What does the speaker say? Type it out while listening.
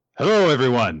Hello,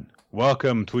 everyone.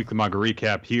 Welcome to Weekly Manga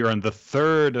Recap here on the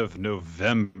 3rd of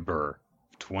November,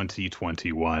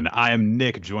 2021. I am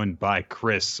Nick, joined by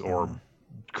Chris, or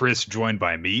Chris joined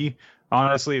by me.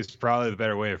 Honestly, it's probably the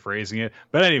better way of phrasing it.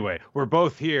 But anyway, we're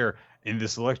both here in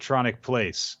this electronic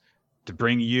place to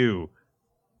bring you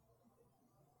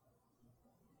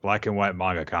black and white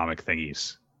manga comic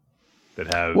thingies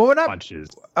that have punches.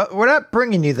 We're not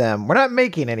bringing you them. We're not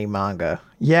making any manga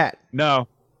yet. No.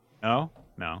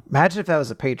 Imagine if that was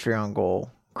a Patreon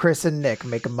goal. Chris and Nick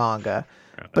make a manga,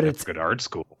 but it's good art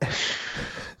school.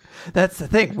 That's the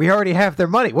thing. We already have their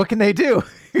money. What can they do?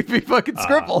 It'd be fucking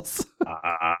scribbles.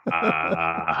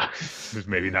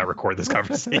 Maybe not record this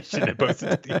conversation and post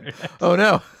it to the internet. Oh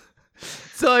no.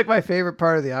 So like my favorite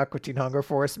part of the Aqua Teen Hunger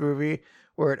Force movie,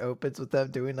 where it opens with them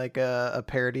doing like a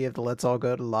parody of the Let's All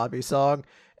Go to the Lobby song,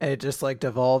 and it just like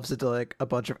devolves into like a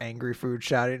bunch of angry food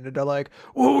shouting, and they're like,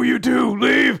 "What will you do?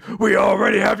 Leave? We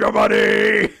already have your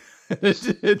money."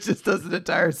 It just does an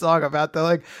entire song about they're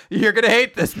like, "You're gonna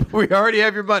hate this, but we already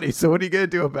have your money. So what are you gonna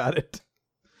do about it?"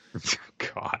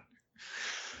 God,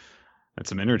 that's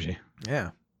some energy. Yeah,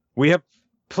 we have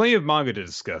plenty of manga to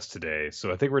discuss today,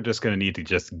 so I think we're just going to need to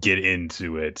just get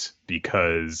into it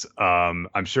because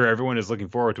I'm sure everyone is looking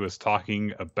forward to us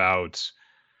talking about.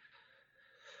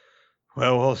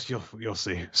 Well, you'll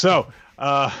see. So,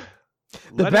 the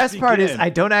best part is I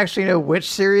don't actually know which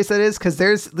series that is because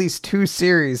there's at least two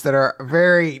series that are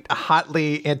very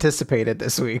hotly anticipated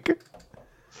this week.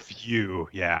 Phew,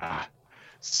 yeah.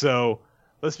 So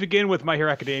let's begin with My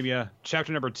Hero Academia,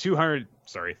 chapter number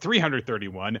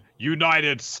 331,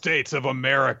 United States of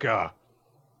America.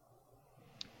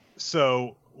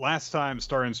 So last time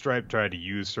Star and Stripe tried to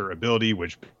use her ability,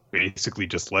 which basically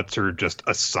just lets her just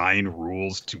assign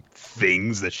rules to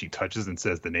things that she touches and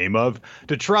says the name of,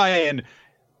 to try and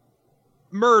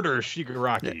murder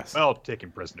Shigaraki. Yes. Well, take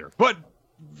him prisoner. But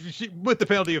with the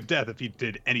penalty of death if he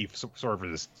did any sort of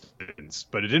resistance.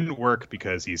 But it didn't work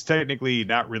because he's technically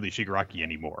not really Shigaraki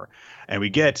anymore. And we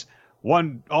get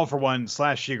one all-for-one /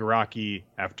 Shigaraki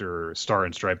after Star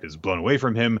and Stripe is blown away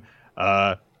from him.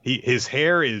 His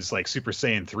hair is like Super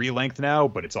Saiyan 3 length now,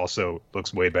 but it's also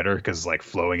looks way better because it's like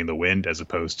flowing in the wind as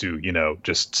opposed to,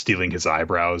 just stealing his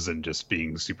eyebrows and just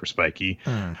being super spiky.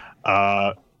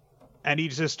 And he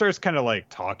just starts kind of like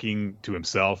talking to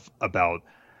himself about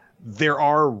there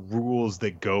are rules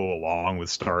that go along with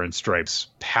Star and Stripe's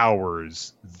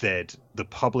powers that the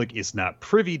public is not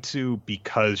privy to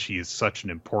because she is such an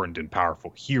important and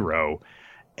powerful hero.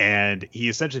 And he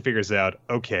essentially figures out,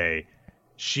 okay,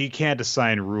 she can't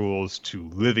assign rules to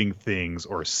living things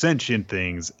or sentient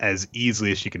things as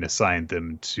easily as she can assign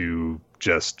them to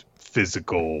just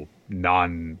physical,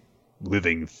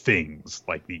 non-living things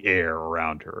like the air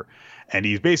around her. And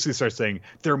he basically starts saying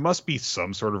there must be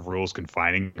some sort of rules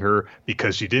confining her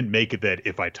because she didn't make it that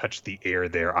if I touched the air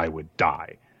there, I would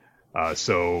die.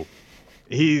 So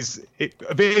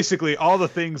basically all the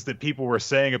things that people were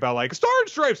saying about like Star and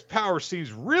Stripe's power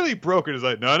seems really broken is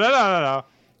like, no.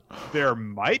 There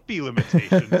might be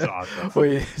limitations on them.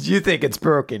 Well, you think it's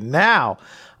broken now.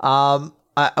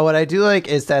 What I do like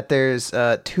is that there's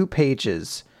 2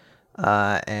 pages.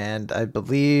 And I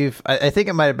believe, I think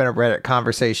it might have been a Reddit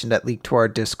conversation that leaked to our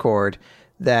Discord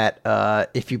that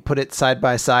if you put it side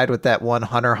by side with that one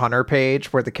Hunter x Hunter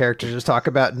page where the characters just talk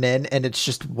about Nin and it's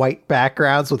just white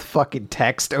backgrounds with fucking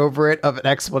text over it of an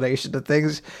explanation to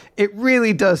things, it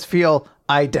really does feel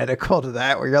identical to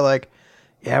that where you're like,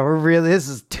 yeah, this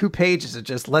is 2 pages of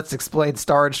just let's explain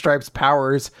Star and Stripe's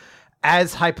powers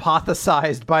as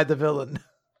hypothesized by the villain.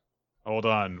 Hold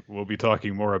on, we'll be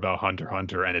talking more about Hunter x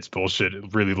Hunter and its bullshit,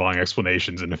 really long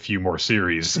explanations in a few more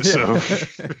series. So,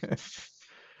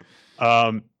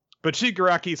 but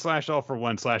Shigaraki / all for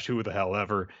one / who the hell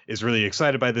ever is really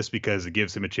excited by this because it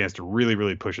gives him a chance to really,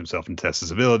 really push himself and test his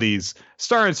abilities.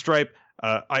 Star and Stripe,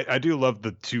 I do love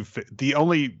the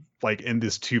only like in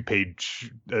this 2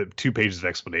 pages of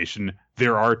explanation,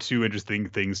 there are 2 interesting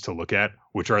things to look at,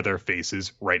 which are their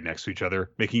faces right next to each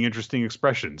other, making interesting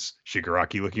expressions.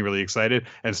 Shigaraki looking really excited,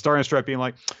 and Star and Stripe being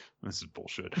like, this is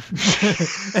bullshit.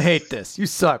 I hate this. You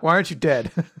suck. Why aren't you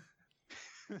dead?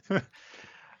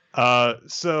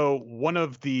 So one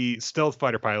of the stealth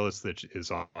fighter pilots that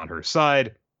is on her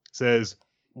side says,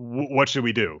 what should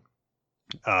we do?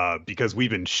 Because we've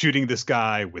been shooting this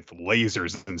guy with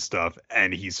lasers and stuff,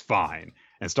 and he's fine.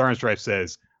 And Star and Stripe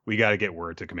says, we got to get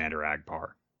word to Commander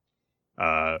Akbar.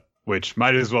 Which she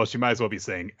might as well be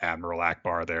saying Admiral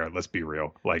Akbar there. Let's be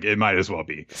real. Like, it might as well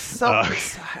be.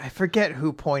 I forget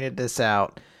who pointed this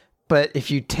out, but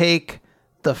if you take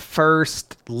the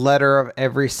first letter of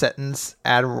every sentence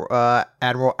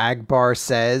Admiral Akbar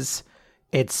says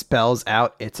it spells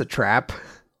out it's a trap.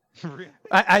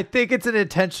 I think it's an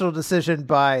intentional decision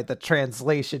by the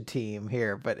translation team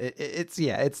here, but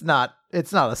it's not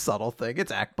a subtle thing.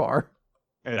 It's Akbar.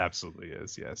 It absolutely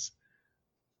is, yes.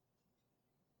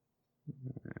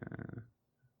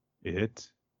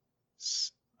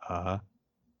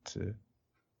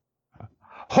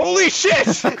 Holy shit!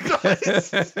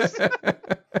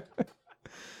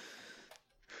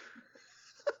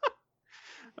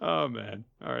 Oh man.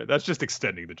 All right, that's just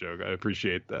extending the joke. I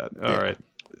appreciate that. All right.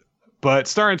 But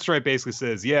Star and Stripe basically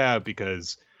says, yeah,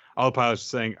 because all the pilots are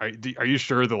saying, are you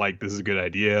sure that like this is a good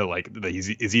idea? Like that is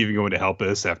he even going to help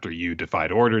us after you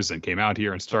defied orders and came out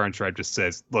here? And Star and Stripe just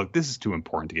says, look, this is too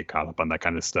important to get caught up on that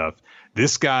kind of stuff.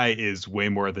 This guy is way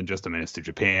more than just a menace to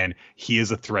Japan. He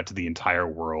is a threat to the entire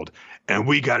world. And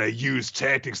we got to use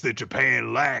tactics that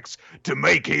Japan lacks to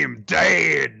make him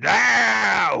dead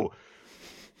now.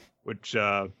 Which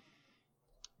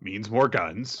means more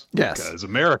guns. Yes. Because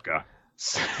America.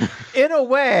 In a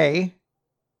way,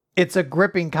 it's a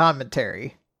gripping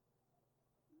commentary.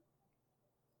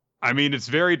 I mean, it's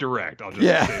very direct. I'll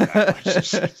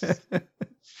just say that much.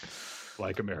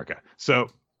 Like America. So,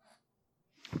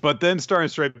 but then Star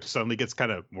and Stripe suddenly gets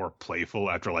kind of more playful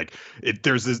after like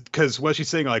there's this, because what she's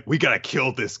saying, like, we gotta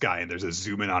kill this guy, and there's a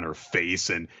zoom in on her face,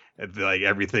 and like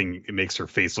everything, it makes her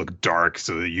face look dark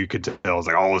so that you could tell it's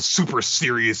like all a super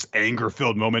serious anger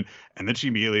filled moment. And then she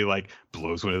immediately like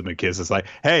blows one of them a kiss. It's like,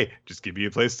 hey, just give me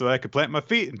a place so I can plant my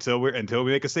feet until we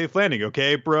make a safe landing,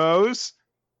 okay, bros?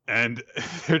 And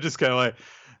they're just kind of like,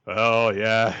 oh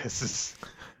yeah, this is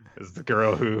the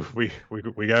girl who we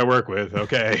gotta work with,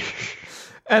 okay.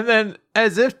 And then,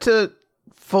 as if to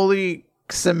fully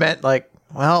cement, like,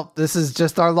 well, this is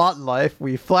just our lot in life,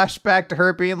 we flash back to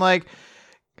her being like,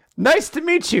 nice to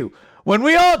meet you. When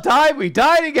we all die, we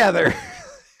die together.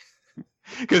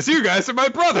 Because you guys are my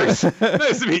brothers.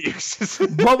 Nice to meet you.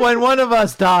 But when one of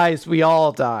us dies, we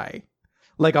all die.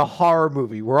 Like a horror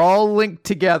movie. We're all linked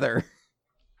together.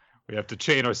 We have to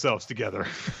chain ourselves together.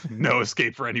 No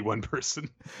escape for any one person.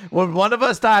 When one of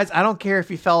us dies, I don't care if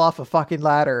he fell off a fucking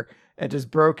ladder and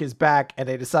just broke his back and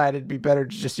they decided it'd be better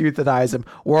to just euthanize him.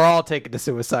 We're all taking the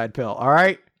suicide pill, all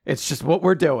right? It's just what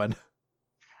we're doing.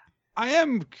 I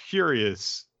am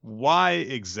curious why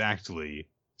exactly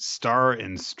Star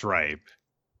and Stripe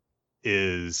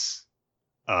is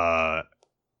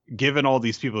given all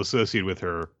these people associated with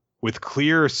her with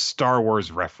clear Star Wars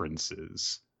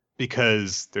references.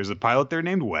 Because there's a pilot there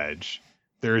named Wedge.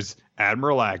 There's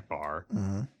Admiral Akbar.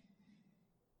 Mm-hmm.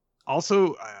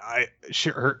 Also, I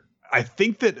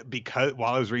think that because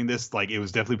while I was reading this, like it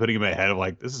was definitely putting in my head of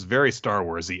like, this is very Star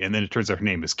Warsy. And then it turns out her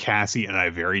name is Cassie, and I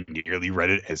very nearly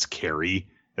read it as Carrie,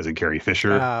 as in Carrie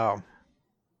Fisher. Oh.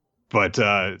 But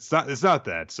it's not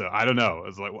that. So I don't know.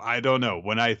 It's like, I don't know.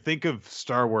 When I think of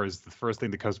Star Wars, the first thing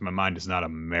that comes to my mind is not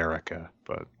America,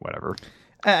 but whatever.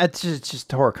 It's just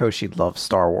Horikoshi loves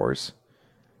Star Wars.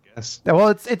 Yes. Well,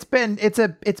 it's been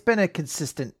a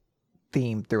consistent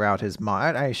theme throughout his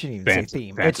mind. I shouldn't even say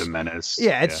theme. Phantom Menace.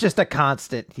 Yeah, it's just a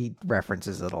constant. He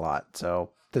references it a lot. So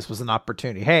this was an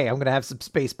opportunity. Hey, I'm gonna have some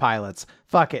space pilots.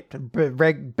 Fuck it.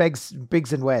 Biggs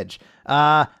and Wedge.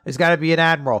 There's got to be an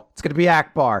admiral. It's gonna be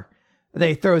Akbar. And then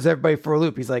he throws everybody for a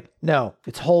loop. He's like, no,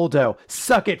 it's Holdo.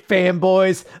 Suck it,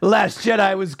 fanboys. The Last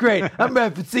Jedi was great. I'm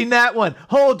referencing that one.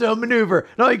 Holdo maneuver.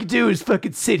 And all you can do is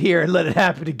fucking sit here and let it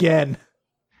happen again.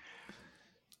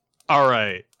 All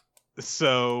right.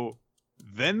 So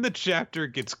then the chapter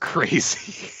gets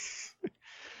crazy.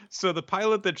 So the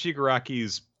pilot that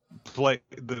Shigaraki's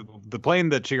the plane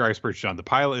that Shigaraki's perched on, the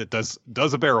pilot does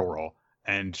a barrel roll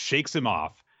and shakes him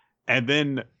off. And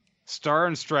then Star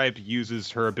and Stripe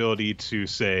uses her ability to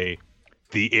say,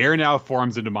 the air now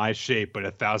forms into my shape, but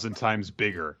 1,000 times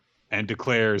bigger, and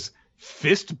declares,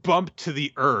 fist bump to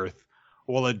the earth,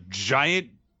 while a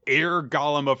giant air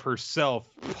golem of herself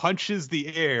punches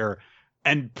the air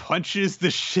and punches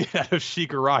the shit out of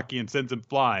Shigaraki and sends him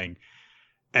flying.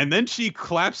 And then she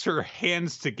claps her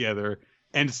hands together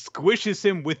and squishes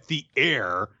him with the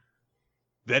air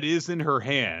that is in her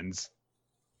hands.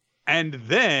 And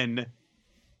then,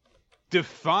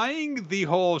 defying the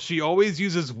whole, she always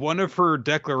uses one of her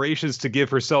declarations to give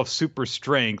herself super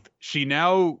strength, she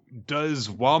now does,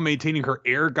 while maintaining her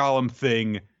air golem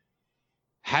thing,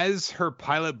 has her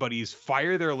pilot buddies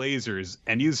fire their lasers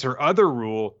and use her other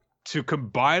rule to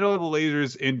combine all the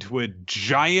lasers into a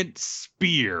giant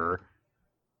spear,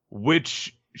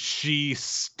 which she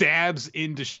stabs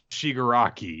into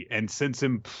Shigaraki and sends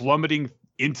him plummeting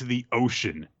into the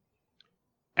ocean.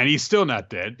 And he's still not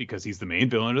dead because he's the main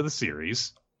villain of the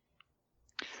series.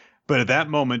 But at that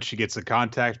moment, she gets a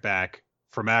contact back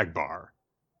from Akbar,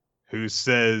 who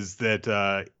says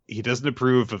that he doesn't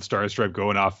approve of Star Stripe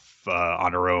going off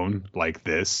on her own like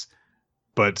this.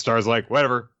 But Star's like,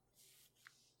 whatever.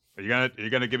 Are you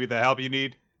gonna give me the help you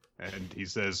need? And he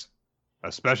says,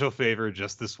 a special favor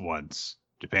just this once.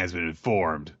 Japan's been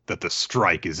informed that the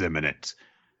strike is imminent.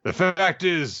 The fact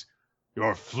is,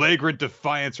 your flagrant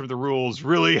defiance from the rules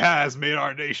really has made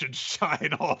our nation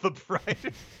shine all the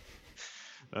brighter.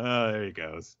 There he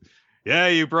goes. Yeah,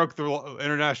 you broke the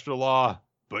international law,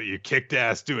 but you kicked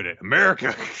ass doing it.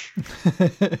 America!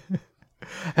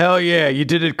 Hell yeah, you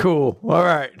did it cool. All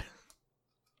right.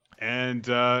 And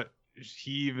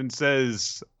he even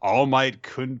says, All Might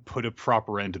couldn't put a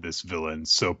proper end to this villain,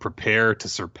 so prepare to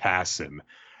surpass him.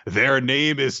 Their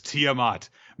name is Tiamat.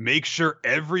 Make sure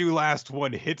every last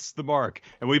one hits the mark.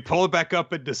 And we pull it back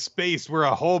up into space where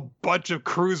a whole bunch of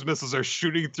cruise missiles are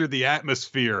shooting through the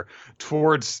atmosphere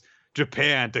towards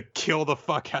Japan to kill the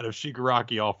fuck out of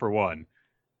Shigaraki all for one.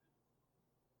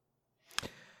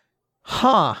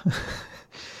 Huh.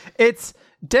 It's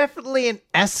definitely an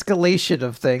escalation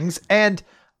of things. And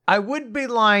I would be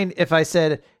lying if I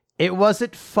said it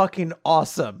wasn't fucking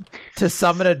awesome to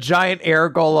summon a giant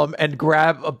air golem and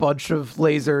grab a bunch of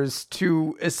lasers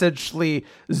to essentially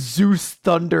Zeus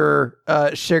thunder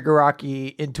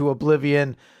Shigaraki into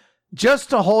oblivion just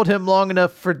to hold him long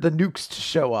enough for the nukes to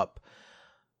show up.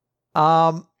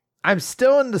 I'm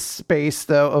still in the space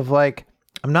though of like,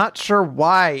 I'm not sure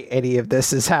why any of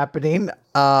this is happening.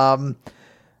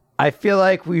 I feel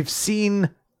like we've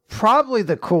seen probably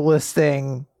the coolest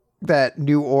thing that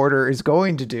New Order is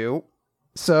going to do.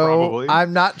 So probably.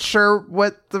 I'm not sure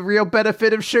what the real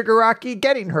benefit of Shigaraki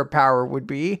getting her power would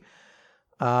be.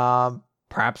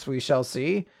 Perhaps we shall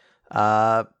see.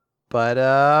 But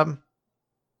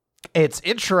it's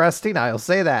interesting. I'll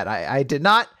say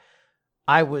that.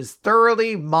 I was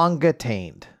thoroughly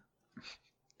manga-tained.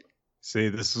 See,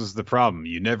 this is the problem.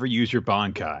 You never use your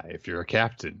Bankai if you're a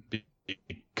captain,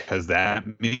 because that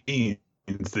means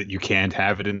that you can't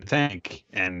have it in the tank,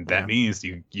 and that means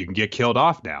you can get killed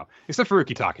off now. Except for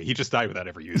Ukitake. He just died without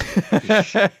ever using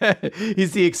it.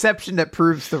 He's the exception that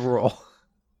proves the rule.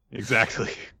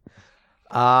 Exactly.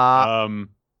 But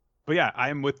yeah,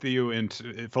 I'm with you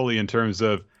fully in terms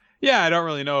of, I don't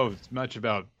really know much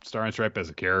about Star and Stripe as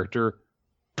a character,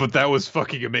 but that was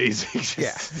fucking amazing.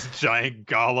 Yeah. Giant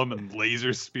golem and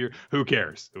laser spear. Who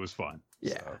cares? It was fun.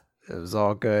 Yeah, so. It was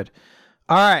all good.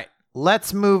 All right.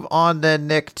 Let's move on then,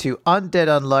 Nick, to Undead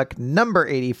Unluck number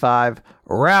 85,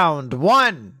 round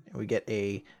 1. We get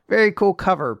a very cool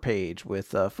cover page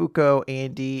with Fuko,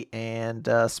 Andy, and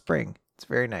Spring. It's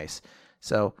very nice.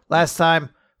 So last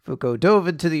time, Fuko dove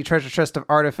into the treasure chest of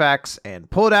artifacts and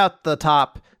pulled out the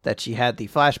top that she had the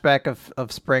flashback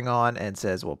of Spring on and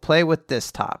says, we'll play with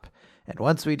this top. And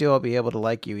once we do, I'll be able to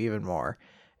like you even more.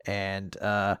 And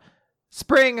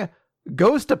Spring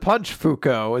goes to punch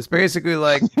Fuko. Is basically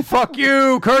like, fuck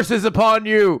you, curses upon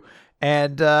you.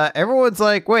 And everyone's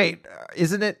like, wait,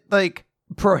 isn't it like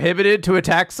prohibited to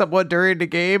attack someone during the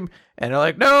game? And they're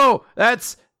like, no,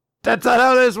 that's not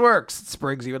how this works.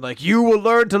 Spring's even like, you will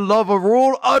learn to love a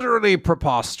rule utterly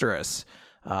preposterous.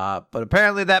 But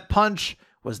apparently that punch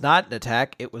was not an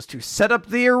attack. It was to set up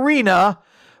the arena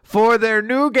for their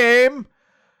new game,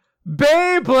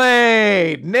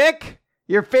 Beyblade. Nick,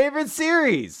 your favorite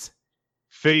series.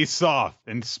 Face off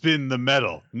and spin the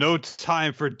metal. No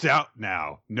time for doubt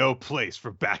now. No place for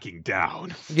backing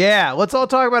down. Yeah, let's all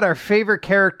talk about our favorite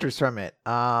characters from it.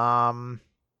 There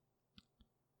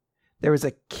was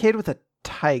a kid with a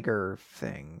tiger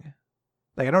thing.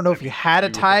 Like, I don't know if you had a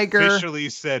tiger. Officially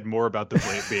said more about the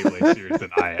Beyblade series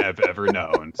than I have ever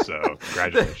known. So,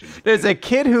 congratulations. There's a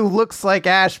kid who looks like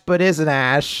Ash but isn't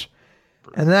Ash.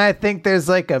 And then I think there's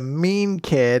like a mean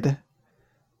kid.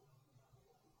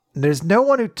 There's no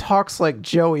one who talks like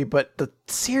Joey, but the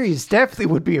series definitely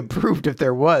would be improved if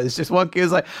there was. Just one kid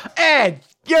was like, hey,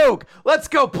 yo, let's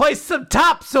go play some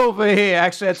tops over here.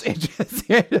 Actually, that's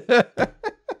interesting.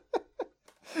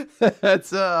 That's,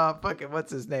 fucking,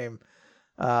 what's his name?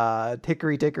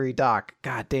 Hickory Dickory Dock.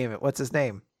 God damn it. What's his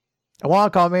name? I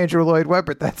want to call him Andrew Lloyd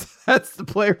Webber. That's the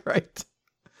playwright.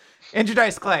 Andrew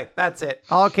Dice Clay. That's it.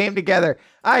 All came together.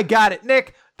 I got it.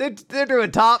 Nick, they're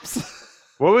doing tops.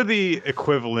 What would the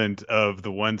equivalent of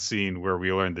the one scene where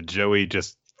we learned that Joey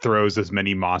just throws as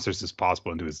many monsters as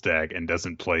possible into his deck and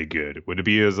doesn't play good? Would it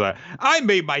be as I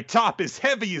made my top as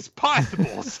heavy as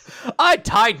possible. I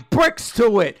tied bricks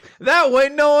to it. That way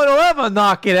no one will ever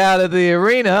knock it out of the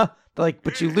arena. Like,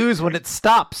 but you lose when it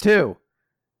stops too.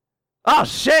 Oh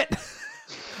shit.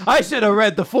 I should have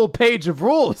read the full page of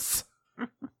rules.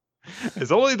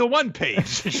 It's only the one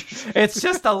page. It's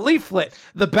just a leaflet.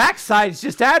 The backside is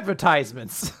just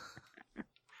advertisements.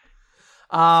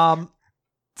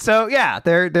 So yeah,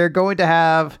 they're going to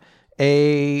have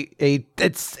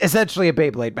it's essentially a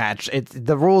Beyblade match.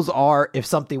 The rules are if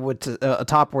something a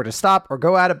top were to stop or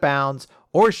go out of bounds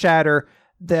or shatter,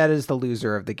 that is the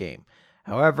loser of the game.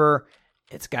 However,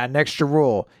 it's got an extra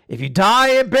rule. If you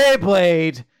die in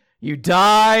Beyblade, you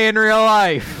die in real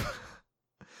life.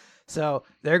 So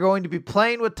they're going to be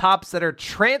playing with tops that are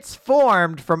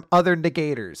transformed from other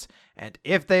negators. And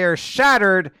if they are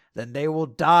shattered, then they will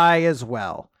die as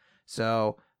well.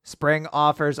 So Spring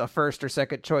offers a first or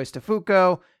second choice to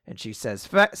Fuko, and she says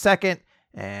second.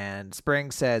 And Spring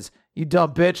says, "You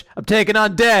dumb bitch, I'm taking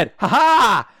Undead.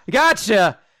 Ha-ha!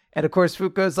 Gotcha!" And of course,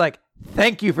 Fuko's like,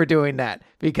 "Thank you for doing that,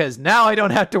 because now I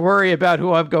don't have to worry about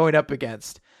who I'm going up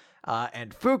against."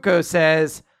 And Fuko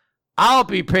says, "I'll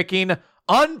be picking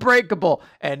Unbreakable."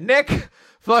 And Nick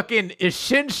fucking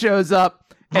Ishin shows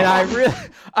up, and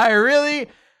I really,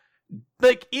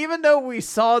 like, even though we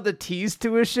saw the tease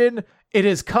to Ishin, it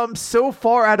has come so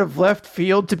far out of left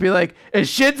field to be like,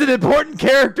 Ishin's an important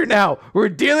character now. We're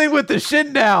dealing with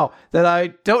Ishin now, that I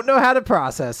don't know how to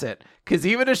process it. Because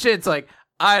even Ishin's like,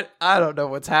 I don't know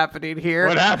what's happening here.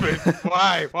 What happened?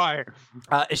 Why?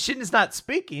 Ishin is not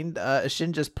speaking.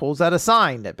 Ishin just pulls out a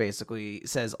sign that basically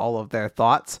says all of their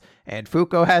thoughts. And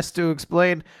Fuko has to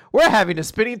explain, "We're having a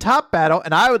spinning top battle,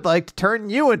 and I would like to turn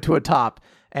you into a top.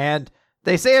 And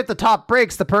they say if the top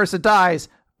breaks, the person dies.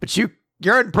 But you're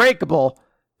unbreakable,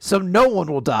 so no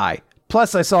one will die.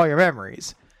 Plus, I saw your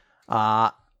memories."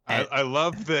 I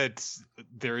love that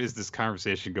there is this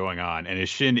conversation going on, and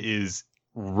Ishin is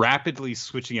rapidly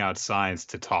switching out signs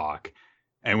to talk.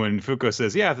 And when Fuko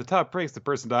says, "Yeah, if the top breaks, the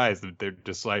person dies," they're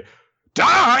just like,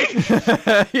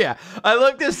 "Die!" Yeah, I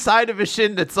love this side of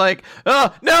Ishin that's like,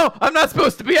 "Oh no, I'm not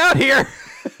supposed to be out here."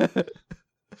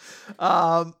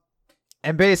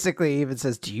 And basically even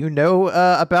says, "Do you know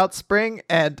about Spring?"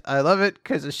 And I love it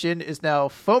because Ishin is now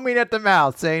foaming at the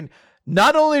mouth, saying,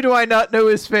 "Not only do I not know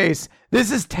his face, this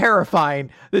is terrifying.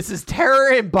 This is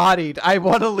terror embodied. I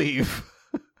want to leave."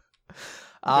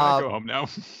 Gotta go home now.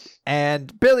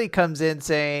 And Billy comes in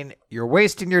saying, "You're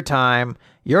wasting your time.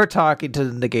 You're talking to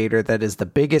the negator that is the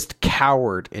biggest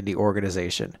coward in the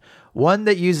organization. One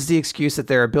that uses the excuse that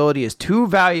their ability is too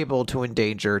valuable to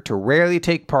endanger, to rarely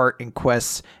take part in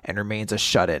quests, and remains a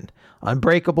shut-in.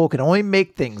 Unbreakable can only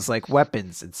make things like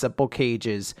weapons and simple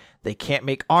cages. They can't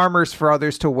make armors for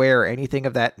others to wear or anything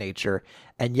of that nature,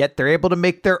 and yet they're able to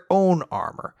make their own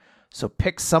armor. So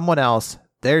pick someone else.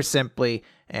 They're simply..."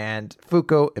 And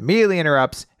Fuko immediately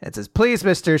interrupts and says, "Please,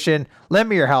 Mr. Ishin, lend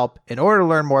me your help. In order to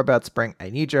learn more about Spring, I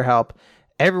need your help.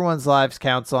 Everyone's lives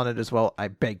counts on it as well. I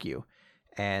beg you."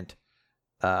 And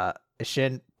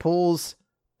Ishin pulls,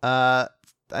 I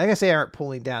guess they aren't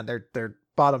pulling down. Their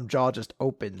bottom jaw just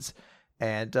opens.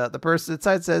 And the person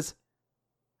inside says,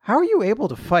 "How are you able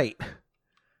to fight?"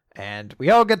 And we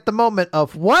all get the moment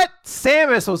of, what?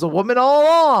 Samus was a woman all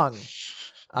along.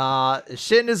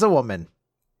 Ishin is a woman.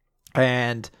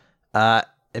 And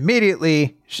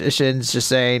immediately, Shin's just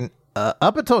saying,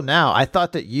 "Up until now, I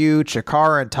thought that you,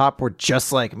 Chikara, and Top were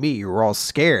just like me. You were all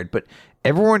scared, but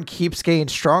everyone keeps getting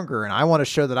stronger, and I want to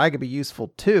show that I can be useful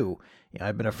too. You know,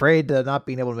 I've been afraid of not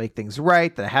being able to make things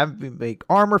right, that I haven't been make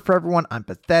armor for everyone. I'm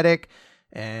pathetic."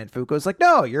 And Fuko's like,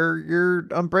 "No, you're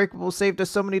Unbreakable, saved us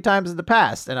so many times in the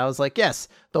past." And I was like, yes,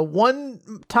 the one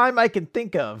time I can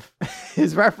think of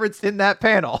is referenced in that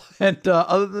panel. And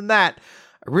other than that,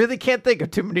 I really can't think of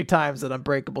too many times that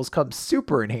Unbreakables come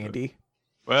super in handy.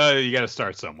 Well, you got to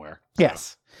start somewhere.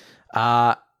 Yes.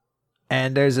 And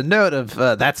there's a note of,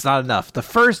 that's not enough. The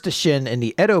first Ishin in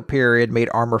the Edo period made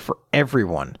armor for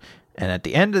everyone. And at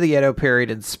the end of the Edo period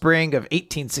in spring of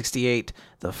 1868,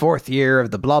 the fourth year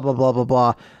of the blah, blah, blah, blah,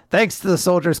 blah, thanks to the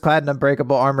soldiers clad in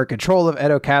unbreakable armor, control of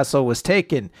Edo Castle was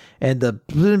taken, and the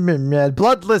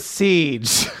bloodless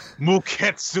siege.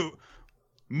 Muketsu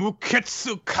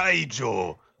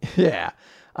Kaijo. Yeah.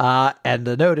 And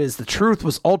the note is, the truth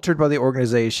was altered by the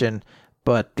organization,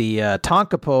 but the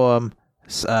Tonka poem,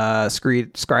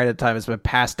 scryed at time, has been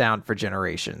passed down for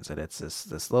generations. And it's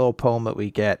this little poem that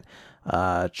we get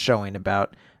showing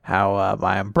about how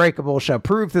my Unbreakable shall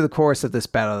prove through the course of this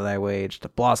battle that I waged, the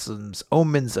blossoms,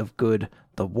 omens of good,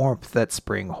 the warmth that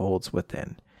spring holds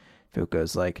within.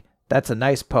 Fuko's like, that's a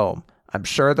nice poem. I'm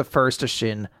sure the first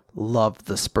Ishin loved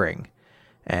the spring.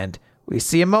 And we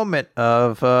see a moment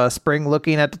of Spring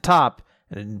looking at the top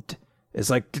and is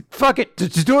like, fuck it,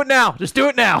 just do it now. Just do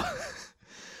it now.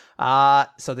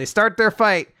 So they start their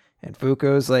fight, and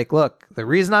Fuko's like, look, the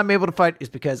reason I'm able to fight is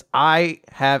because I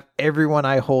have everyone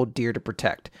I hold dear to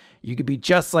protect. You could be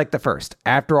just like the first.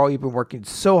 After all, you've been working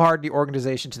so hard in the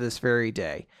organization to this very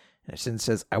day. And Ishin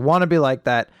says, I want to be like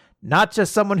that. Not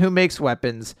just someone who makes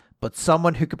weapons, but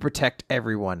someone who can protect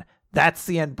everyone. That's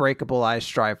the unbreakable I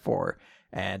strive for.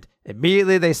 And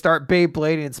immediately they start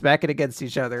Beyblading and smacking against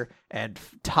each other. And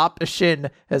Top Ishin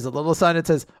has a little sign that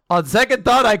says, "On second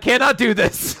thought, I cannot do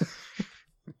this."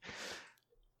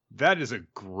 That is a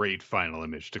great final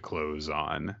image to close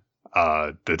on.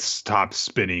 That's Top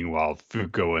spinning while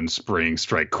Fuko and Spring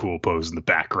strike cool pose in the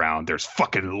background. There's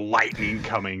fucking lightning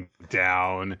coming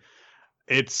down.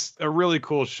 It's a really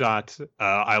cool shot.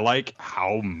 I like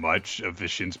how much of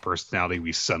Ishin's personality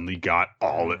we suddenly got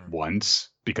all at once,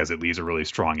 because it leaves a really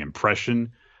strong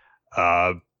impression.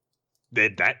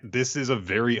 This is a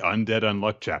very Undead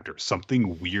Unluck chapter.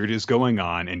 Something weird is going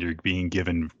on, and you're being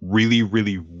given really,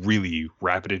 really, really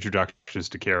rapid introductions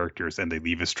to characters, and they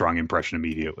leave a strong impression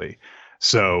immediately.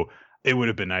 So it would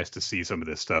have been nice to see some of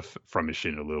this stuff from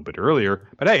Ishin a little bit earlier.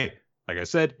 But hey, like I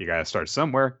said, you gotta start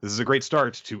somewhere. This is a great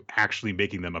start to actually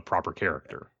making them a proper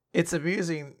character. It's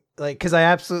amusing, like, because I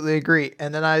absolutely agree.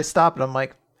 And then I stop and I'm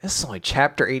like, this is only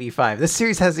chapter 85. This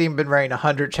series hasn't even been running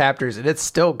 100 chapters, and it's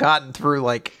still gotten through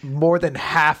like more than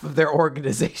half of their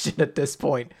organization at this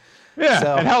point. Yeah,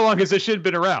 so, and how long has this shit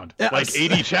been around? Like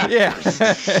 80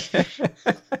 chapters? Yeah.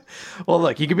 Well,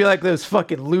 look, you could be like those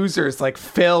fucking losers like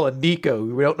Phil and Nico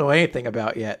who we don't know anything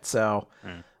about yet. So,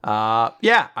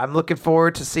 yeah, I'm looking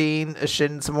forward to seeing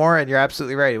Ishin some more, and you're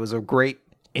absolutely right. It was a great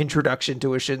introduction to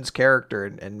Ishin's character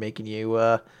and making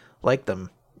you like them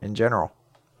in general.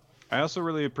 I also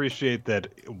really appreciate that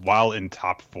while in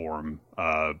top form,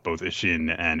 both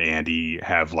Ishin and Andy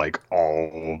have like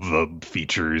all the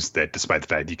features that, despite the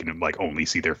fact you can like only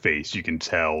see their face, you can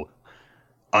tell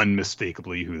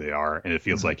unmistakably who they are, and it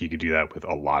feels like you could do that with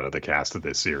a lot of the cast of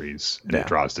this series. And it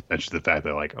draws attention to the fact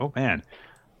that like, oh man,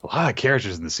 a lot of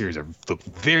characters in the series look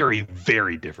very,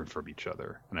 very different from each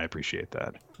other, and I appreciate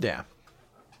that. Yeah.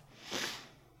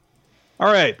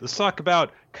 All right, let's talk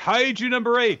about Kaiju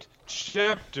number 8.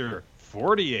 Chapter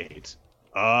 48.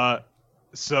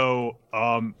 So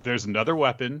there's another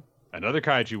weapon, another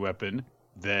kaiju weapon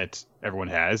that everyone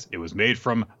has. It was made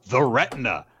from the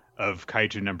retina of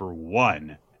kaiju number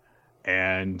 1.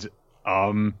 And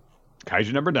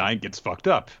kaiju number 9 gets fucked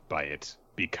up by it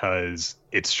because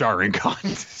it's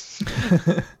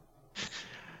Sharingan.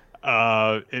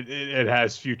 It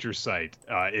has future sight.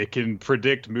 It can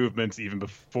predict movements even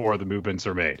before the movements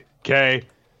are made. Okay?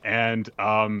 And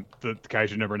the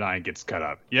kaiju number 9 gets cut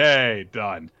up. Yay,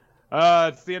 done.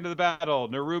 It's the end of the battle.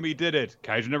 Narumi did it.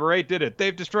 Kaiju number 8 did it.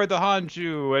 They've destroyed the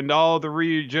Hanju, and all the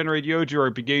regenerated Yoju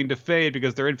are beginning to fade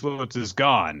because their influence is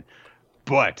gone.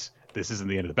 But this isn't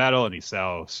the end of the battle, and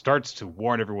Isao starts to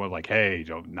warn everyone, like, hey,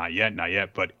 not yet, not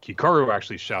yet. But Hikaru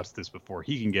actually shouts this before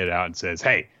he can get out and says,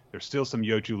 hey, there's still some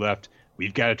Yoju left.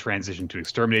 We've got to transition to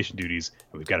extermination duties,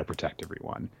 and we've got to protect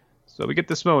everyone. So we get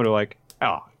this moment of like,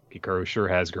 oh, Hikaru sure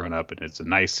has grown up, and it's a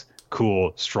nice,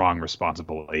 cool, strong,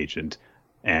 responsible agent.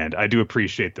 And I do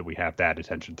appreciate that we have that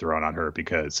attention thrown on her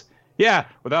because, yeah,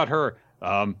 without her,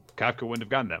 Kafka wouldn't have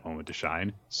gotten that moment to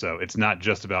shine. So it's not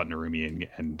just about Narumi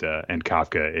and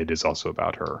Kafka. It is also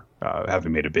about her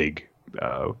having made a big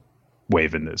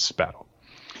wave in this battle.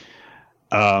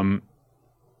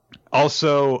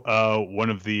 Also, one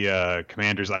of the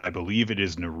commanders, I believe it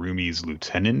is Narumi's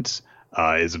lieutenant,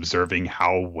 is observing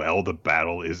how well the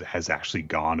battle has actually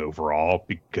gone overall,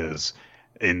 because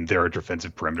in their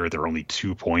defensive perimeter, there are only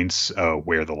 2 points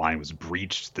where the line was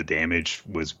breached. The damage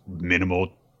was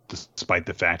minimal, despite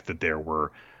the fact that there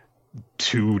were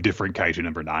 2 different Kaiju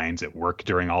number 9s at work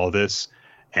during all of this.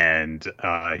 And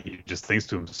he just thinks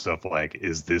to himself, like,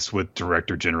 is this what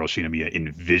Director General Shinomiya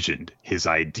envisioned, his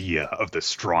idea of the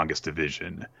strongest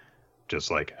division? Just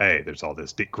like, hey, there's all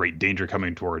this great danger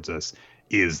coming towards us.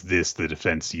 Is this the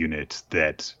defense unit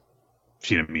that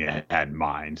Shinomiya had in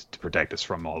mind to protect us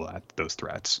from all those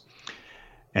threats?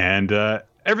 And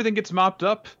everything gets mopped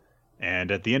up.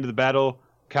 And at the end of the battle,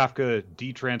 Kafka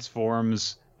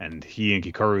de-transforms, and he and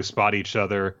Hikaru spot each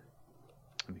other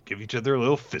and give each other a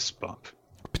little fist bump.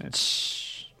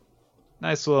 Nice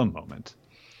little moment.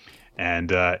 And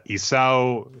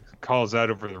Isao calls out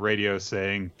over the radio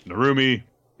saying, Narumi,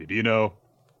 Hibino,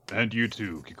 and you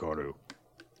too, Hikaru.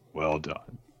 Well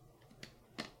done.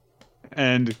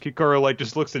 And Hikaru like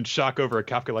just looks in shock over at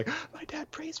Kafka like, my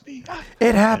dad praised me.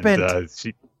 It happened.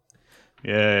 And,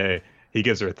 yay. He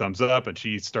gives her a thumbs up, and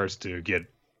she starts to get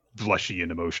blushy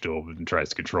and emotional and tries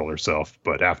to control herself.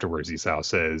 But afterwards, Isao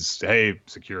says, hey,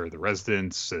 secure the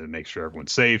residence and make sure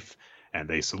everyone's safe. And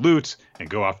they salute and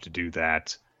go off to do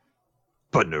that.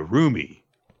 But Narumi,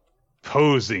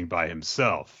 posing by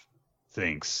himself,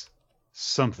 thinks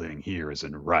something here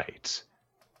isn't right.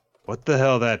 what the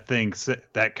hell that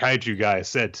that kaiju guy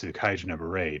said to kaiju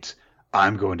number 8.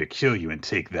 I'm going to kill you and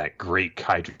take that great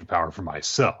kaiju power for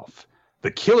myself.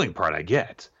 The killing part I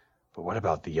get, but what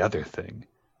about the other thing?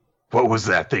 What was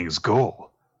that thing's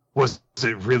goal? Was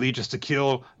it really just to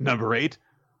kill number 8?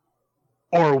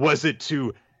 Or was it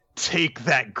to take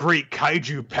that great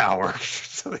kaiju power?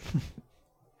 So, I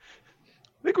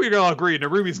think we can all agree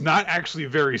Narumi's not actually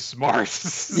very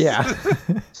smart. Yeah.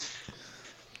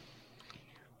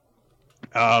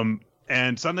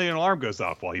 And suddenly an alarm goes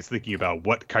off while he's thinking about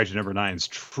what Kaiju number 9's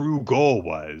true goal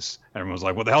was. Everyone's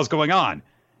like, what the hell's going on?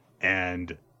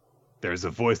 And there's a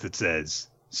voice that says,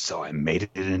 so I made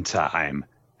it in time.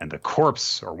 And the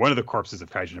corpse, or one of the corpses of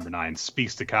Kaiju number 9,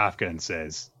 speaks to Kafka and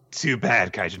says, too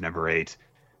bad, Kaiju number 8.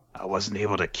 I wasn't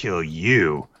able to kill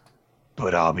you,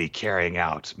 but I'll be carrying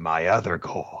out my other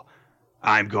goal.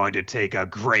 I'm going to take a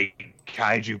great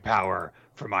Kaiju power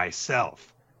for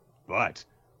myself. But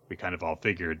we kind of all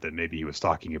figured that maybe he was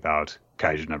talking about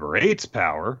Kaiju number 8's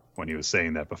power when he was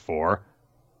saying that before.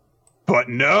 But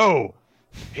no!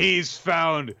 He's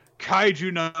found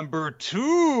Kaiju number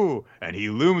 2! And he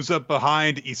looms up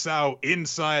behind Isao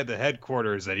inside the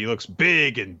headquarters, and he looks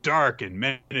big and dark and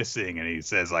menacing, and he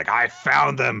says, like, I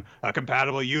found them! A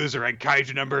compatible user and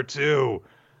Kaiju number 2!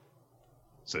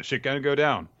 So shit gonna go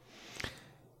down.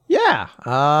 Yeah.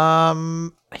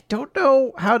 I don't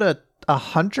know how to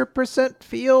 100%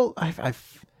 feel.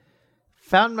 I've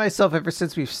found myself ever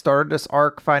since we've started this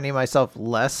arc finding myself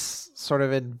less sort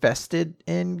of invested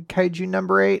in Kaiju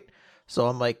number 8. So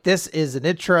I'm like, this is an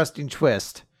interesting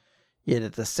twist. Yet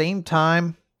at the same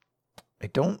time, I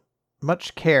don't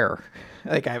much care.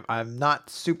 Like I'm not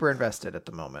super invested at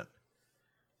the moment.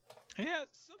 Yeah,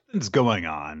 something's going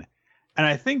on. And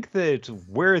I think that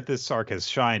where this arc has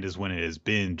shined is when it has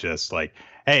been just like,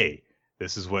 hey,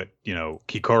 this is what,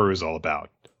 Kikoru is all about.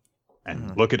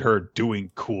 And look at her doing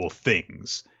cool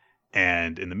things.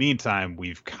 And in the meantime,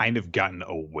 we've kind of gotten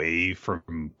away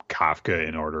from Kafka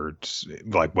in order to,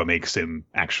 like, what makes him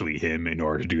actually him in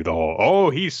order to do the whole, oh,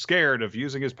 he's scared of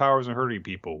using his powers and hurting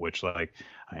people, which, like,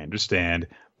 I understand,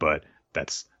 but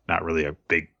that's not really a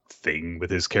big thing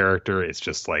with his character. It's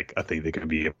just, like, a thing that can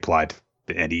be applied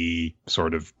to any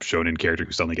sort of shonen character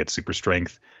who suddenly gets super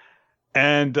strength.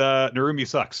 And Narumi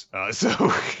sucks.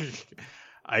 So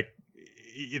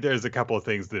there's a couple of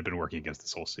things that have been working against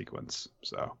this whole sequence.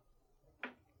 So.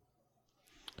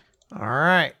 All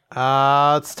right.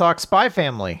 Let's talk Spy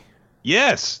Family.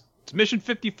 Yes. It's Mission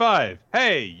 55.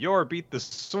 Hey, Yor beat the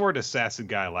sword assassin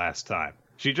guy last time.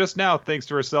 She just now thinks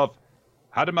to herself,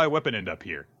 how did my weapon end up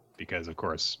here? Because, of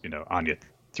course, Anya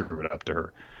threw it up to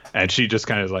her. And she just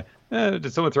kind of is like,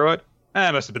 did someone throw it?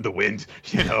 It must have been the wind,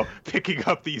 picking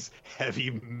up these heavy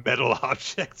metal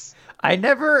objects. I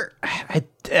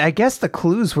guess the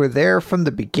clues were there from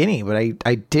the beginning, but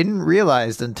I didn't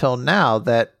realize until now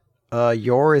that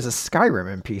Yor is a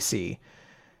Skyrim NPC.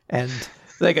 And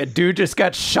like a dude just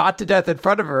got shot to death in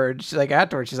front of her, and she's like,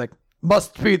 afterwards, she's like,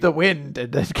 must be the wind,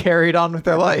 and then carried on with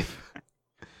their life.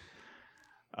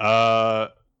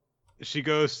 She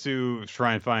goes to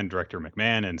try and find Director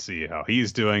McMahon and see how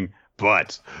he's doing,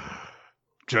 but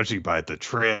judging by the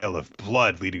trail of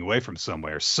blood leading away from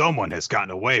somewhere, someone has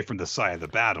gotten away from the site of the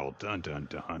battle. Dun, dun,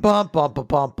 dun. Bum, bum, bum,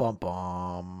 bum, bum,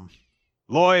 bum.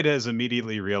 Lloyd has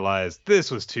immediately realized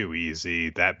this was too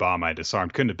easy. That bomb I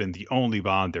disarmed couldn't have been the only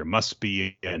bomb. There must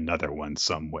be another one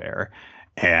somewhere.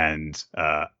 And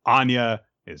Anya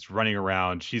is running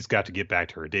around. She's got to get back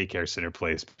to her daycare center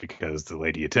place because the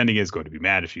lady attending is going to be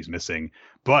mad if she's missing.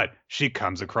 But she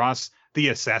comes across the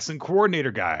assassin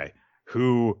coordinator guy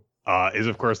who is,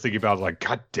 of course, thinking about, like,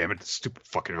 God damn it, the stupid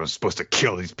fucking, I was supposed to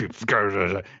kill these people.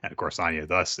 And, of course, Anya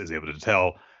thus is able to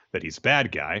tell that he's a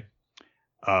bad guy.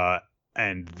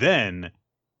 And then,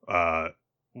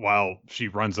 while she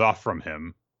runs off from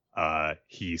him,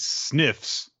 he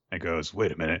sniffs and goes,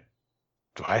 wait a minute,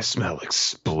 do I smell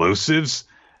explosives?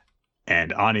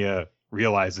 And Anya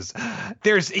realizes,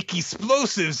 there's icky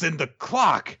explosives in the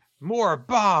clock! More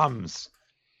bombs!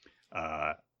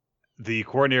 The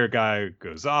coordinator guy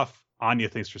goes off. Anya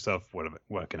thinks to herself,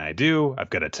 what can I do?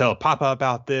 I've got to tell Papa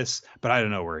about this, but I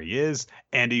don't know where he is.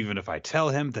 And even if I tell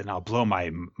him, then I'll blow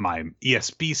my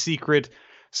ESP secret.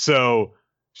 So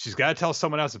she's got to tell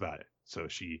someone else about it. So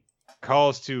she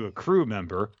calls to a crew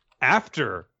member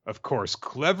after, of course,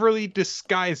 cleverly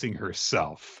disguising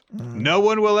herself. No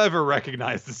one will ever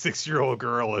recognize the 6-year-old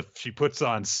girl if she puts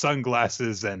on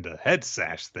sunglasses and a head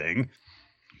sash thing.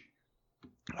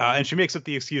 And she makes up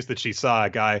the excuse that she saw a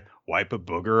guy wipe a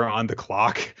booger on the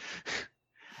clock.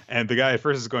 And the guy at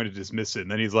first is going to dismiss it.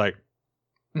 And then he's like,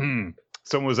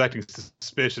 someone was acting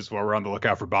suspicious while we're on the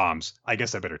lookout for bombs. I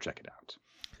guess I better check it out.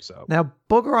 So Now,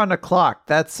 Booger on the Clock.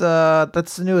 That's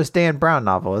the newest Dan Brown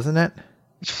novel, isn't it?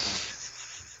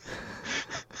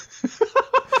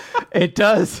 It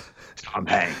does. Tom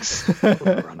Hanks.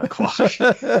 Booger on the Clock.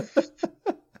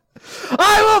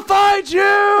 I will find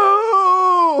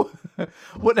you.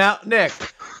 What now, Nick?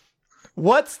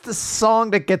 What's the song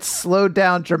that gets slowed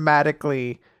down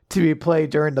dramatically to be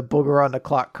played during the Booger on the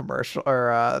Clock commercial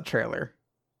or trailer?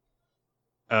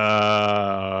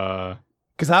 Because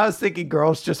I was thinking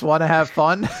girls just want to have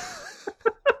fun.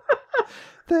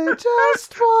 They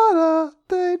just wanna.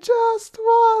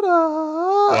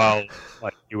 Well,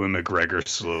 like Ewan McGregor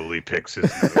slowly picks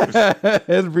his nose.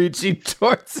 And reaching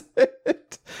towards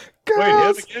it. Wait, him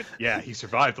Girls, again? Yeah, he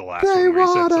survived the last one where he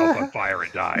set himself on fire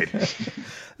and died.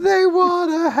 they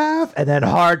wanna have. And then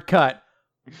hard cut.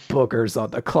 Boogers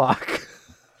on the Clock.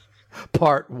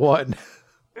 Part 1.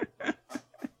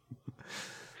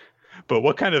 But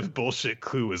what kind of bullshit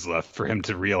clue is left for him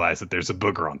to realize that there's a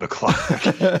booger on the clock?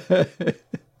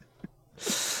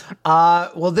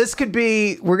 Well, this could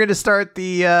be. We're gonna start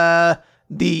the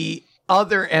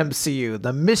other MCU,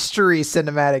 the Mystery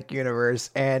Cinematic Universe,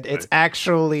 and it's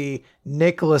actually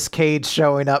Nicolas Cage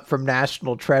showing up from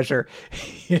National Treasure.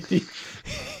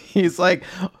 He's like,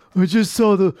 I just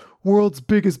saw the world's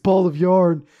biggest ball of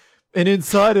yarn, and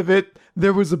inside of it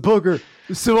there was a booger,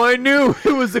 so I knew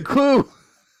it was a clue.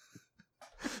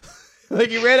 Like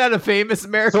he ran out of famous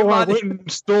American money. I went and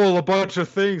stole a bunch of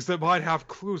things that might have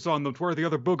clues on them to where the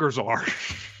other boogers are.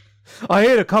 I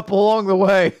hit a couple along the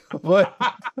way, but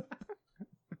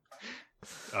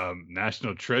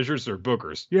national treasures or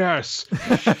boogers? Yes.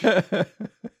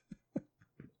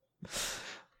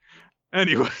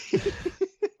 Anyway,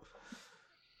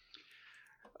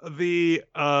 the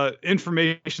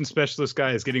information specialist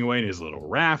guy is getting away in his little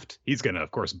raft. He's gonna,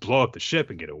 of course, blow up the ship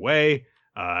and get away.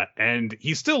 And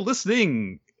he's still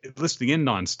listening in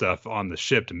on stuff on the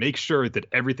ship to make sure that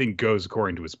everything goes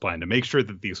according to his plan, to make sure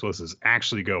that the explosives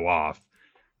actually go off,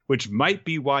 which might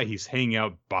be why he's hanging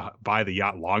out by the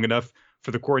yacht long enough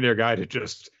for the coordinator guy to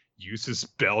just use his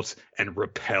belt and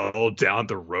rappel down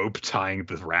the rope tying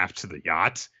the raft to the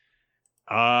yacht.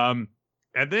 And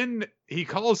then he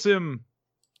calls him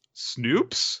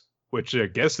Snoops, which I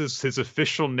guess is his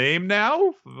official name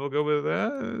now. We'll go with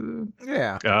that.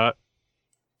 Yeah.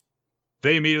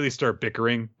 They immediately start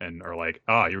bickering and are like,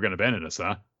 you're going to abandon us,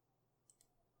 huh?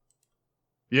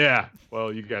 Yeah,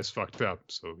 well, you guys fucked up,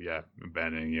 so yeah, I'm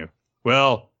abandoning you.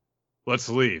 Well, let's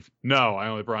leave. No, I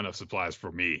only brought enough supplies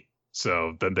for me.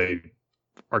 So then they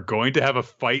are going to have a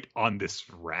fight on this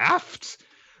raft,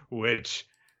 which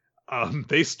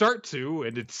they start to,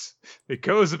 and it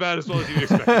goes about as well as you'd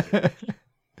expect it to.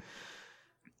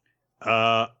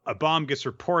 A bomb gets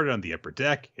reported on the upper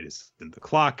deck. It is in the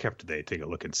clock after they take a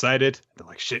look inside it. They're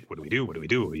like, shit, what do we do? What do we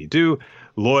do? What do you do?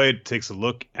 Lloyd takes a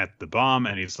look at the bomb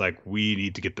and he's like, we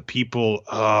need to get the people.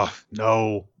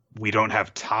 No, we don't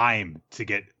have time to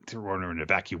get to order an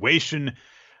evacuation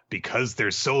because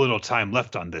there's so little time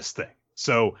left on this thing.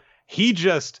 So he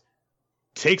just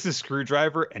takes a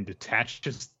screwdriver and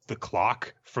detaches the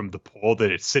clock from the pole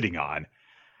that it's sitting on.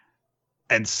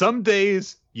 And some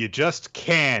days you just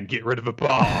can get rid of a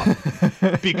bomb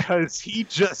because he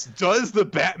just does the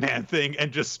Batman thing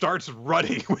and just starts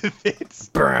running with it.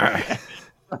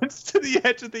 Runs to the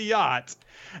edge of the yacht.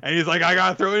 And he's like, I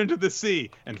gotta throw it into the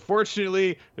sea. And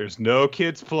fortunately, there's no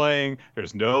kids playing.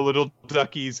 There's no little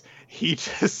duckies. He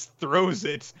just throws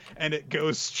it and it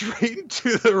goes straight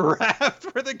into the raft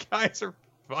where the guys are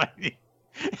fighting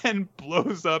and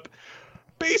blows up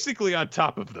basically on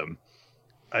top of them.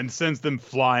 And sends them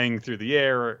flying through the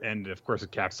air, and of course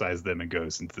it capsizes them and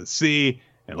goes into the sea.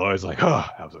 And Lloyd's like, oh,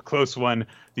 that was a close one.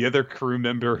 The other crew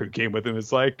member who came with him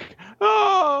is like,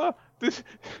 that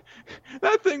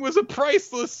thing was a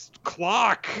priceless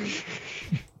clock.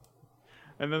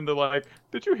 And then they're like,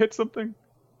 did you hit something?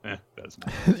 Doesn't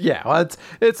matter. Yeah, well,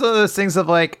 it's one of those things of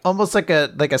like almost like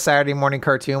a Saturday morning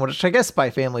cartoon, which I guess Spy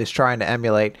Family is trying to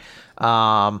emulate.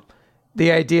 The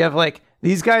idea of like,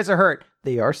 these guys are hurt.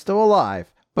 They are still alive.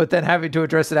 But then having to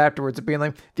address it afterwards and being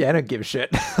like, yeah, I don't give a shit.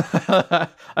 I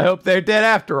hope they're dead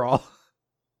after all.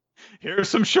 Here's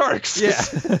some sharks.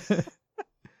 Yeah.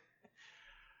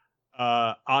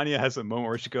 Anya has a moment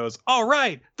where she goes, all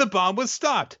right, the bomb was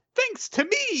stopped. Thanks to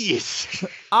me.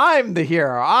 I'm the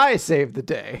hero. I saved the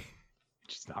day.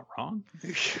 She's not wrong.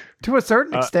 To a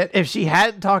certain extent, if she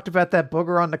hadn't talked about that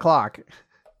booger on the clock.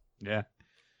 Yeah.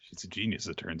 She's a genius,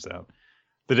 it turns out.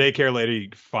 The daycare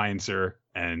lady finds her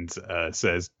and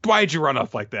says, why'd you run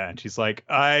off like that? And she's like,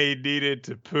 I needed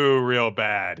to poo real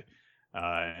bad.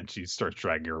 And she starts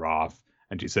dragging her off.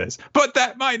 And she says, but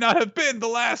that might not have been the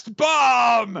last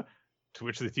bomb. To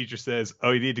which the teacher says,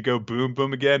 oh, you need to go boom,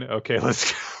 boom again? Okay,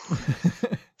 let's go.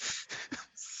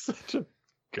 Such a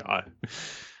god.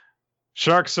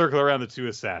 Sharks circle around the two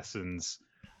assassins.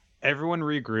 Everyone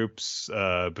regroups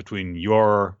between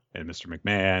Yor and Mr.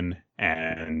 McMahon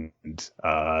and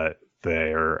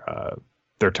their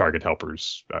target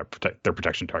helpers, their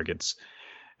protection targets.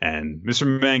 And Mr.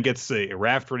 McMahon gets a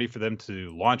raft ready for them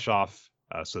to launch off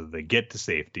so that they get to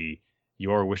safety.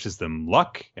 Yor wishes them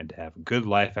luck and to have a good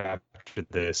life after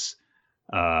this.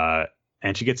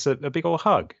 And she gets a big old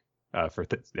hug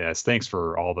as thanks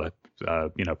for all the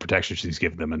protection she's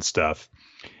given them and stuff.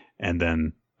 And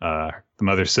then the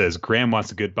mother says, Graham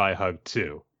wants a goodbye hug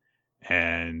too.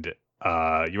 And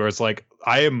Yor's like,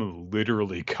 I am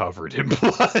literally covered in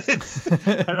blood.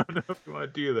 I don't know if you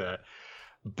want to do that.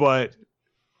 But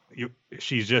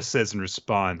she just says in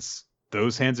response,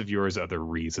 those hands of yours are the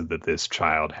reason that this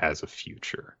child has a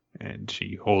future. And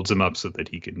she holds him up so that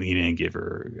he can lean in and give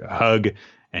her a hug.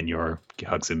 And Yor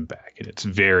hugs him back. And it's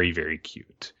very, very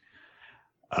cute.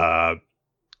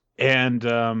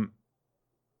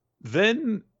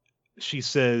 Then she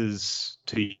says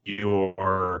to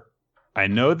Yor, I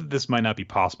know that this might not be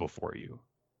possible for you.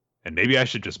 And maybe I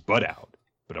should just butt out.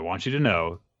 But I want you to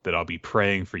know that I'll be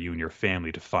praying for you and your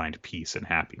family to find peace and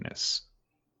happiness.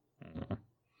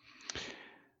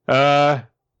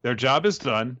 Their job is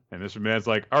done, and Mr. Man's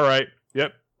like, all right,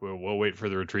 yep, we'll wait for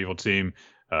the retrieval team,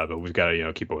 but we've got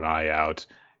to, keep an eye out.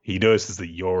 He notices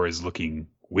that Yor is looking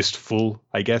wistful,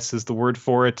 I guess is the word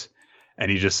for it, and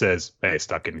he just says, hey,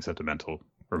 stop getting sentimental.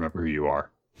 Remember who you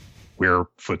are. We're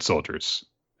foot soldiers,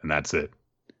 and that's it.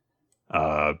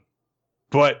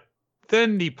 But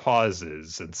then he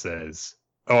pauses and says,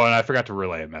 oh, and I forgot to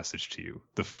relay a message to you.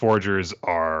 The Forgers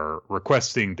are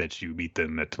requesting that you meet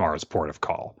them at tomorrow's port of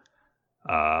call.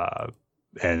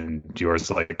 And Yor's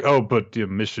like, oh, but the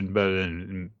mission,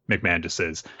 and McMahon just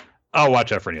says, I'll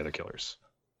watch out for any other killers.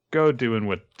 Go do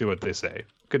what they say.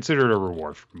 Consider it a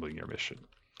reward for completing your mission.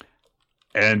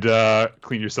 And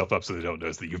clean yourself up so they don't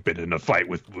notice that you've been in a fight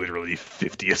with literally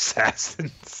 50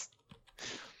 assassins.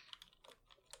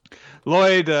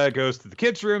 Lloyd goes to the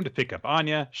kids' room to pick up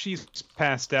Anya. She's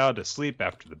passed out asleep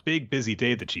after the big, busy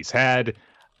day that she's had.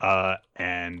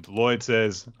 And Lloyd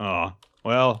says, oh,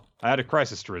 well, I had a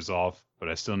crisis to resolve, but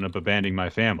I still end up abandoning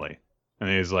my family. And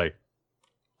he's like,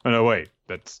 oh, no, wait,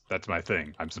 that's my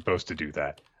thing. I'm supposed to do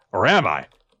that. Or am I?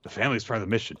 The family's part of the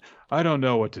mission. I don't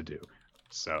know what to do.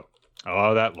 So,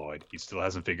 that Lloyd. He still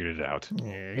hasn't figured it out.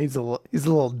 Yeah, he's a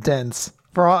little dense.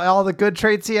 For all the good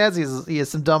traits he has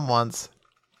some dumb ones.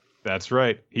 That's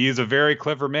right. He is a very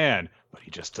clever man, but he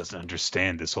just doesn't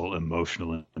understand this whole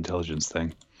emotional intelligence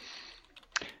thing.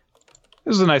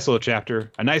 This is a nice little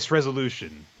chapter, a nice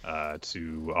resolution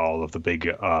to all of the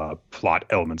big plot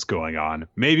elements going on.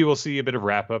 Maybe we'll see a bit of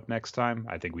wrap up next time.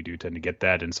 I think we do tend to get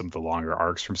that in some of the longer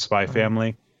arcs from Spy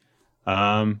Family.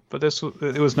 But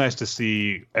it was nice to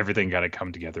see everything got to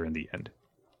come together in the end.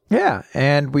 Yeah,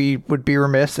 and we would be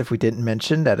remiss if we didn't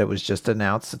mention that it was just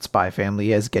announced that Spy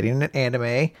Family is getting an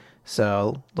anime.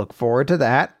 So look forward to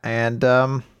that. And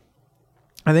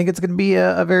I think it's going to be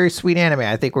a very sweet anime.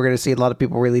 I think we're going to see a lot of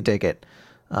people really dig it.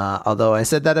 Although I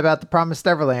said that about The Promised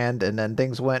Neverland, and then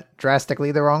things went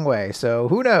drastically the wrong way. So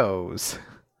who knows?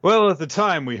 Well, at the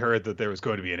time we heard that there was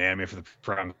going to be an anime for The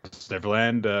Promised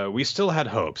Neverland, we still had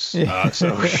hopes. Yeah,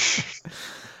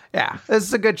 this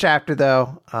is a good chapter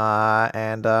though,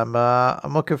 and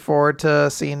I'm looking forward to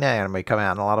seeing the anime come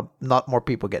out and a lot more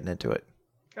people getting into it.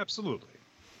 Absolutely.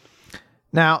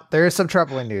 Now there is some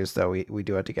troubling news though. We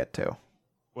do have to get to.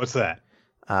 What's that?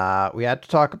 We had to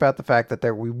talk about the fact that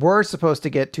we were supposed to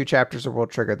get 2 chapters of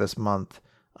World Trigger this month.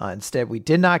 Instead, we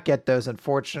did not get those.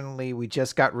 Unfortunately, we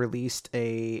just got released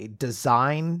a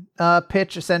design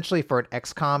pitch essentially for an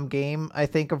XCOM game. I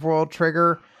think of World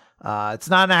Trigger. It's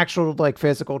not an actual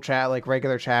physical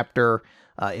regular chapter.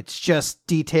 It's just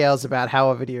details about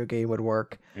how a video game would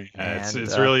work. Yeah,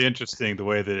 it's really interesting the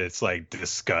way that it's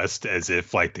discussed as if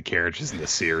the characters in the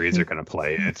series are going to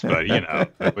play it. But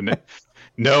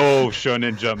no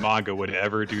Shonen Jump manga would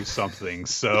ever do something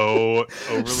so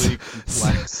overly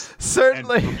complex.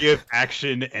 Certainly, and give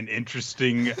action and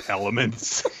interesting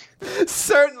elements.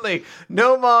 Certainly,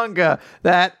 no manga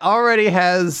that already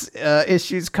has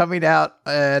issues coming out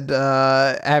and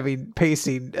having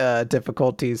pacing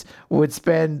difficulties would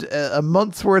spend a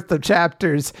month's worth of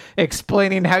chapters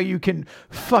explaining how you can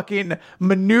fucking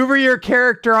maneuver your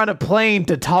character on a plane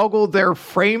to toggle their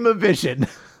frame of vision.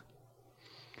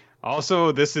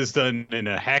 Also, this is done in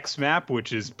a hex map,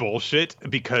 which is bullshit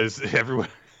because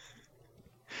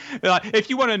If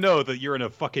you want to know that you're in a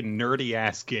fucking nerdy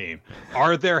ass game,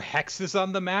 are there hexes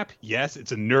on the map? Yes,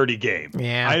 it's a nerdy game.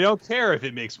 Yeah. I don't care if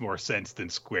it makes more sense than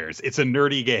squares. It's a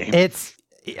nerdy game.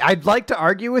 I'd like to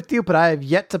argue with you, but I have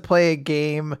yet to play a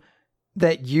game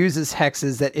that uses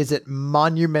hexes that isn't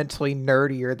monumentally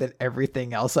nerdier than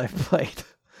everything else I've played.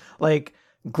 Like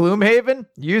Gloomhaven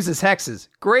uses hexes.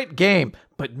 Great game,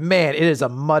 but man, it is a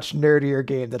much nerdier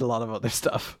game than a lot of other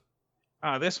stuff.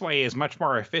 This way is much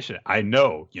more efficient. I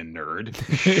know, you nerd.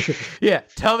 Yeah,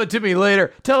 tell it to me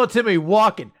later. Tell it to me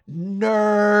walking,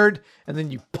 nerd. And then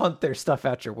you punt their stuff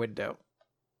out your window.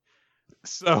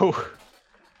 So,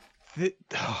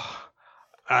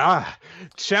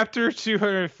 Chapter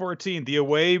 214, the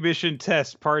Away Mission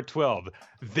Test, Part 12.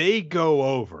 They go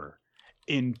over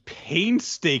in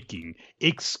painstaking,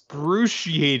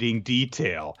 excruciating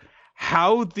detail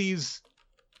how these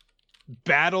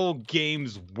battle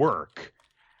games work.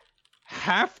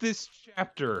 Half this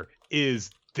chapter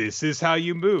is this is how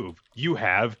you move. You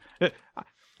have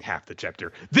half the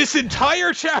chapter. This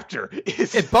entire chapter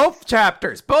is both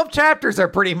chapters. Both chapters are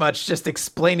pretty much just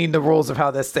explaining the rules of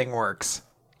how this thing works.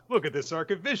 Look at this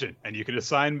arc of vision, and you can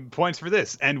assign points for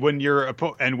this. And when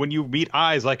when you meet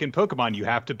eyes like in Pokemon, you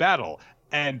have to battle.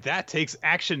 And that takes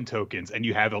action tokens, and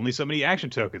you have only so many action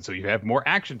tokens, so you have more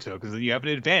action tokens, and you have an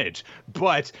advantage.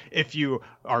 But if you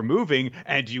are moving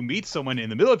and you meet someone in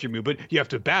the middle of your movement, you have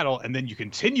to battle, and then you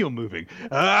continue moving.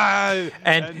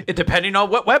 And depending on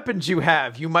what weapons you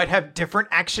have, you might have different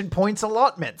action points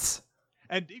allotments.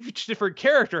 And each different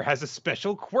character has a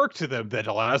special quirk to them that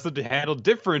allows them to handle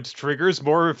different triggers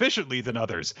more efficiently than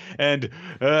others. And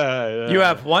you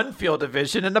have one field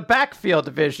division and a backfield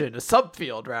division, a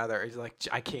subfield rather. He's like,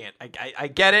 I can't. I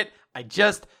get it.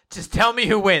 Just tell me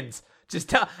who wins.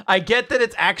 I get that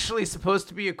it's actually supposed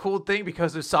to be a cool thing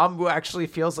because Osamu actually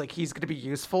feels like he's going to be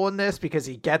useful in this because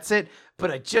he gets it.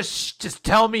 But I just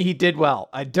tell me he did well.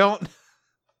 I don't.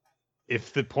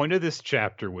 If the point of this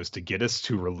chapter was to get us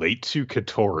to relate to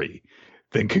Katori,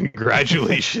 then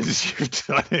congratulations, you've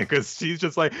done it. Because she's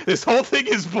just like, this whole thing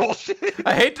is bullshit.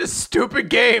 I hate this stupid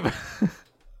game.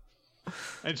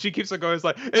 And she keeps on going, it's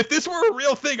like, if this were a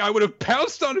real thing, I would have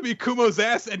pounced on Mikumo's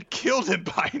ass and killed him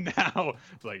by now.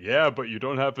 It's like, yeah, but you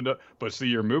don't happen to. But see,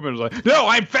 your movement is like, no,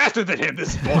 I'm faster than him.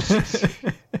 This is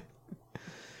bullshit.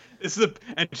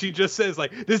 And she just says,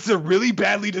 like, this is a really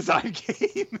badly designed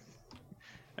game.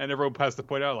 And everyone has to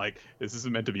point out, like, this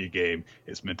isn't meant to be a game.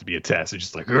 It's meant to be a test. It's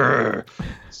just like, grr.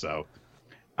 So,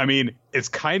 I mean, it's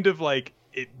kind of like,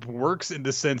 it works in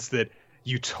the sense that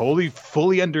you totally,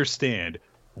 fully understand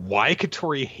why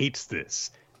Katori hates this.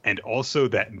 And also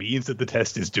that means that the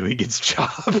test is doing its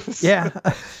job. Yeah.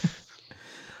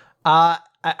 I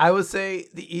would say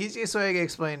the easiest way I can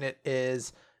explain it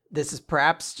is this is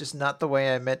perhaps just not the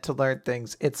way I meant to learn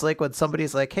things. It's like when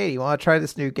somebody's like, hey, you want to try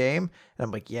this new game? And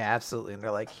I'm like, yeah, absolutely. And they're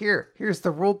like, here's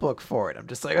the rule book for it. I'm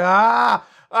just like,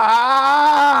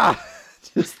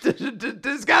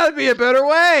 there's got to be a better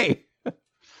way.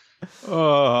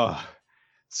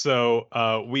 So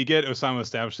we get Osamu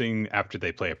establishing after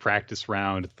they play a practice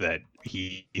round that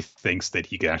he thinks that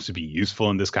he can actually be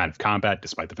useful in this kind of combat,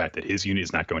 despite the fact that his unit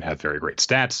is not going to have very great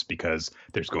stats because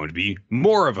there's going to be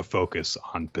more of a focus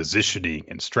on positioning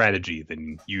and strategy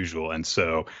than usual. And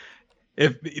so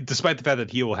despite the fact that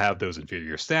he will have those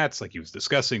inferior stats, like he was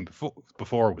discussing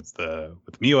before with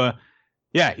Miwa,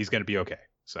 yeah, he's going to be okay.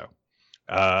 So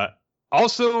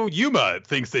also Yuma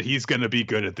thinks that he's going to be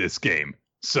good at this game.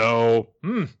 So,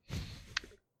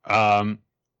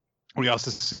 we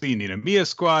also see Ninamiya's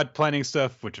squad planning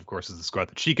stuff, which of course is the squad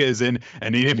that Chika is in.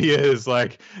 And Ninamiya is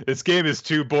like, this game is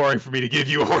too boring for me to give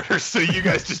you orders, so you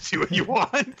guys just do what you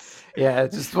want. Yeah,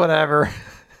 just whatever.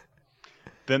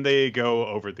 Then they go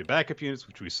over the backup units,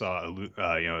 which we saw,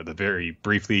 the very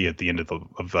briefly at the end of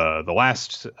the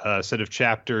last set of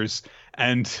chapters.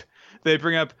 And they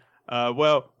bring up,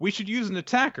 we should use an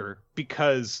attacker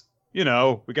because, we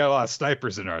got a lot of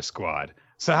snipers in our squad.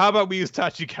 So how about we use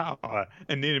Tachikawa?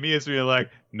 And Ninamiya's being like,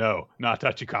 no, not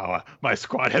Tachikawa. My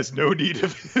squad has no need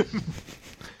of him.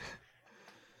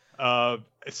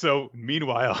 So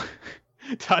meanwhile,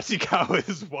 Tachikawa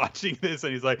is watching this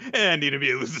and he's like,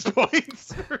 Ninamiya loses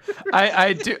points.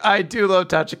 I do love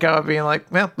Tachikawa being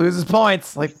like, well, loses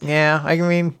points. Like, yeah, I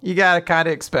mean, you gotta kind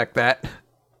of expect that.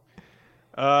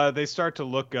 They start to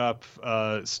look up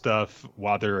stuff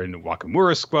while they're in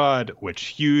Wakamura's squad, which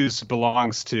Hughes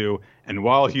belongs to. And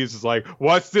while Hughes is like,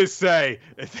 what's this say?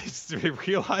 They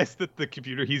realize that the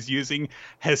computer he's using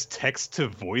has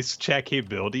text-to-voice chat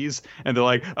capabilities. And they're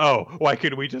like, oh, why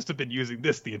couldn't we just have been using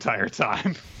this the entire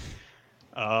time?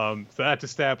 So that's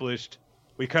established.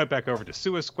 we cut back over to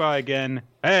Suicide again.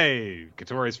 Hey,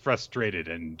 Katori's frustrated,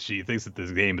 and she thinks that this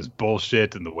game is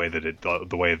bullshit, and the way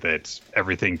that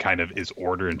everything kind of is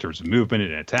ordered in terms of movement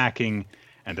and attacking.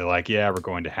 And they're like, yeah, we're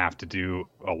going to have to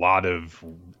learn a lot of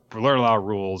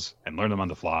rules and learn them on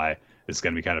the fly. It's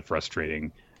going to be kind of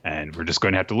frustrating, and we're just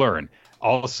going to have to learn.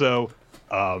 Also,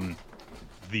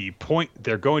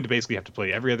 they're going to basically have to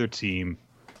play every other team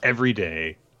every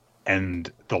day,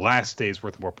 and the last day is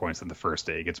worth more points than the first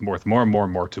day. It gets worth more and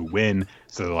more to win.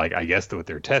 So, like, I guess what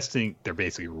they're testing, they're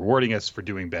basically rewarding us for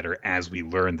doing better as we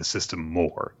learn the system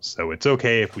more. So it's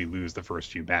okay if we lose the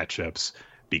first few matchups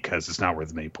because it's not worth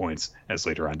as many points as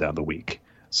later on down the week.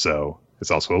 So it's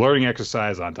also a learning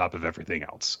exercise on top of everything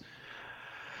else.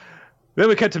 Then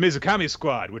we cut to Mizukami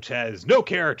Squad, which has no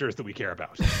characters that we care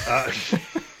about.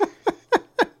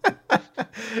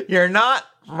 You're not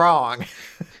wrong.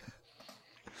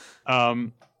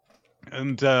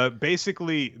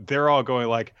 Basically they're all going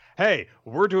like, hey,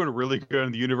 we're doing really good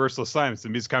in the universal assignments.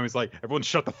 And Mizukami's like, everyone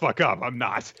shut the fuck up. I'm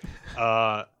not.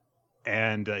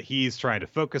 And he's trying to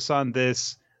focus on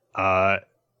this.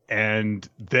 And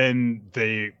then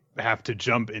they have to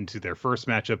jump into their first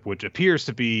matchup, which appears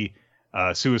to be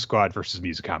Suicide Squad versus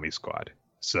Mizukami Squad.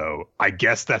 So I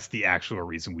guess that's the actual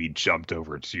reason we jumped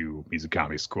over to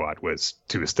Mizukami Squad, was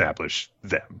to establish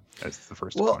them as the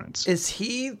first opponents. Is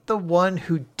he the one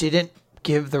who didn't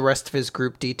give the rest of his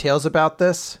group details about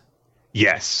this?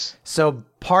 Yes. So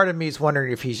part of me is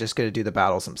wondering if he's just going to do the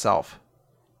battles himself.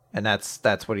 And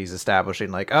that's what he's establishing.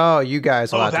 Like, oh, you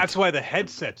guys... that's why the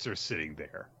headsets are sitting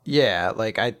there. Yeah,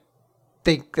 like, I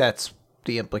think that's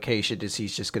the implication, is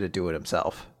he's just going to do it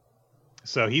himself.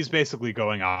 So he's basically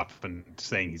going off and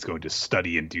saying he's going to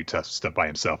study and do tough stuff by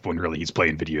himself when really he's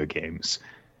playing video games.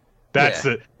 That's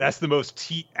the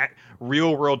most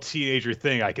real world teenager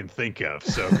thing I can think of.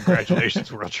 So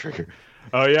congratulations, World Trigger.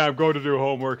 Oh yeah, I'm going to do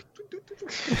homework.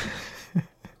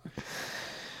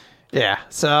 Yeah.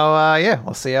 So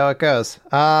we'll see how it goes.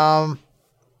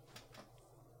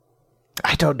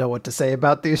 I don't know what to say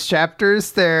about these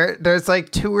chapters. There's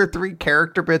like 2 or 3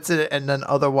 character bits in it, and then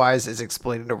otherwise is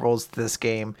explaining the rules of this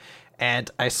game. And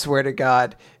I swear to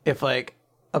God, if like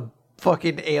a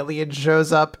fucking alien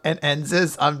shows up and ends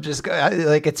this, I'm just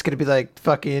like, it's gonna be like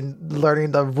fucking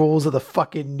learning the rules of the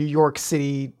fucking Newport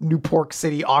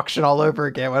City auction all over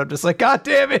again. When I'm just like, God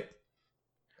damn it!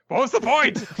 What was the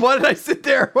point? Why did I sit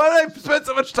there? Why did I spend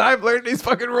so much time learning these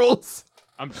fucking rules?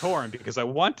 I'm torn because I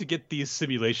want to get these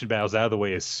simulation battles out of the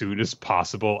way as soon as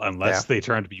possible, unless they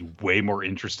turn out to be way more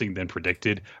interesting than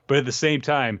predicted. But at the same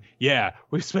time,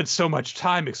 we've spent so much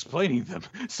time explaining them.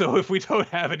 So if we don't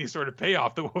have any sort of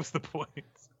payoff, then what's the point?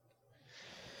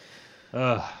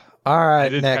 All right, I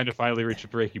did Nick. kind of finally reach a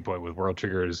breaking point with World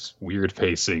Trigger's weird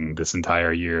pacing this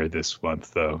entire year, this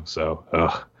month, though. So,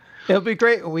 it'll be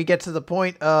great when we get to the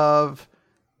point of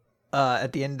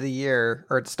at the end of the year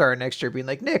or at the start of next year being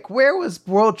like, Nick, where was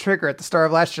World Trigger at the start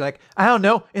of last year? Like, I don't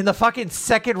know, in the fucking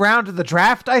second round of the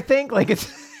draft, I think. Like,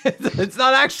 it's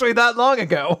not actually that long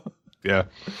ago. Yeah.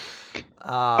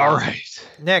 All right.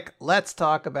 Nick, let's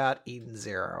talk about Eden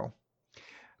Zero.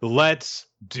 Let's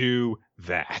do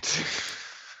that.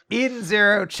 Eden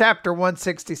Zero, Chapter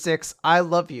 166, I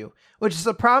Love You, which is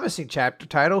a promising chapter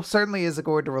title. Certainly is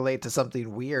going to relate to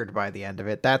something weird by the end of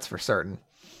it, that's for certain.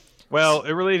 Well,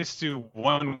 it relates to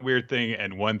one weird thing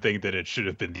and one thing that it should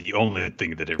have been the only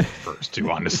thing that it refers to,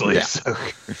 honestly. Yeah.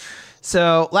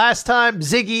 So last time,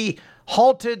 Ziggy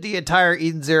halted the entire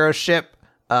Eden Zero ship.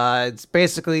 It's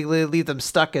basically leave them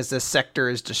stuck as this sector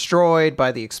is destroyed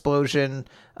by the explosion.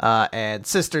 And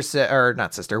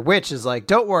Witch is like,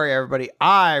 don't worry, everybody,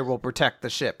 I will protect the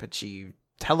ship. And she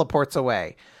teleports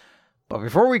away. But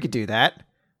before we could do that,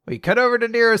 we cut over to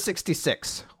Nero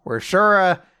 66, where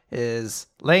Shura is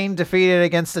laying defeated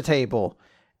against the table.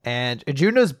 And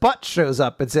Ajuna's butt shows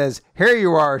up and says, here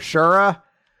you are, Shura.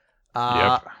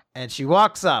 Yep. And she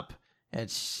walks up.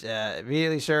 And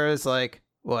immediately Shura's like,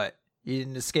 what? You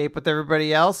didn't escape with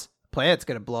everybody else? Planet's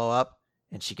gonna blow up.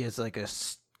 And she gives like a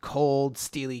cold,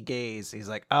 steely gaze. He's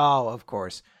like, oh, of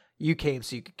course. You came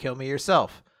so you could kill me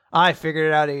yourself. I figured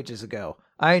it out ages ago.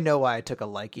 I know why I took a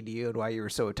liking to you and why you were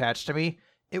so attached to me.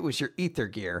 It was your ether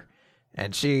gear.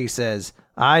 And she says,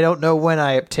 I don't know when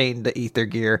I obtained the ether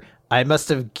gear. I must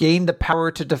have gained the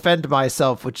power to defend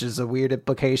myself, which is a weird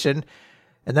implication.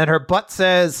 And then her butt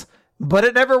says, but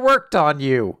it never worked on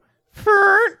you.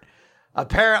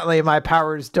 Apparently my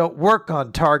powers don't work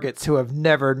on targets who have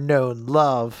never known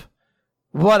love.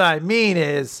 What I mean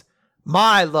is,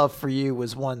 my love for you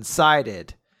was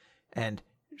one-sided. And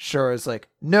Shura's like,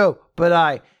 no,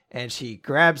 but and she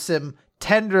grabs him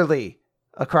tenderly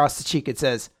across the cheek and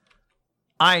says,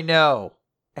 I know,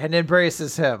 and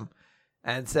embraces him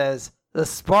and says, "The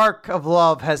spark of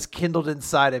love has kindled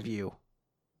inside of you.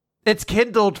 It's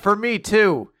kindled for me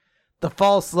too. The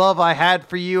false love I had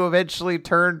for you eventually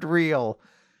turned real."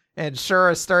 And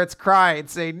Shura starts crying,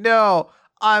 saying, "No,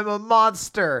 I'm a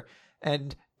monster."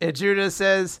 And Ijuna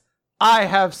says, "I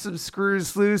have some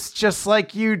screws loose just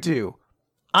like you do.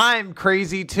 I'm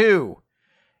crazy too.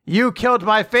 You killed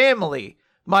my family,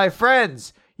 my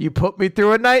friends. You put me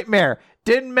through a nightmare.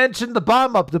 Didn't mention the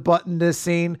bomb up the butt in this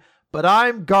scene, but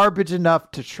I'm garbage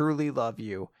enough to truly love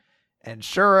you." And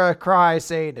Shura cries,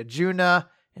 saying, "Ijuna,"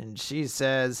 and she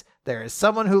says, "There is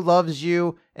someone who loves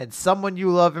you and someone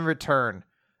you love in return.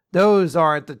 Those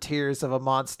aren't the tears of a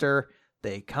monster.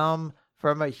 They come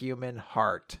from a human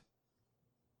heart."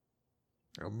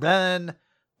 And then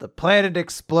the planet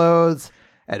explodes,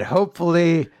 and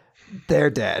hopefully they're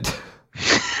dead.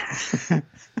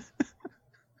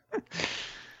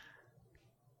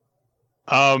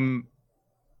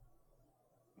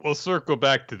 We'll circle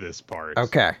back to this part.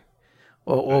 Okay.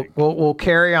 We'll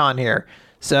carry on here.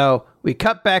 So we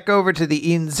cut back over to the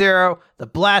Eden Zero. The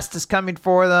blast is coming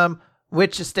for them.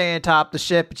 Witch is staying atop the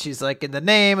ship, and she's like, "In the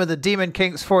name of the Demon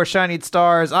King's 4 shining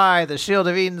stars, I, the Shield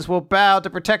of Edens, will bow to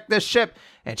protect this ship."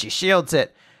 And she shields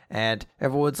it. And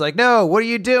everyone's like, "No, what are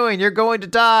you doing? You're going to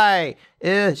die."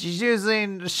 She's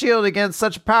using the shield against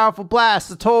such a powerful blast.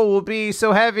 The toll will be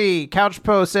so heavy.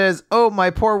 Couchpo says, "Oh, my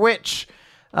poor witch."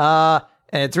 And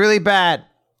it's really bad.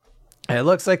 And it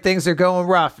looks like things are going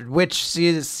rough. And Witch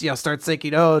starts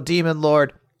thinking, "Oh, Demon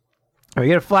Lord." And we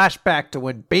get a flashback to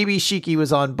when baby Shiki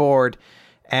was on board.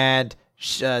 And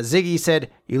Ziggy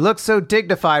said, "You look so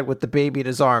dignified with the baby in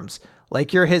his arms,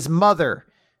 like you're his mother."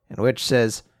 And Witch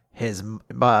says, his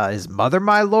mother,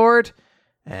 my lord?"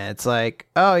 And it's like,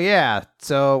 "Oh, yeah."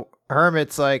 So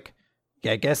Hermit's like,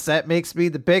 "Yeah, I guess that makes me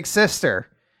the big sister."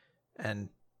 And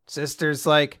Sister's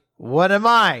like, "What am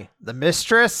I, the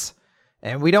mistress?"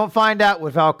 And we don't find out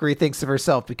what Valkyrie thinks of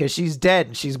herself because she's dead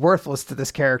and she's worthless to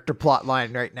this character plot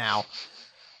line right now.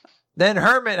 Then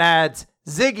Hermit adds,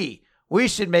 "Ziggy, we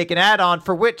should make an add-on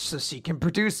for Witch so she can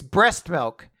produce breast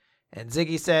milk." And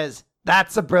Ziggy says,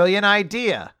 "That's a brilliant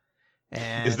idea."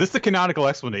 And is this the canonical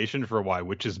explanation for why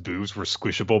Witch's boobs were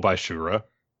squishable by Shura?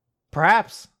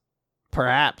 Perhaps.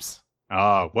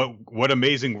 What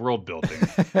amazing world building.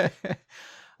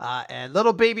 And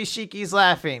little baby Shiki's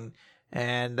laughing.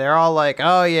 And they're all like,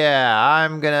 "Oh yeah,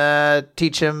 I'm gonna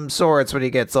teach him swords when he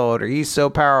gets older. He's so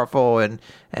powerful." And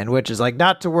Witch is like,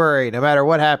 "Not to worry. No matter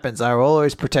what happens, I will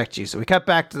always protect you." So we cut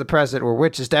back to the present where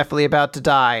Witch is definitely about to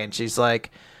die. And she's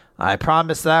like, "I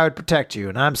promised that I would protect you.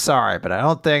 And I'm sorry, but I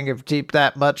don't think it'll keep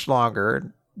that much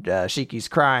longer." Shiki's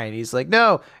crying. He's like,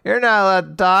 "No, you're not allowed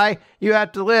to die. You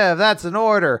have to live. That's an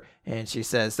order." And she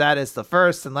says, "That is the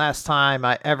first and last time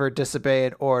I ever disobey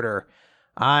an order.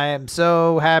 I am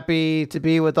so happy to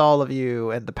be with all of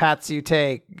you and the paths you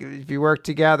take. If you work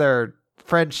together,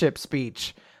 friendship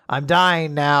speech. I'm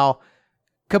dying now.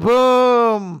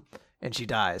 Kaboom!" And she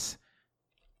dies.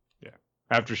 Yeah.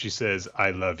 After she says,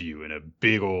 "I love you" in a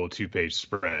big old 2-page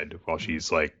spread while she's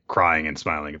like crying and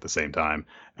smiling at the same time.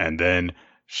 And then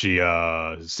she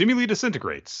seemingly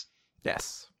disintegrates.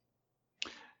 Yes.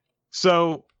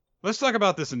 So let's talk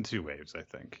about this in 2 waves, I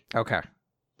think. Okay.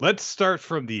 Let's start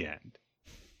from the end.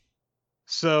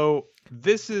 So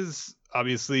this is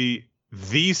obviously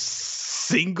the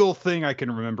single thing I can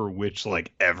remember Witch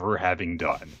like ever having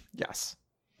done. Yes.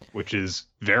 Which is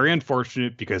very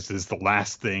unfortunate because it is the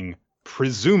last thing,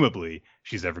 presumably,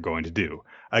 she's ever going to do.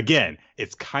 Again,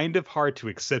 it's kind of hard to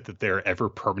accept that there are ever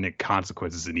permanent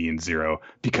consequences in Eden Zero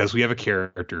because we have a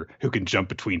character who can jump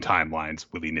between timelines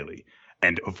willy-nilly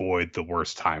and avoid the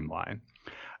worst timeline.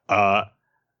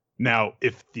 Now,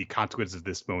 if the consequences of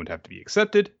this moment have to be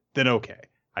accepted, then okay.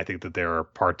 I think that there are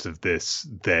parts of this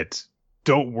that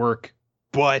don't work,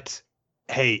 but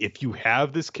hey, if you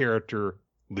have this character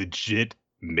legit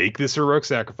make this heroic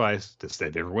sacrifice to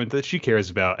save everyone that she cares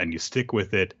about and you stick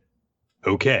with it,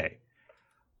 okay.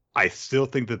 I still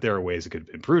think that there are ways it could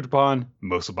be improved upon,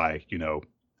 mostly by,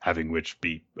 having Witch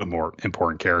be a more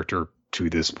important character to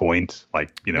this point,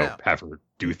 like, have her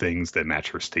do things that match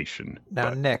her station. Now,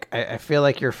 Nick, I feel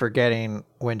like you're forgetting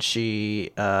when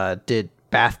she did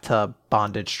bathtub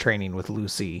bondage training with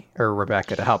Lucy or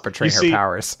Rebecca to help her train her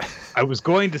powers. I was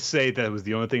going to say that was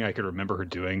the only thing I could remember her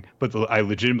doing, but I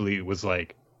legitimately was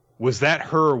like, was that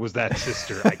her or was that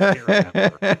sister? I can't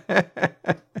remember.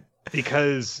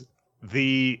 Because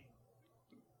the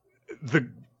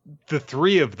the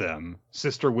three of them,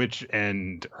 Sister, Witch,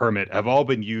 and Hermit, have all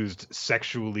been used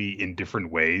sexually in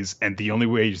different ways. And the only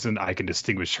reason I can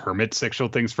distinguish Hermit's sexual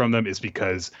things from them is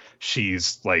because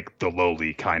she's like the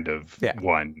lowly kind of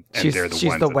one. And they're the she's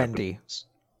ones the that Wendy.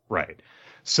 Right.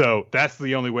 So that's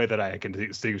the only way that I can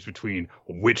distinguish between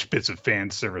which bits of fan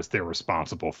service they're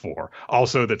responsible for.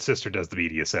 Also, that Sister does the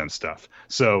BDSM stuff.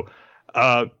 So,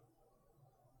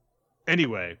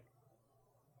 anyway,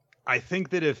 I think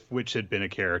that if Witch had been a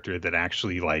character that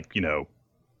actually, like, you know,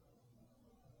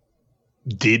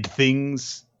 did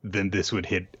things, then this would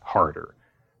hit harder.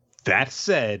 That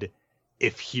said,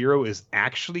 if Hero is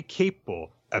actually capable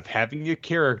of having a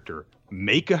character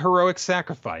make a heroic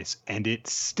sacrifice and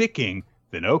it's sticking,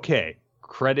 then okay,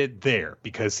 credit there,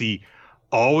 because he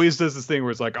always does this thing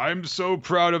where it's like, I'm so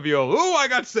proud of you. Oh, I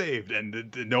got saved.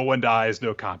 And no one dies,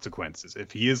 no consequences.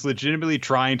 If he is legitimately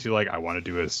trying to, like, I want to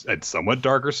do a somewhat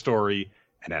darker story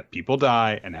and have people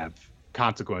die and have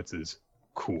consequences,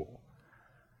 cool.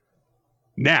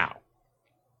 Now,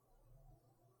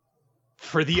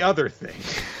 for the other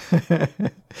thing.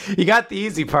 You got the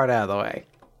easy part out of the way.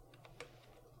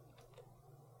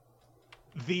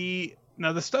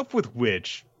 Now, the stuff with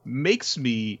Witch makes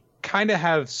me kind of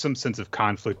have some sense of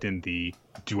conflict in the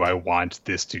do I want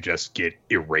this to just get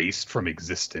erased from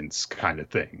existence kind of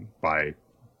thing by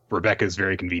Rebecca's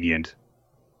very convenient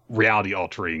reality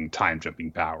altering time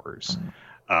jumping powers.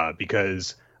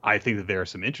 Because I think that there are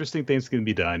some interesting things that can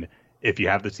be done if you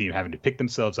have the team having to pick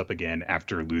themselves up again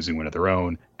after losing one of their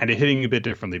own, and it hitting a bit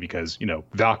differently because, you know,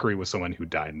 Valkyrie was someone who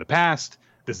died in the past.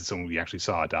 This is someone we actually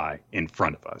saw die in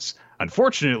front of us.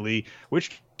 Unfortunately,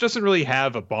 Witch doesn't really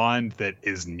have a bond that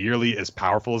is nearly as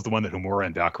powerful as the one that Homura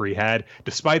and Valkyrie had,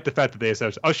 despite the fact that they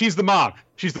established, oh, she's the mom.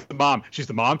 She's the mom. She's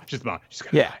the mom. She's the mom. She's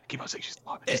gonna die. Keep on saying she's the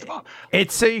mom. She's the mom.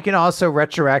 It's so you can also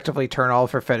retroactively turn all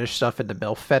of her fetish stuff into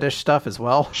MILF fetish stuff as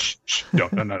well. Shh. No.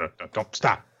 Don't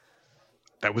stop.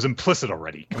 That was implicit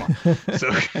already. Come on.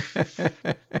 So,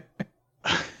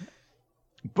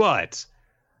 but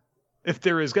if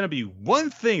there is going to be one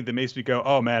thing that makes me go,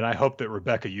 oh man, I hope that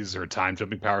Rebecca uses her time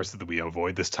jumping powers so that we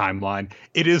avoid this timeline,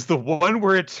 it is the one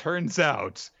where it turns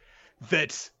out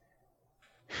that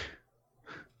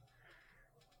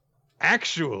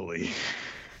actually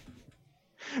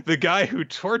the guy who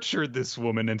tortured this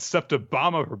woman and stuffed a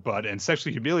bomb up her butt and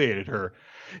sexually humiliated her,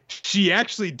 she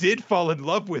actually did fall in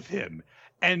love with him.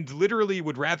 And literally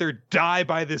would rather die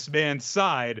by this man's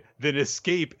side than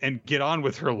escape and get on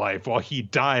with her life while he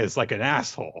dies like an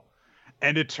asshole.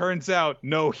 And it turns out,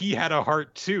 no, he had a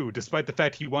heart too, despite the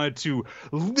fact he wanted to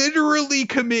literally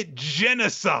commit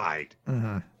genocide.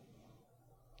 Mm-hmm.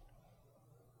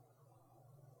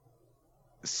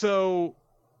 So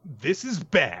this is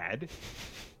bad.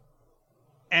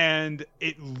 And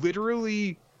it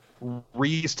literally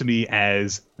reads to me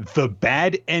as the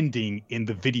bad ending in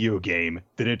the video game.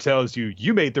 Then it tells you,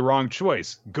 you made the wrong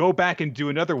choice. Go back and do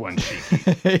another one,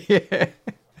 Shiki.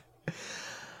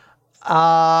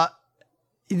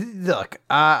 Look,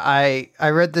 I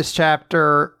read this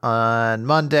chapter on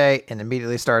Monday and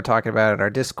immediately started talking about it in our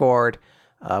Discord,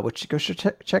 which you go should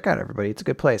check out, everybody. It's a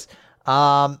good place.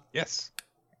 Yes.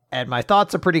 And my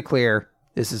thoughts are pretty clear.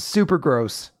 This is super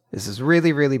gross. This is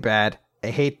really, really bad. I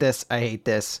hate this. I hate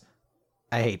this.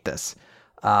 I hate this.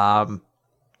 There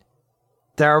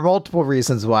are multiple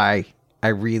reasons why I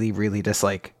really, really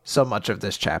dislike so much of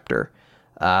this chapter.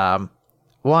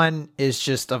 One is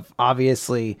just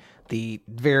obviously the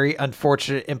very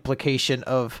unfortunate implication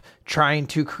of trying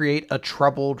to create a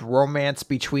troubled romance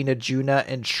between Ajuna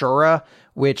and Shura,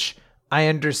 which I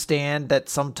understand that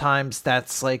sometimes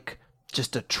that's like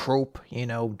just a trope, you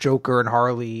know, Joker and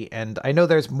Harley. And I know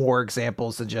there's more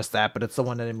examples than just that, but it's the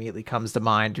one that immediately comes to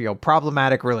mind, you know,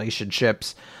 problematic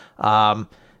relationships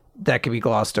that can be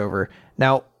glossed over.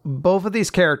 Now, both of these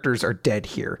characters are dead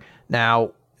here.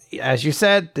 Now, as you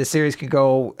said, this series can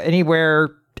go anywhere,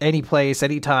 any place,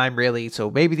 anytime, really.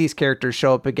 So maybe these characters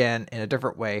show up again in a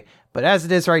different way. But as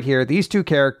it is right here, these two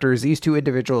characters, these two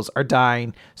individuals are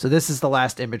dying. So this is the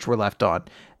last image we're left on.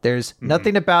 There's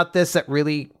nothing about this that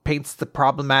really paints the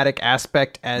problematic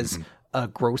aspect as a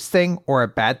gross thing or a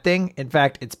bad thing. In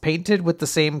fact, it's painted with the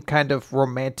same kind of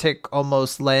romantic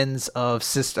almost lens of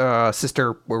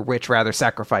sister or witch rather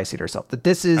sacrificing herself. That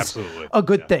this is a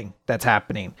good thing that's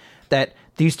happening. That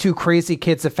these two crazy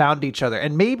kids have found each other.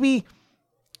 And maybe,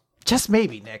 just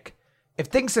maybe, Nick, if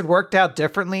things had worked out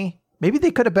differently, maybe they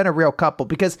could have been a real couple.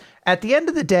 Because at the end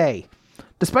of the day,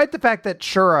 despite the fact that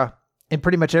Shura, in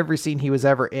pretty much every scene he was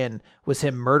ever in, was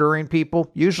him murdering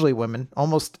people, usually women,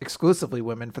 almost exclusively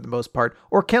women for the most part,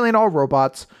 or killing all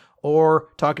robots, or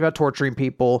talking about torturing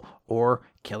people, or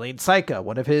killing Saika,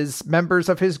 one of his members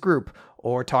of his group,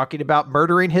 or talking about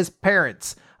murdering his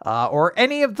parents, or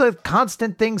any of the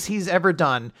constant things he's ever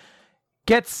done,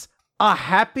 gets a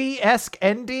happy-esque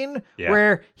ending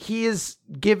where he is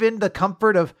given the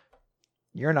comfort of,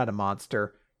 you're not a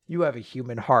monster. You have a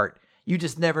human heart. You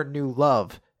just never knew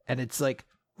love. And it's like,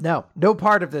 no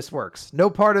part of this works. No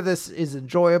part of this is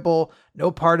enjoyable.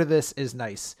 No part of this is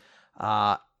nice.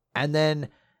 And then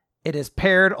it is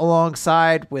paired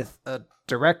alongside with a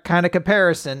direct kind of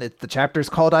comparison. The chapter's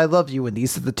called I Love You, and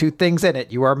these are the two things in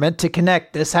it. You are meant to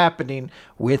connect this happening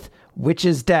with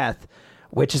Witch's death,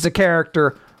 which is a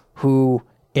character who,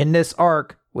 in this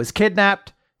arc, was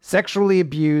kidnapped, sexually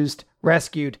abused,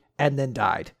 rescued, and then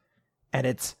died. And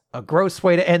it's a gross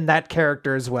way to end that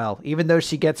character as well. Even though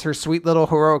she gets her sweet little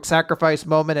heroic sacrifice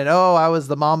moment and, oh, I was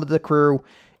the mom of the crew,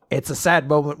 it's a sad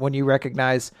moment when you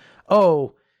recognize,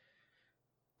 oh,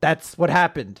 that's what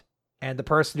happened. And the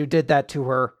person who did that to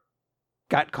her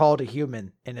got called a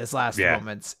human in his last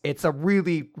moments. It's a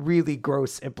really, really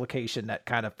gross implication that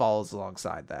kind of falls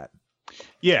alongside that.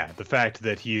 Yeah, the fact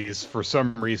that he is for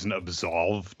some reason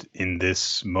absolved in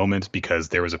this moment because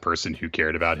there was a person who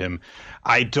cared about him.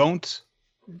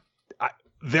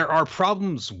 There are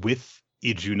problems with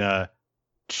Ijuna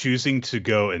choosing to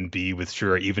go and be with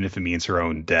Shura, even if it means her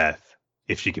own death,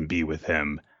 if she can be with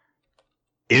him,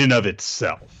 in and of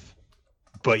itself.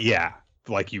 But yeah,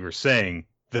 like you were saying,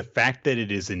 the fact that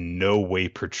it is in no way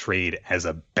portrayed as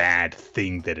a bad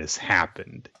thing that has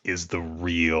happened is the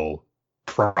real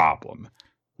problem.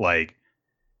 Like,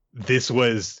 this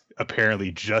was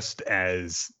apparently just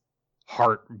as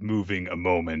heart-moving a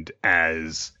moment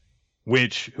as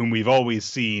Witch, whom we've always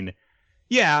seen,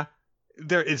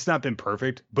 it's not been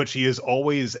perfect, but she has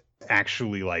always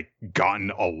actually like gotten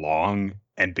along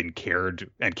and been cared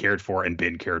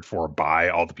for by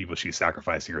all the people she's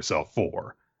sacrificing herself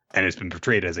for. And it's been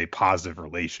portrayed as a positive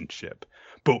relationship.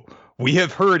 But we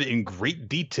have heard in great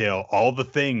detail all the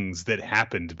things that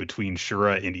happened between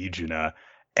Shura and Ijuna,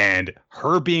 and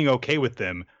her being okay with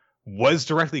them was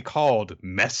directly called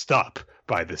messed up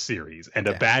by the series and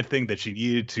a bad thing that she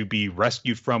needed to be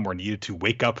rescued from or needed to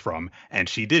wake up from, and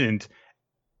she didn't.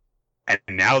 And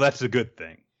now that's a good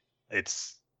thing.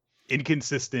 It's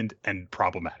inconsistent and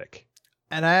problematic.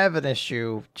 And I have an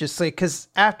issue, just like, because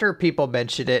after people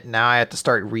mentioned it, now I have to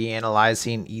start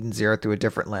reanalyzing Eden Zero through a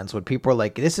different lens. When people are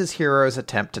like, this is Hero's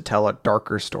attempt to tell a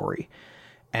darker story.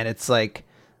 And it's like,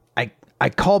 I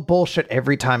call bullshit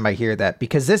every time I hear that,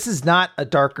 because this is not a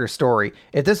darker story.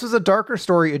 If this was a darker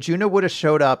story, Ijuna would have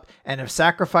showed up and have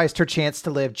sacrificed her chance to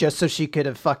live just so she could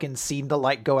have fucking seen the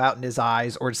light go out in his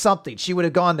eyes or something. She would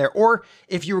have gone there. Or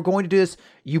if you were going to do this,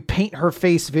 you paint her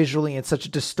face visually in such a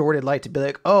distorted light to be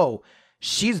like, oh,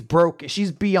 she's broken.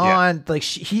 She's beyond, like,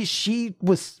 she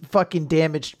was fucking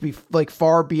damaged, like,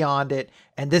 far beyond it.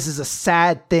 And this is a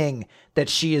sad thing that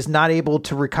she is not able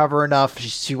to recover enough.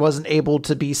 She wasn't able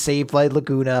to be saved by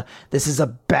Laguna. This is a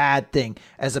bad thing,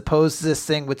 as opposed to this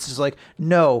thing, which is like,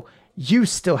 no, you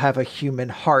still have a human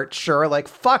heart. Sure. Like,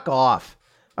 fuck off.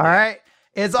 All right.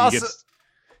 It's also,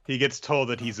 he gets told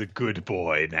that he's a good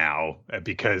boy now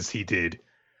because he did.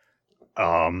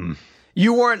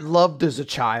 You weren't loved as a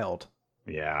child.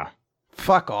 Yeah.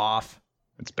 Fuck off.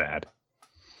 It's bad.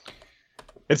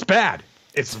 It's bad.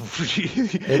 It is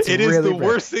really the bad.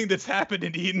 worst thing that's happened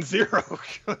in Eden Zero.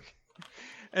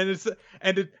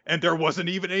 and there wasn't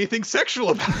even anything sexual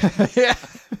about it. Yeah.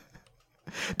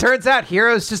 Turns out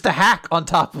Hero's just a hack on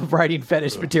top of writing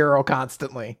fetish material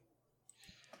constantly.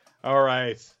 All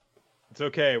right. It's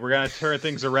okay. We're going to turn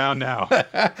things around now.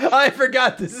 I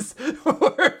forgot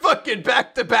we're fucking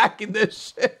back to back in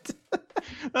this shit.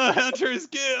 The Hunter's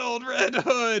Guild, Red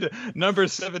Hood, number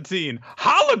 17,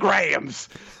 Holograms.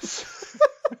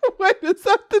 Wait, is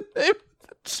that the name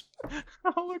of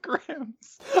the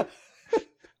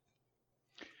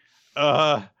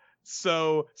Holograms.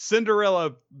 So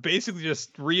Cinderella basically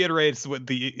just reiterates what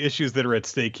the issues that are at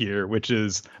stake here, which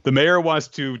is the mayor wants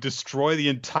to destroy the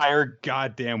entire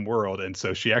goddamn world. And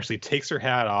so she actually takes her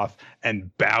hat off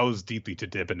and bows deeply to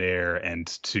Debonair and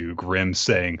to Grimm,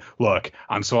 saying, look,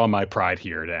 I'm so on my pride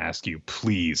here to ask you,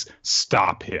 please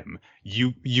stop him.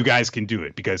 You guys can do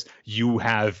it because you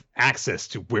have access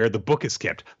to where the book is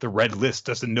kept. The Red List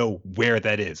doesn't know where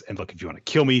that is. And look, if you want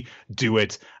to kill me, do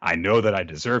it. I know that I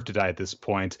deserve to die at this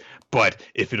point, but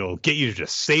if it'll get you to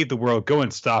just save the world, go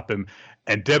and stop him.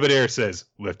 And Debonair says,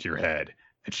 lift your head.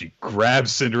 And she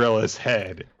grabs Cinderella's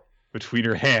head between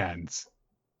her hands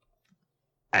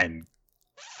and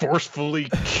forcefully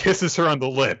kisses her on the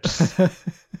lips.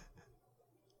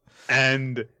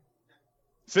 And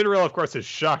Cinderella, of course, is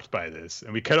shocked by this,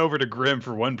 and we cut over to Grimm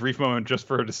for one brief moment just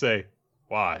for her to say,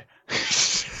 why?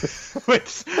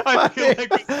 Which I feel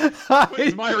like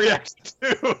was my reaction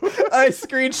too. I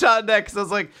screenshot that because I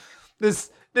was like,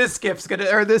 this this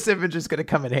image is gonna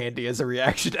come in handy as a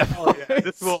reaction. Oh, yeah.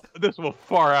 This will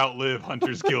far outlive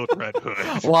Hunter's Guild Red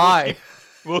Hood. Why?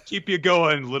 We'll keep you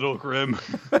going, little Grimm.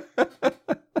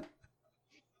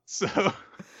 So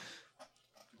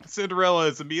Cinderella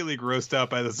is immediately grossed out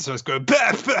by this and starts going,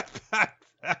 bah, bah, bah,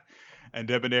 bah. And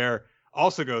Debonair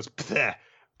also goes, bah,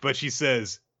 but she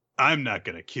says, I'm not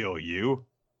going to kill you,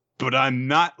 but I'm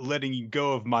not letting you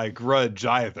go of my grudge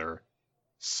either.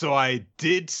 So I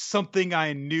did something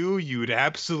I knew you'd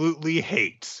absolutely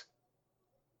hate.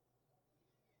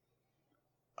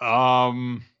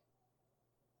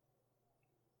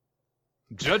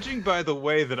 Judging by the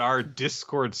way that our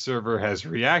Discord server has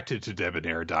reacted to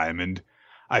Debonair Diamond,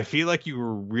 I feel like you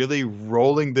were really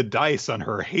rolling the dice on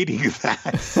her hating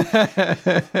that.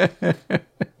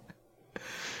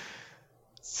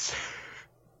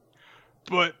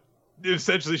 But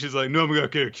essentially she's like, no, I'm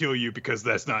not going to kill you because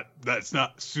that's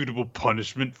not suitable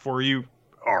punishment for you.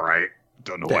 All right.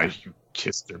 Don't know why you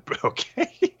kissed her, but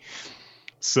okay.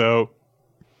 So...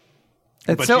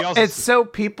 It's so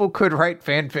people could write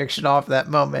fan fiction off that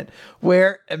moment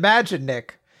where, imagine,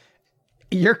 Nick,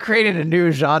 you're creating a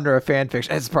new genre of fan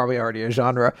fiction. It's probably already a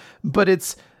genre,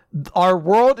 but our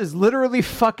world is literally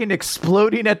fucking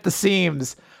exploding at the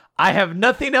seams. I have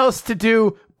nothing else to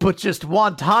do but just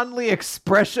wantonly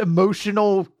express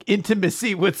emotional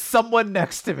intimacy with someone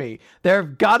next to me. There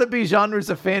have got to be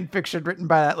genres of fan fiction written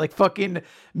by that. Like fucking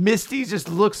Misty just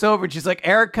looks over and she's like,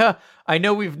 Erica, I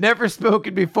know we've never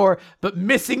spoken before, but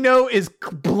Missing No is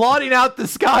blotting out the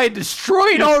sky and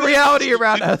destroying all reality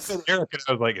around us. Erica,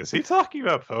 I was like, is he talking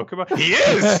about Pokemon? He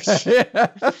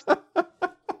is!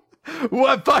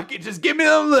 What, fuck it, just give me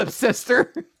them lips,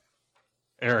 sister.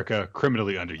 Erica,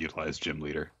 criminally underutilized gym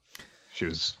leader.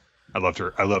 I loved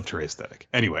her. I loved her aesthetic.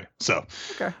 Anyway, so.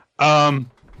 Okay.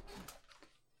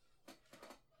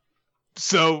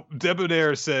 So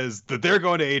Debonair says that they're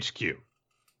going to HQ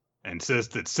and says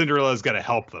that Cinderella's got to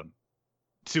help them.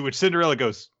 To which Cinderella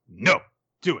goes, no,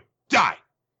 do it, die.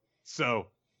 So,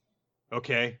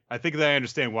 okay. I think that I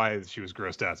understand why she was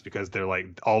grossed out. It's because they're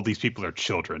like, all these people are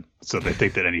children. So they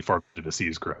think that any form of intimacy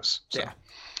is gross. So. Yeah.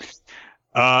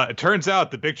 It turns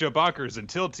out that Big Joe Bonkers and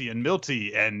Tilty and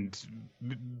Milty and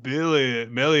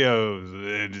Melios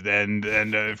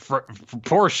and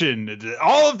Portion,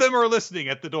 all of them are listening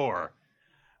at the door.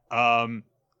 So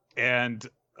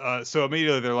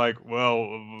immediately they're like,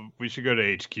 well, we should go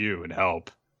to HQ and help.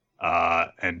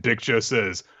 And Big Joe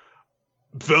says,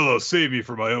 Fellow saved me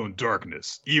from my own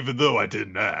darkness, even though I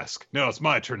didn't ask. Now it's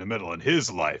my turn to meddle in his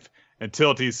life. And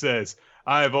Tilty says,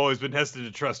 I've always been hesitant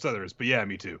to trust others, but yeah,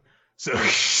 me too. So,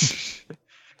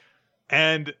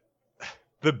 and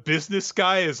the business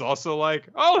guy is also like,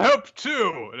 I'll help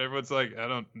too. And everyone's like,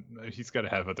 he's got to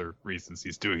have other reasons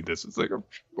he's doing this. It's like,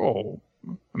 oh,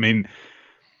 I mean,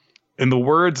 in the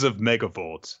words of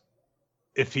Megavolt,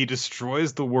 if he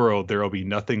destroys the world, there will be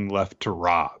nothing left to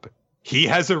rob. He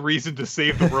has a reason to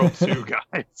save the world too,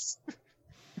 guys.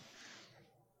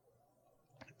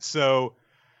 So,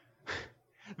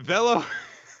 Velo...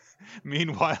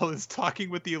 meanwhile is talking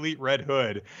with the Elite Red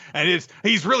Hood, and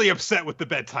he's really upset with the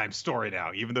bedtime story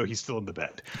now, even though he's still in the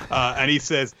bed. And he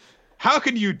says, how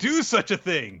can you do such a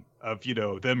thing of,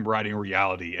 them writing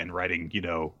reality and writing,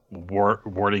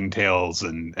 warding tales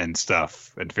and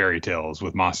stuff and fairy tales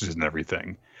with monsters and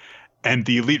everything. And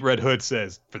the Elite Red Hood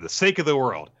says, for the sake of the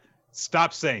world,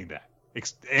 stop saying that.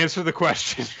 Answer the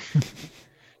question.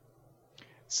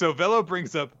 So Velo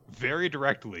brings up very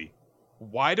directly,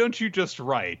 why don't you just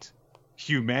write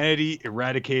humanity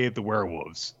eradicated the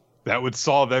werewolves? That would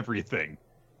solve everything.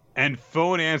 And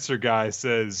phone answer guy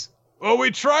says, well,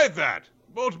 we tried that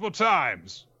multiple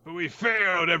times, but we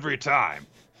failed every time.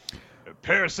 A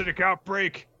parasitic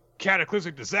outbreak,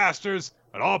 cataclysmic disasters,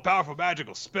 an all-powerful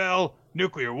magical spell,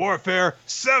 nuclear warfare,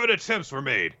 7 attempts were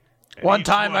made. One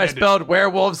time I spelled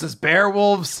werewolves as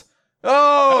bearwolves.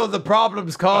 Oh, the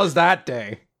problems caused that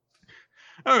day.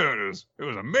 Oh, it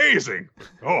was amazing.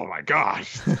 Oh my god.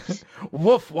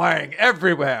 Wolf wang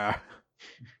everywhere.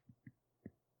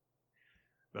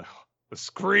 The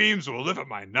screams will live in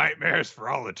my nightmares for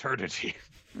all eternity.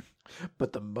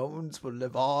 But the moans will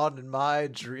live on in my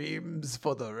dreams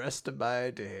for the rest of my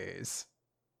days.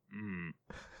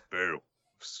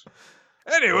 Werewolves.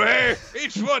 Anyway,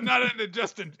 each one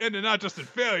ended not just in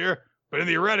failure, but in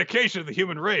the eradication of the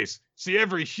human race. See,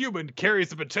 every human carries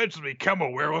the potential to become a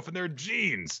werewolf in their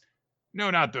genes. No,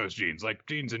 not those genes. Like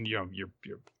genes in your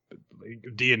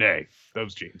DNA,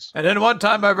 those genes. And then one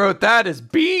time I wrote that as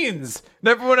beans. And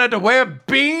everyone had to wear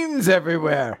beans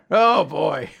everywhere. Oh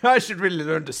boy, I should really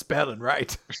learn to spell and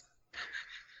write.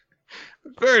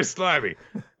 Very slimy.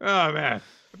 Oh man,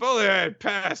 if only I had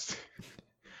passed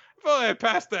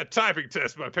that typing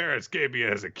test my parents gave me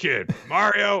as a kid.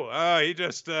 Mario, he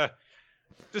just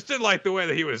didn't like the way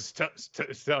that he was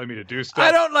telling me to do stuff.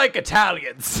 I don't like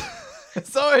Italians.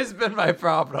 It's always been my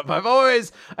problem.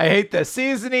 I hate their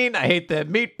seasoning, I hate their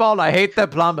meatball, I hate their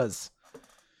plumbers.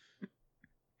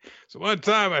 So one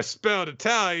time I spelled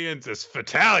Italians as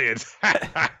Fatalians.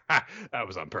 That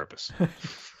was on purpose.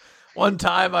 One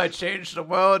time I changed the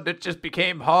world, it just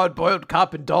became hard-boiled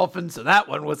cop and dolphins, and that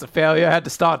one was a failure. I had to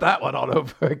start that one all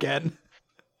over again.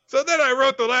 So then I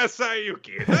wrote The Last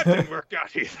Sayuki, and that didn't work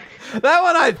out either. That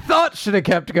one I thought should have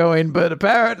kept going, but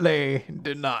apparently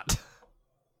did not.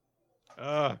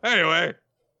 Anyway,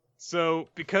 so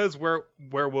because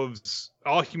werewolves,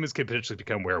 all humans can potentially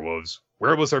become werewolves.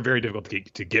 Werewolves are very difficult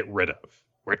to get rid of.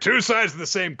 We're two sides of the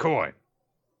same coin.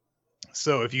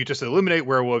 So if you just eliminate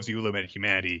werewolves, you eliminate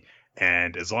humanity,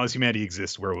 and as long as humanity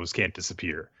exists, werewolves can't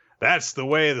disappear. That's the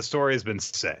way the story has been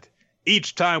set.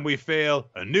 Each time we fail,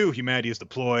 a new humanity is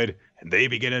deployed, and they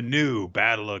begin a new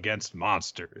battle against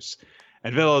monsters.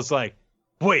 And Villa's like,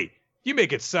 wait, you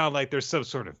make it sound like there's some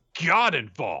sort of god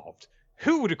involved.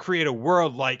 Who would create a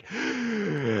world like...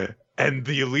 And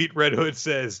the Elite Red Hood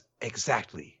says,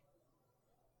 exactly.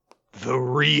 The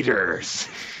Readers.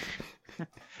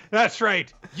 That's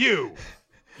right,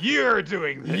 You're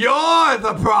doing this. You're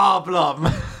the problem.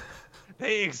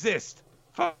 They exist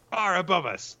far above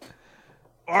us.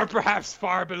 Or perhaps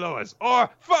far below us. Or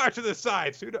far to the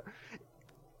sides.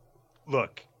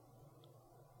 Look,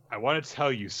 I want to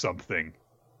tell you something.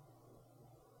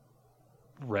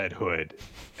 Red Hood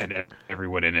and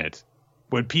everyone in it.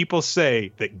 When people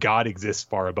say that God exists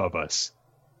far above us,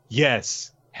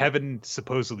 yes, heaven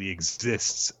supposedly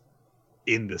exists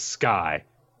in the sky.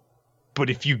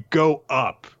 But if you go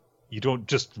up, you don't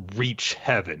just reach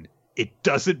heaven. It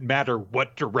doesn't matter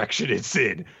what direction it's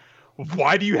in.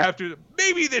 Why do you have to?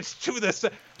 Maybe that's to the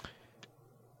side.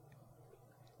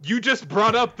 You just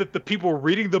brought up that the people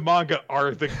reading the manga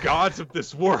are the gods of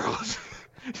this world.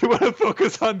 You want to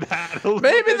focus on that?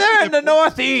 Maybe they're in the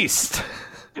Northeast.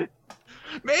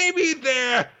 Maybe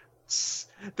they're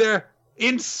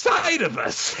inside of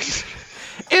us.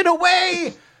 In a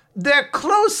way, they're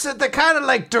closer. They're kind of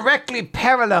like directly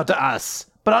parallel to us,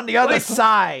 but on the other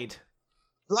side.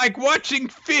 Like watching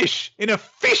fish in a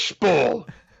fishbowl.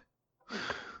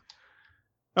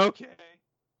 Okay.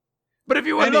 But if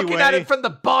you were looking at it from the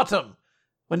bottom,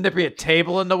 wouldn't there be a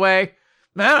table in the way?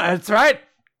 No, that's right.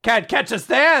 Can't catch us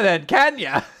there then, can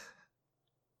ya?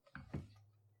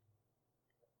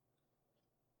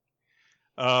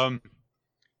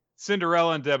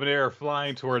 Cinderella and Debonair are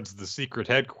flying towards the secret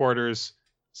headquarters.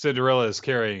 Cinderella is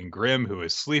carrying Grimm, who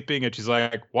is sleeping, and she's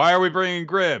like, why are we bringing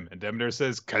Grimm? And Debonair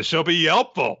says, 'cause she'll be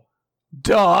helpful.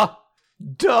 Duh.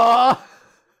 So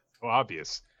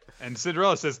obvious. And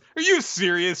Cinderella says, are you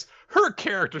serious? Her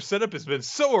character setup has been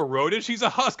so eroded, she's a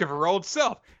husk of her old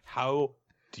self. How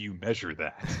do you measure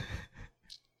that?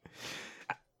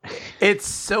 It's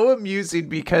so amusing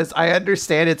because I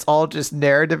understand it's all just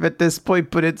narrative at this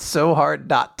point, but it's so hard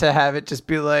not to have it just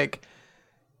be like,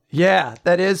 yeah,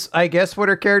 that is, I guess, what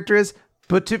her character is.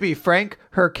 But to be frank,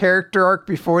 her character arc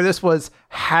before this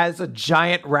has a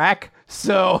giant rack.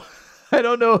 So I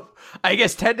don't know. I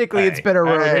guess technically it's been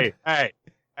eroded. Hey.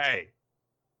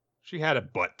 She had a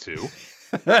butt too.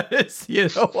 You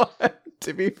know what?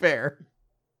 To be fair.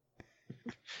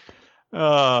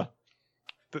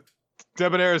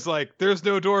 Debonair is like, there's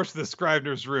no doors to the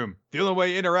Scrivener's room. The only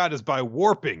way in or out is by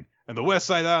warping. And the West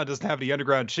Side Island doesn't have any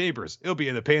underground chambers. It'll be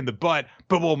in the pain in the butt,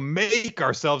 but we'll make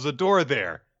ourselves a door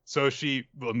there. So she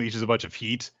unleashes a bunch of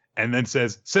heat and then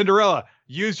says, Cinderella,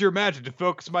 use your magic to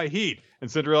focus my heat. And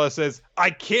Cinderella says, I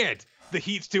can't. The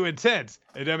heat's too intense.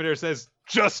 And Debonair says,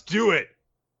 just do it.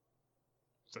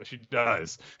 So she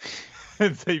does.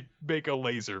 And they make a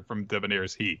laser from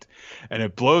Debonair's heat. And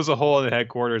it blows a hole in the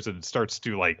headquarters and it starts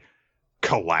to, like,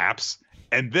 collapse.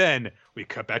 And then we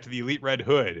cut back to the Elite Red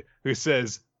Hood, who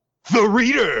says, the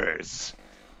Readers!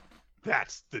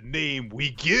 That's the name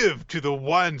we give to the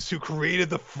ones who created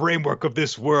the framework of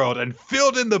this world and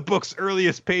filled in the book's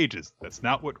earliest pages. That's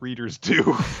not what readers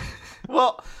do.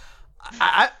 Well,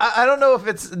 I don't know if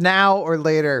it's now or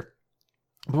later,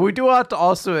 but we do have to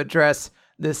also address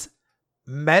this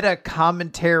meta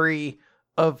commentary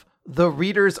of the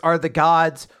readers are the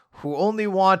gods who only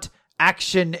want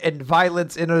action and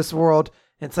violence in this world.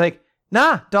 It's like,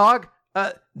 nah, dog,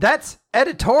 That's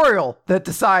editorial that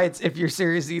decides if your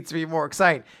series needs to be more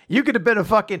exciting. You could have been a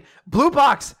fucking Blue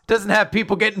Box doesn't have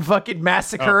people getting fucking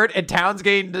massacred and towns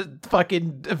getting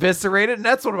fucking eviscerated, and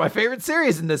that's one of my favorite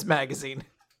series in this magazine.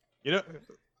 You know,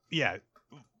 yeah.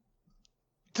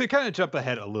 To kind of jump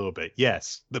ahead a little bit,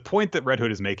 yes, the point that Red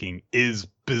Hood is making is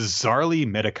bizarrely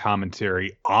meta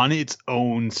commentary on its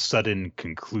own sudden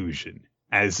conclusion.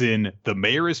 As in, the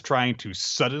mayor is trying to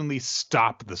suddenly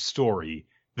stop the story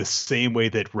the same way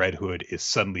that Red Hood is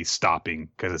suddenly stopping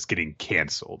because it's getting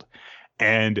canceled.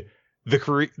 And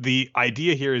the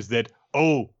idea here is that,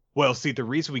 oh, well, see, the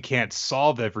reason we can't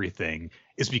solve everything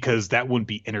is because that wouldn't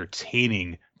be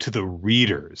entertaining to the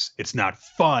readers. It's not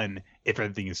fun if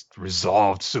everything is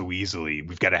resolved so easily.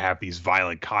 We've got to have these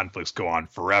violent conflicts go on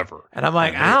forever. And I'm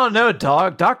like, I don't know,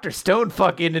 dog. Dr. Stone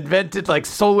fucking invented like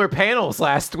solar panels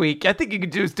last week. I think you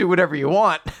can just do whatever you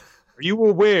want. Are you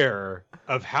aware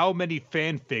of how many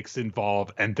fanfics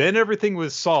involved and then everything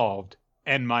was solved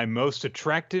and my most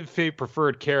attractive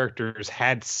preferred characters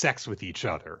had sex with each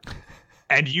other?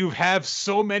 And you have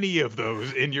so many of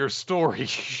those in your story.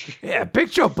 Yeah,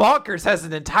 Big Joe Bonkers has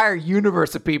an entire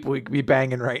universe of people we could be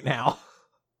banging right now.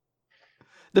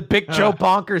 The Big Joe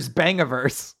Bonkers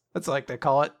Bangiverse. That's like they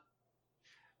call it.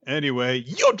 Anyway,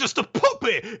 you're just a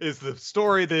puppet is the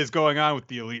story that is going on with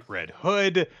the Elite Red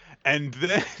Hood. And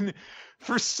then,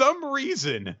 for some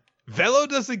reason, Velo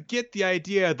doesn't get the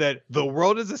idea that the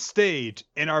world is a stage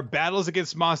and our battles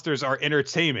against monsters are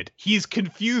entertainment. He's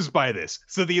confused by this.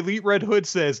 So the Elite Red Hood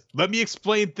says, let me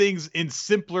explain things in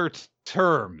simpler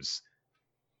terms,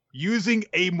 using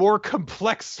a more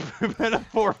complex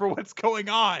metaphor for what's going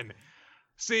on.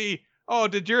 See, oh,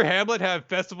 did your Hamlet have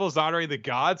festivals honoring the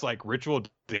gods, like ritual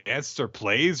dance or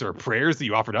plays or prayers that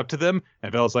you offered up to them?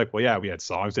 And Velo's like, well, yeah, we had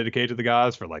songs dedicated to the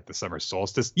gods for like the summer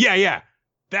solstice. Yeah,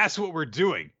 that's what we're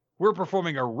doing. We're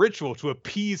performing a ritual to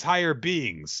appease higher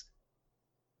beings.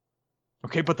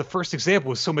 Okay, but the first example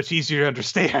was so much easier to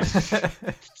understand.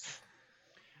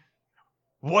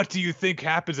 What do you think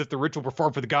happens if the ritual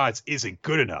performed for the gods isn't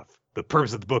good enough? The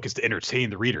purpose of the book is to entertain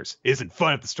the readers. It isn't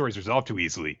fun if the story's resolved too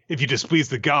easily. If you displease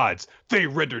the gods, they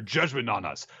render judgment on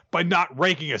us by not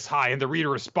ranking us high in the reader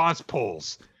response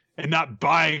polls and not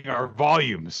buying our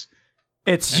volumes.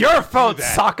 It's your fault,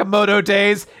 Sakamoto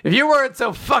Days. If you weren't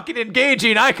so fucking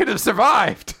engaging, I could have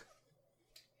survived.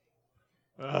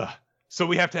 So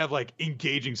we have to have like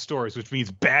engaging stories, which means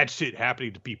bad shit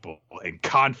happening to people and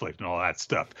conflict and all that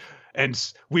stuff. And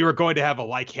we were going to have a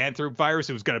lycanthrope virus.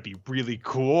 It was going to be really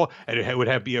cool, and it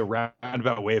would be a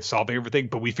roundabout way of solving everything.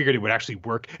 But we figured it would actually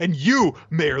work. And you,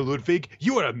 Mayor Ludwig,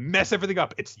 you want to mess everything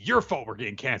up. It's your fault we're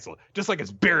getting canceled. Just like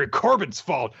it's Baron Corbin's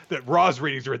fault that Raw's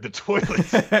ratings are in the toilet.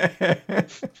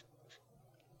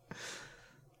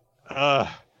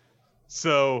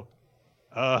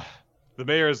 The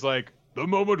mayor's like, the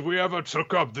moment we ever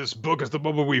took up this book is the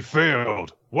moment we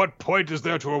failed. What point is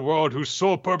there to a world whose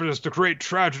sole purpose is to create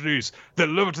tragedies that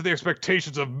live up to the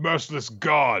expectations of merciless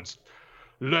gods?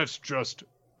 Let's just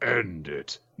end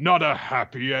it. Not a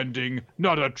happy ending,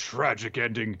 not a tragic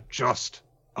ending, just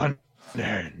an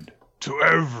end to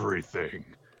everything.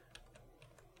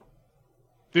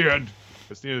 The end.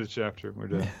 That's the end of the chapter. We're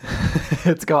done.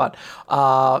 It's gone.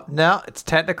 No, it's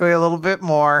technically a little bit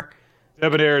more.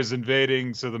 Debonair is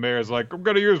invading, so the mayor's like, I'm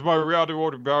going to use my reality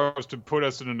altering powers to put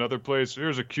us in another place.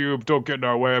 Here's a cube. Don't get in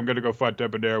our way. I'm going to go fight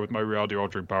Debonair with my reality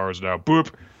altering powers now.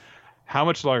 Boop. How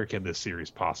much longer can this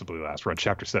series possibly last? We're on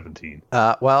chapter 17.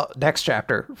 Well, next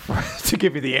chapter, to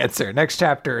give you the answer. Next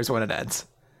chapter is when it ends.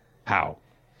 How?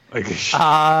 Like, is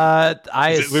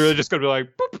it literally just going to be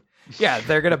like, boop? Yeah,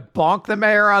 they're going to bonk the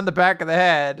mayor on the back of the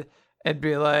head and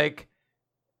be like,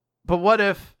 but what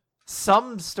if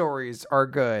some stories are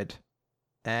good?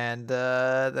 And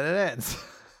then it ends.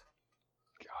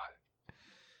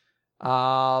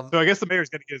 God. So I guess the mayor's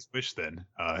gonna get his wish then.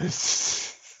 I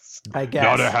guess.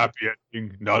 Not a happy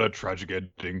ending, not a tragic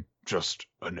ending, just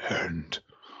an end.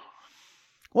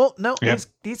 Well, no,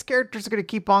 these characters are going to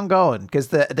keep on going because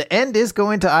the end is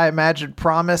going to, I imagine,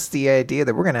 promise the idea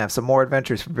that we're going to have some more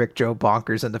adventures for Big Joe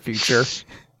Bonkers in the future.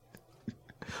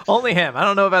 Only him. I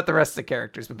don't know about the rest of the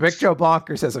characters, but Big Joe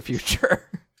Bonkers has a future.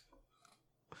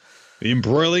 The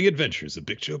embroiling adventures of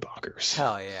Big Joe Bonkers.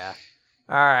 Hell yeah.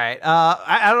 All right.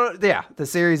 I don't. Yeah, the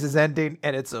series is ending,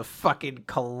 and it's a fucking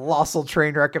colossal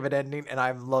train wreck of an ending, and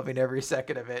I'm loving every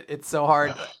second of it. It's so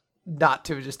hard not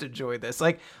to just enjoy this.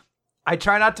 Like, I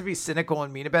try not to be cynical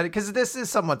and mean about it because this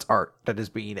is someone's art that is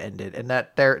being ended, and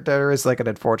that there is like an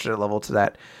unfortunate level to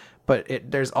that. But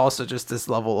there's also just this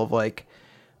level of like,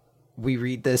 we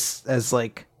read this as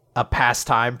like a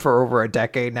pastime for over a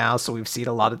decade now, so we've seen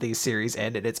a lot of these series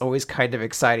end, and it's always kind of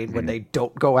exciting when they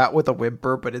don't go out with a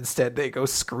whimper, but instead they go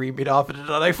screaming off into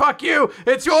the like, fuck you,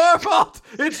 it's your fault,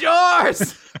 it's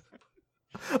yours.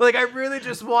 Like, I really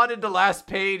just wanted the last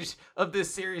page of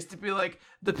this series to be like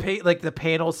the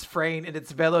panel's fraying and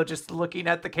it's Velo just looking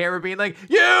at the camera being like,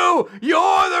 you're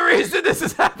the reason this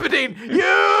is happening,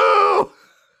 you.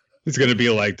 It's gonna be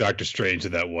like Doctor Strange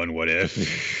in that one What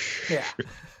If. Yeah.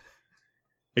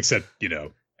 Except,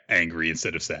 angry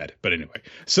instead of sad. But anyway,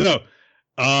 so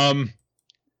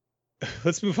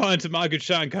let's move on to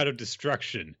Magu-chan God of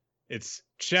Destruction. It's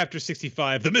chapter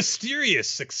 65, The Mysterious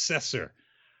Successor.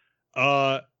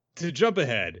 To jump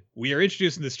ahead, we are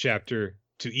introducing this chapter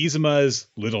to Izuma's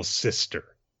little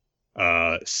sister,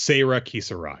 Seira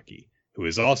Kisaragi, who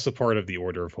is also part of the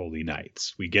Order of Holy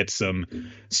Knights. We get some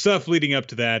stuff leading up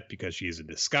to that because she's in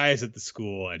disguise at the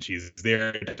school, and she's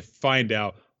there to find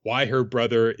out why her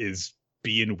brother is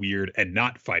being weird and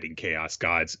not fighting Chaos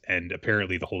Gods, and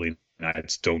apparently the Holy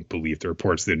Knights don't believe the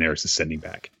reports that Daenerys is sending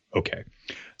back. Okay,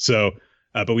 so,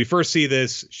 but we first see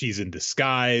this, she's in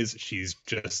disguise, she's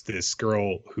just this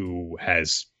girl who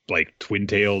has, like, twin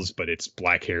tails, but it's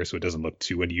black hair, so it doesn't look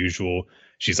too unusual.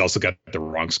 She's also got the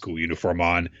wrong school uniform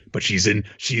on, but she's doing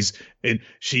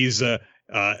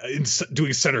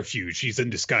centrifuge. She's in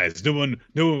disguise. No one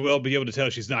will be able to tell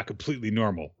she's not completely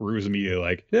normal. Rue's immediately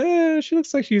like, she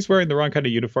looks like she's wearing the wrong kind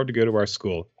of uniform to go to our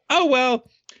school. Oh, well.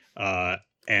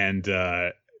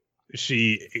 Sarah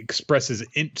expresses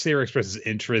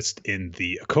interest in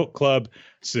the occult club.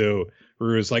 So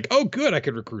Rue's like, oh, good. I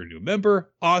could recruit a new member.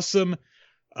 Awesome.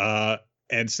 And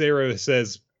Sarah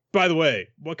says, by the way,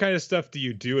 what kind of stuff do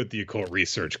you do at the Occult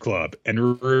Research Club?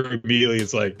 And Rue immediately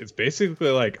is like, it's basically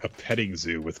like a petting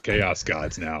zoo with Chaos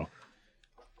Gods now.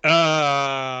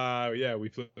 Yeah, we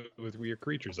play with weird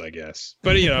creatures, I guess.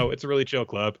 But, it's a really chill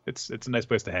club. It's a nice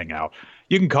place to hang out.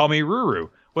 You can call me Ruru.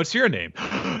 What's your name?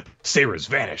 Sarah's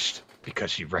vanished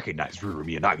because she recognized Ruru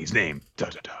Miyagi's name.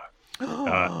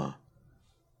 Da-da-da.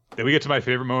 Then we get to my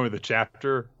favorite moment of the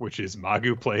chapter, which is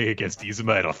Magu playing against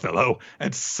Izuma at Othello,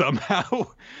 and somehow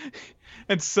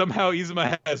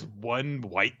Izuma has one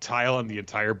white tile on the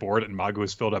entire board, and Magu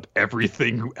has filled up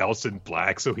everything else in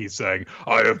black. So he's saying,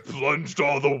 "I have plunged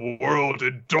all the world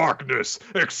in darkness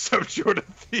except your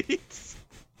defeats."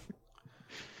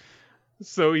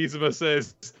 So Izuma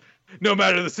says, "No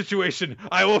matter the situation,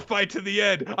 I will fight to the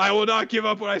end. I will not give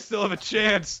up when I still have a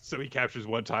chance." So he captures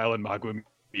one tile, and Magu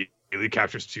immediately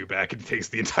captures two back and takes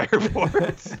the entire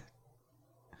board.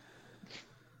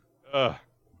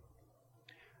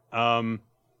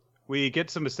 We get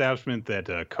some establishment that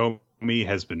Komi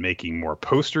has been making more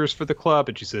posters for the club,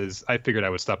 and she says, "I figured I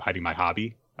would stop hiding my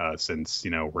hobby since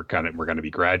we're going to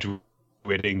be graduating,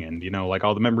 and like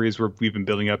all the memories we've been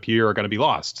building up here are going to be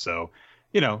lost. So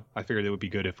I figured it would be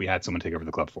good if we had someone take over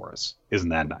the club for us. Isn't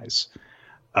that nice?"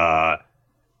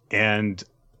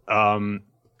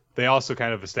 They also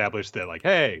kind of established that, like,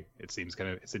 hey, it seems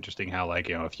it's interesting how, like,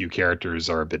 a few characters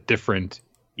are a bit different.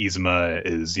 Izuma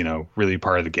is, really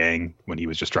part of the gang when he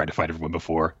was just trying to fight everyone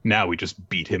before. Now we just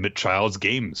beat him at child's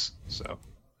games. So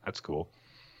that's cool.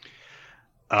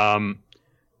 Then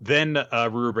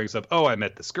Ruru brings up, I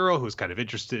met this girl who's kind of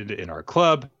interested in our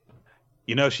club.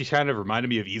 She kind of reminded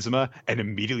me of Izuma, and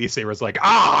immediately Sarah's like,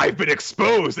 I've been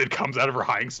exposed! It comes out of her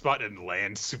hiding spot and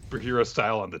lands superhero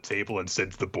style on the table and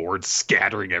sends the board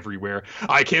scattering everywhere.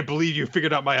 I can't believe you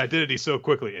figured out my identity so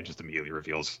quickly, and just immediately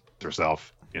reveals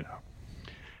herself,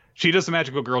 She does the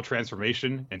magical girl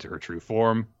transformation into her true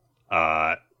form,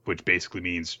 which basically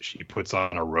means she puts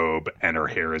on a robe and her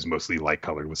hair is mostly light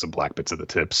colored with some black bits at the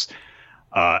tips.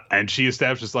 And she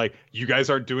establishes, like, you guys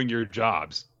aren't doing your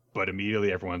jobs. But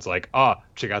immediately everyone's like,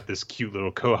 check out this cute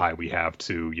little kohai we have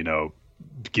to,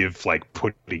 give, like,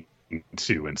 pudding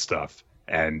to and stuff.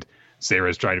 And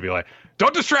Sarah's trying to be like,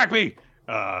 don't distract me!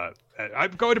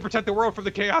 I'm going to protect the world from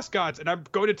the Chaos Gods, and I'm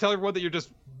going to tell everyone that you're just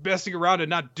messing around and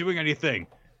not doing anything.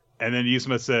 And then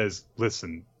Izuma says,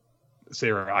 listen,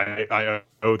 Sarah, I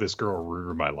owe this girl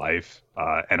Ruru my life,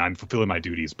 and I'm fulfilling my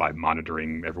duties by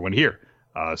monitoring everyone here.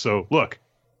 So, look,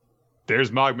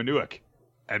 there's Mag Manuik.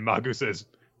 And Magu says,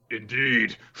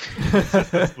 indeed.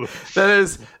 That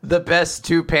is the best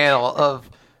two panel of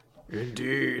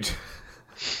indeed.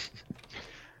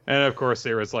 And of course,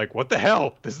 Sarah's like, what the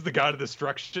hell? This is the god of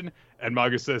destruction? And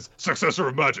Magu says, successor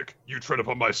of magic, you tread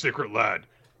upon my sacred land.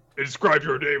 Inscribe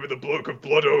your name in the book of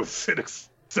blood oaths and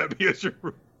accept me as your...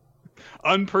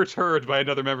 Unperturbed by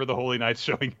another member of the Holy Knights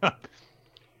showing up.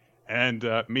 And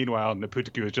meanwhile,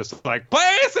 Neputaku is just like,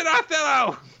 place in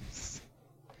Othello!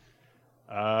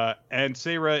 And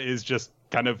Sarah is just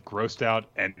kind of grossed out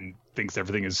and thinks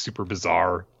everything is super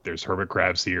bizarre. There's hermit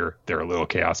crabs here. There are little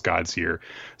chaos gods here.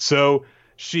 So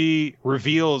she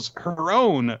reveals her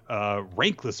own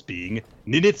rankless being,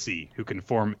 Ninitsi, who can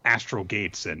form astral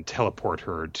gates and teleport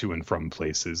her to and from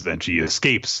places. Then she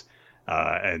escapes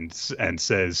and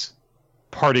says,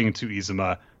 parting to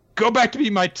Izuma, "Go back to be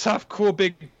my tough, cool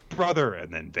big brother,"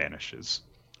 and then vanishes.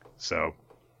 So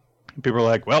people are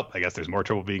like, well, I guess there's more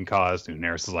trouble being caused. And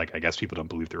Daenerys is like, I guess people don't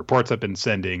believe the reports I've been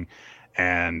sending.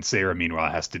 And Sarah,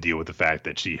 meanwhile, has to deal with the fact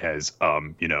that she has,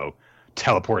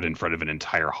 teleported in front of an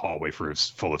entire hallway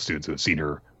full of students who have seen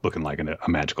her looking like a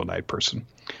magical knight person.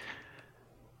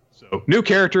 So, new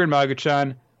character in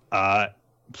Magu-chan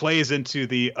plays into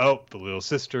the little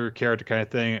sister character kind of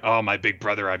thing. Oh, my big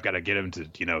brother, I've got to get him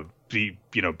to,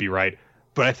 be right.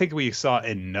 But I think we saw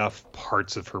enough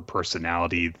parts of her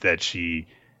personality that she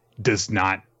does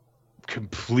not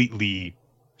completely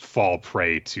fall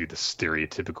prey to the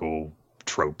stereotypical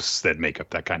tropes that make up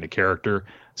that kind of character.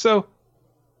 So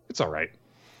it's all right.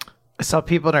 I saw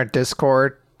people in our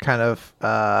Discord kind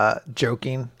of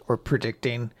joking or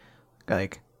predicting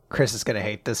like Chris is going to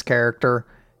hate this character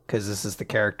because this is the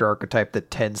character archetype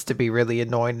that tends to be really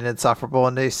annoying and insufferable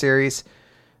in this series.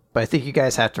 But I think you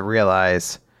guys have to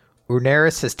realize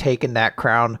Daenerys has taken that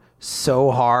crown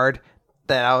so hard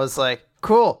that I was like,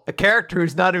 cool, a character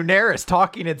who's not Daenerys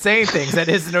talking and saying things that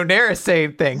isn't Daenerys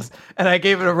saying things. And I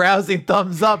gave it a rousing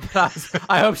thumbs up.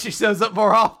 I hope she shows up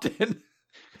more often.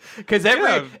 Because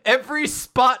every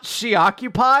spot she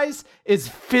occupies is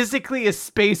physically a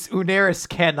space Daenerys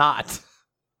cannot.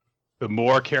 The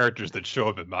more characters that show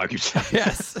up at Magu-chan.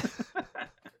 Yes.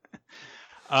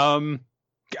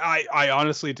 I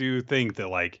honestly do think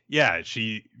that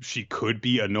she could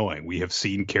be annoying. We have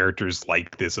seen characters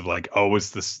like this of like, oh,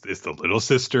 is the little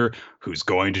sister who's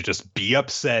going to just be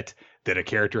upset that a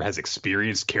character has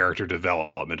experienced character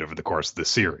development over the course of the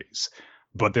series.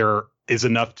 But there is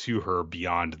enough to her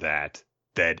beyond that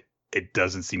it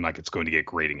doesn't seem like it's going to get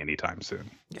grating anytime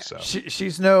soon. Yeah, so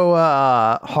she's no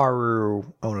Haru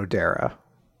Onodera.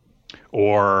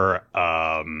 Or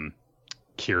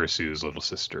Kirisu's little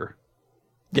sister.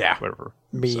 Yeah. Whatever.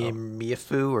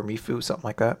 Mifu, something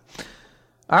like that.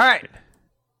 All right.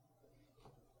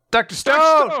 Dr.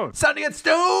 Stone! Sounding at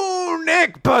Stone,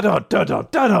 Nick!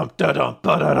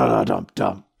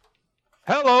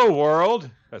 Hello, world!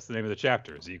 That's the name of the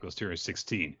chapter. Z equals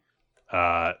 216.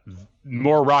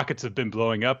 More rockets have been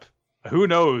blowing up. Who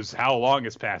knows how long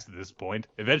has passed at this point.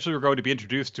 Eventually, we're going to be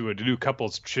introduced to a new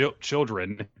couple's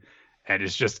children. And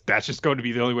that's just going to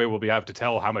be the only way we'll be able to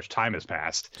tell how much time has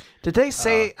passed. Did they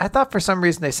say, I thought for some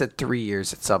reason they said 3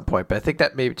 years at some point, but I think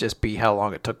that may just be how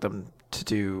long it took them to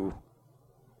do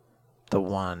the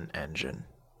one engine.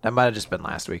 That might have just been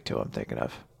last week too, I'm thinking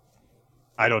of.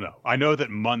 I don't know. I know that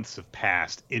months have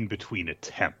passed in between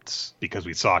attempts because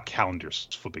we saw calendars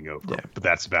flipping over, but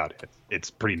that's about it. It's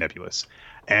pretty nebulous.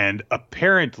 And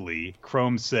apparently,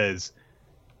 Chrome says,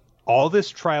 all this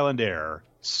trial and error,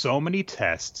 so many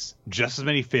tests, just as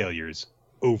many failures,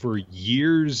 over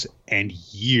years and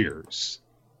years.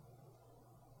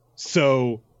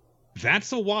 So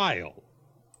that's a while.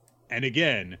 And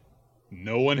again,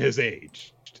 no one has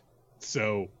aged.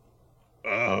 So,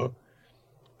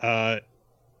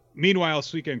 meanwhile,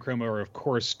 Suika and Chroma are, of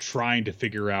course, trying to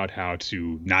figure out how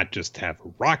to not just have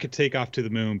a rocket take off to the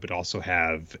moon, but also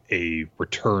have a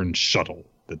return shuttle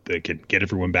that they can get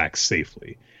everyone back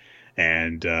safely.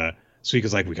 And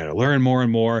Suika's like, we got to learn more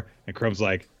and more. And Chrome's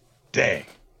like, dang,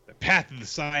 the path of the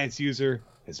science user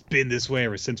has been this way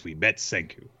ever since we met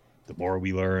Senku. The more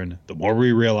we learn, the more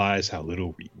we realize how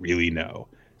little we really know.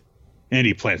 And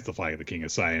he plants the flag of the King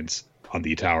of Science on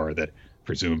the tower that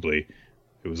presumably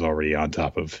it was already on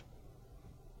top of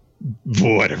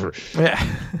whatever.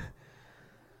 Yeah.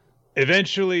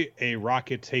 Eventually, a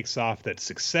rocket takes off that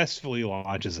successfully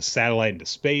launches a satellite into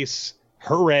space.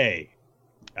 Hooray!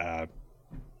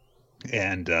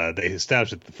 And they establish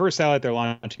that the first satellite they're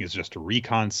launching is just a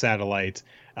recon satellite.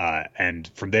 And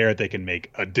from there, they can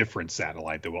make a different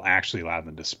satellite that will actually allow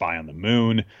them to spy on the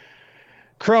moon.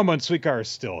 Chroma and Suika are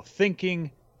still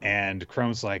thinking. And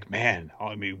Chrome's like, man,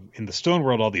 I mean, in the Stone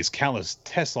World, all these countless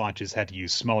test launches had to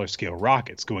use smaller scale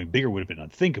rockets. Going bigger would have been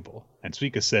unthinkable. And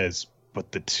Suika says,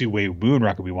 but the two-way moon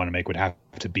rocket we want to make would have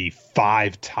to be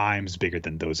 5 times bigger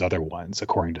than those other ones,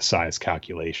 according to size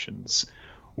calculations.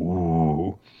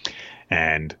 Ooh.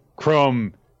 And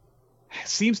Chrome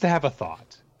seems to have a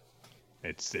thought.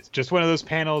 It's just one of those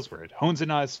panels where it hones in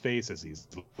on his face as he's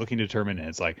looking to determine, and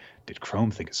it's like, did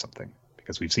Chrome think of something?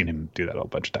 Because we've seen him do that a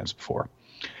bunch of times before.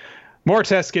 More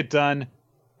tests get done,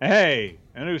 hey,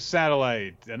 another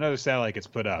satellite gets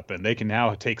put up, and they can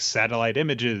now take satellite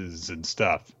images and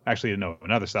stuff. Actually, no,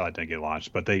 another satellite didn't get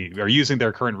launched, but they are using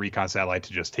their current recon satellite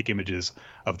to just take images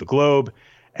of the globe,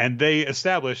 and they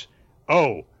establish,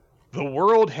 oh, the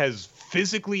world has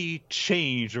physically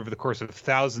changed over the course of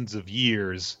thousands of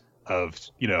years of,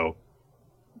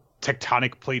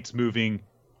 tectonic plates moving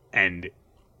and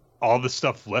all the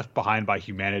stuff left behind by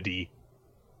humanity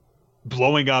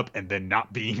blowing up and then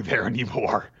not being there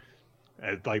anymore.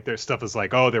 Like their stuff is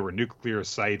like, oh, there were nuclear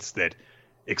sites that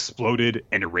exploded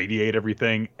and irradiate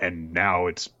everything, and now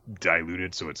it's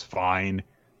diluted, so it's fine.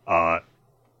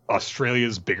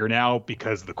 Australia's bigger now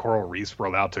because the coral reefs were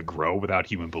allowed to grow without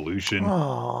human pollution.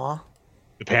 Aww.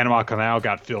 The Panama Canal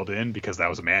got filled in because that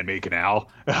was a man-made canal.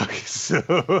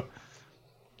 So,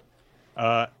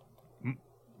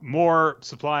 more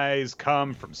supplies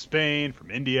come from Spain,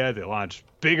 from India. They launch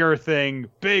bigger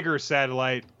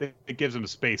satellite. It gives them a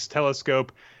space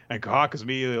telescope. And Kohaku's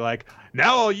immediately like,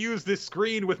 now I'll use this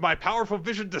screen with my powerful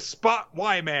vision to spot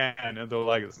Y-Man. And they're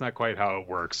like, it's not quite how it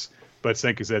works. But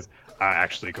Senku says,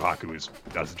 actually, Kohaku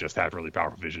doesn't just have really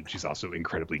powerful vision. She's also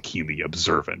incredibly keenly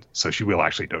observant. So she will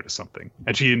actually notice something.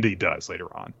 And she indeed does later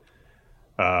on.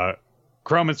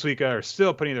 Chrome and Suika are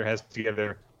still putting their heads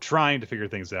together, trying to figure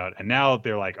things out. And now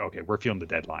they're like, okay, we're feeling the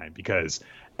deadline. Because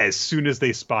as soon as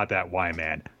they spot that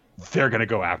Y-Man, they're going to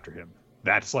go after him.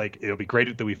 That's like, it'll be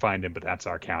great that we find him, but that's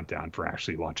our countdown for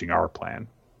actually launching our plan.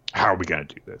 How are we going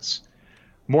to do this?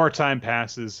 More time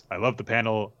passes. I love the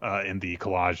panel in the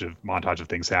montage of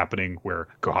things happening where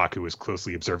Kohaku is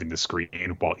closely observing the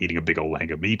screen while eating a big old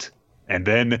lang of meat. And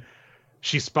then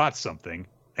she spots something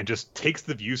and just takes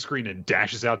the view screen and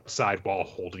dashes outside while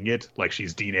holding it like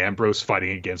she's Dean Ambrose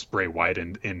fighting against Bray Wyatt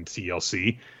in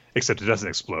TLC. Except it doesn't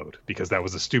explode because that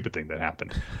was a stupid thing that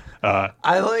happened.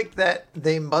 I like that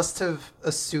they must have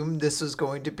assumed this was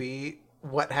going to be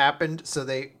what happened, so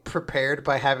they prepared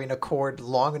by having a cord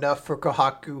long enough for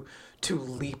Kohaku to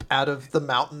leap out of the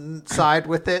mountainside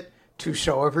with it to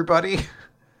show everybody.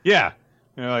 Yeah.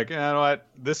 They're like, you know what?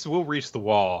 This will reach the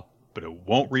wall, but it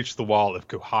won't reach the wall if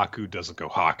Kohaku doesn't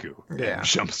Kohaku. Yeah. And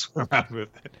jumps around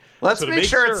with it. Let's make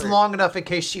sure it's long enough in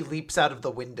case she leaps out of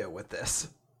the window with this.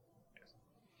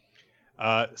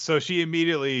 So she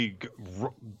immediately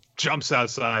jumps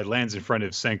outside, lands in front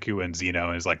of Senku and Zeno,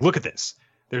 and is like, look at this.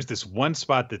 There's this one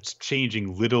spot that's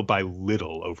changing little by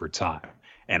little over time.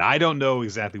 And I don't know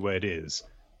exactly what it is,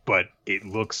 but it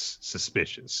looks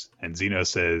suspicious. And Zeno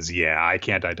says, yeah, I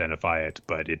can't identify it,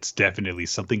 but it's definitely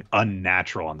something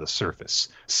unnatural on the surface.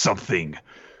 Something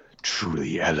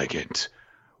truly elegant.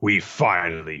 We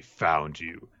finally found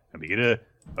you. And we get a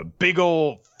big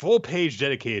old full page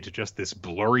dedicated to just this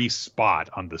blurry spot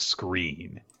on the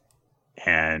screen.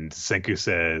 And Senku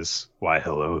says, why,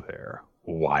 hello there,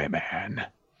 Y-Man.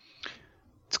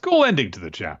 It's a cool ending to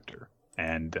the chapter.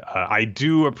 And I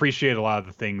do appreciate a lot of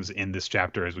the things in this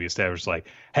chapter as we establish, like,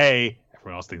 hey,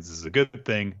 everyone else thinks this is a good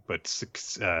thing, but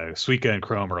Suika and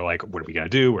Chrome are like, what are we going to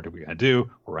do? What are we going to do?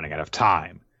 We're running out of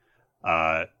time.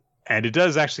 And it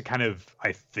does actually kind of,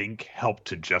 I think, help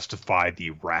to justify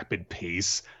the rapid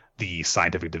pace the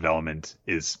scientific development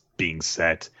is being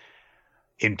set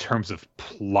in terms of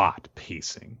plot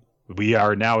pacing. We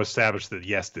are now established that,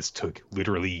 yes, this took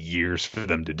literally years for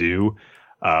them to do,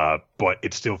 but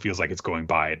it still feels like it's going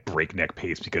by at breakneck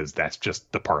pace because that's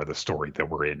just the part of the story that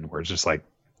we're in, where it's just like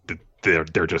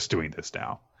they're just doing this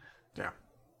now.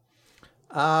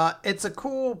 Yeah. It's a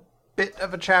cool bit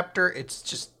of a chapter. It's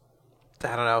just,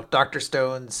 I don't know, Dr.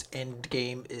 Stone's end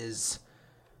game is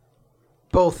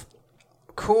both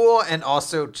cool and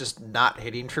also just not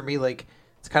hitting for me. Like,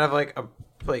 it's kind of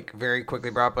like very quickly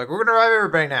brought up, like, we're gonna revive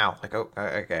everybody now. Like, oh,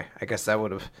 okay, I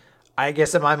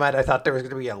guess in my mind I thought there was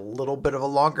gonna be a little bit of a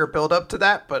longer build up to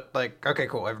that, but like, okay,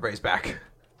 cool, everybody's back.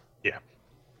 Yeah,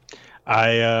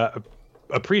 I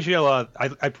appreciate a lot.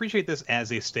 I appreciate this as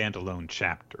a standalone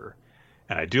chapter.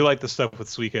 And I do like the stuff with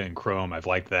Suika and Chrome. I've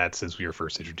liked that since we were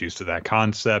first introduced to that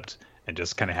concept, and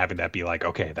just kind of having that be like,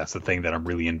 okay, that's the thing that I'm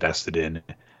really invested in.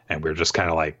 And we're just kind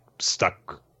of like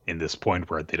stuck in this point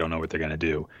where they don't know what they're going to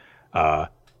do.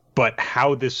 But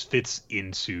how this fits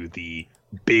into the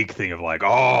big thing of like,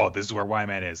 oh, this is where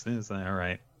Y-Man is. It's like, all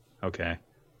right. Okay.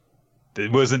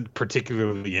 It wasn't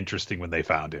particularly interesting when they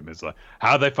found him. It's like,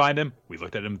 how did they find him? We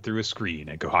looked at him through a screen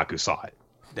and Kohaku saw it.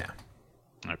 Yeah.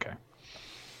 Okay.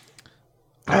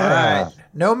 All right.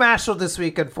 No Mashal this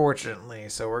week, unfortunately.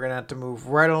 So we're going to have to move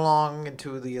right along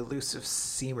into the elusive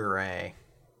Samurai.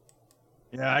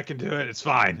 Yeah, I can do it. It's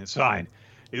fine. It's fine.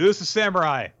 Elusive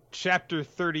Samurai, Chapter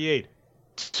 38.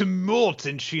 Tumult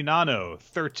in Shinano,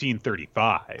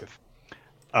 1335.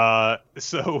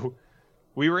 So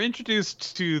we were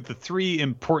introduced to the three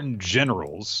important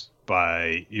generals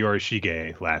by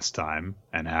Yorishige last time,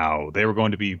 and how they were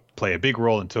going to play a big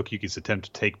role in Tokiyuki's attempt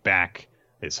to take back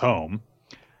his home.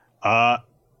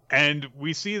 And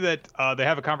we see that they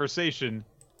have a conversation,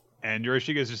 and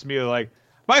Yorishige is just immediately like,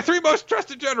 "My three most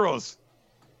trusted generals!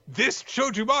 This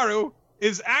Chojumaru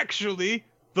is actually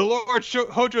the Lord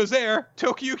Hojo's heir,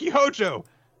 Tokiyuki Hojo!"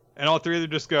 And all three of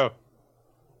them just go,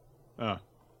 "Oh."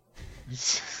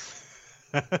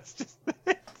 That's just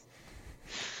it.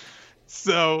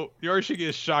 So Yorishige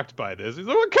is shocked by this. He's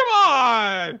like, "Well, come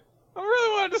on! I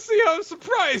really wanted to see how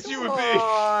surprised you would be." Come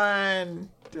on!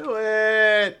 Do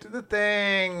it! Do the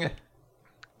thing!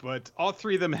 But all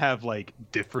three of them have, like,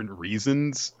 different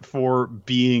reasons for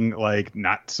being, like,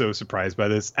 not so surprised by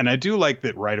this. And I do like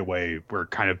that right away we're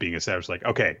kind of being established, like,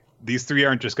 okay, these three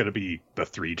aren't just going to be the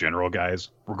three general guys.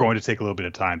 We're going to take a little bit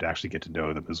of time to actually get to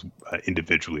know them as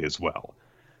individually as well.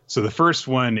 So the first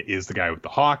one is the guy with the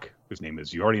hawk, whose name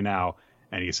is Yori now,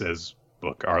 and he says,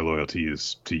 "Look, our loyalty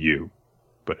is to you.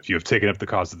 But if you have taken up the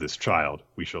cause of this child,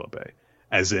 we shall obey."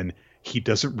 As in, he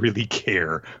doesn't really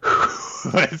care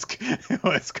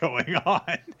what's going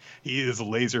on. He is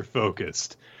laser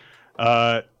focused.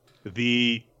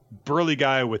 The burly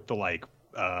guy with the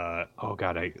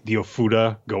the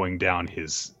Ofuda going down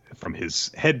from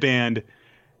his headband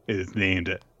is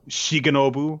named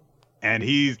Shigenobu, and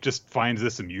he just finds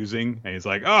this amusing. And he's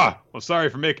like, "Oh, well, sorry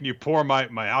for making you pour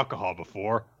my alcohol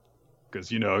before,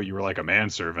 because you were like a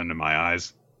manservant in my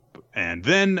eyes." And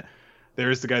then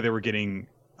there's the guy that we're getting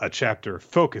a chapter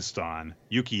focused on,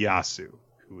 Yukiyasu,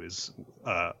 who is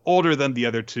older than the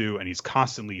other two, and he's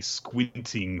constantly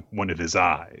squinting one of his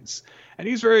eyes. And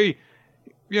he's very,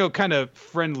 kind of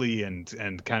friendly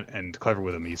and clever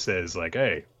with him. He says, like,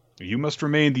 "Hey, you must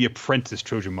remain the apprentice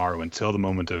Chojumaru until the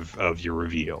moment of your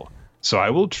reveal. So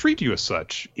I will treat you as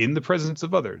such in the presence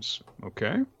of others."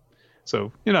 Okay?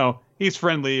 So, he's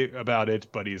friendly about it,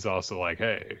 but he's also like,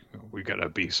 "Hey, we gotta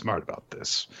be smart about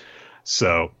this."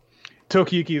 So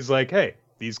Tokiyuki is like, "Hey,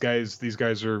 these guys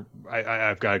are,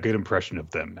 I've got a good impression of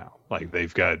them now. Like they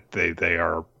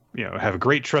are, have a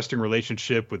great trusting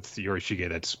relationship with Yorishige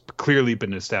that's clearly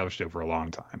been established over a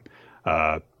long time."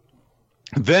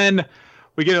 Then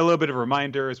we get a little bit of a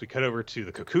reminder as we cut over to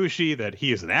the Kokushi that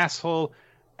he is an asshole,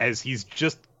 as he's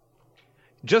just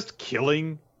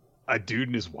killing a dude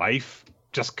and his wife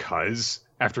just cuz,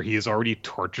 after he has already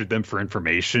tortured them for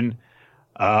information.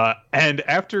 And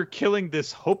after killing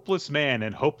this hopeless man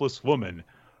and hopeless woman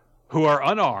who are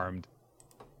unarmed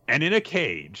and in a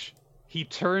cage, he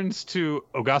turns to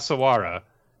Ogasawara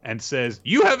and says,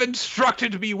 "You have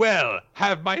instructed me well.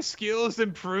 Have my skills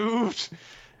improved?"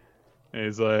 And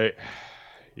he's like,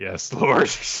 "Yes, Lord."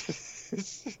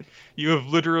 "You have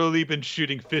literally been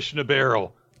shooting fish in a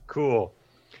barrel." Cool.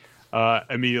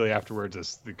 Immediately afterwards,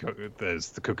 as the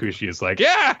Kokushi is like,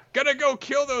 "Yeah, gonna go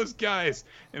kill those guys."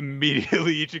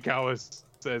 Immediately Ichikawa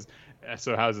says,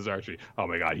 "So how's his archery?" Oh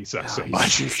my god, he sucks so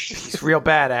much. He's real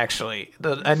bad, actually.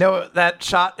 I know that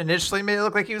shot initially made it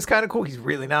look like he was kind of cool. He's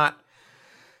really not.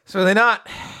 It's really not.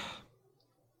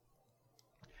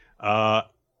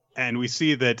 And we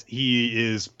see that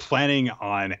he is planning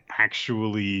on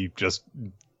actually just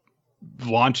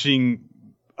launching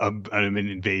an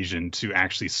invasion to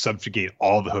actually subjugate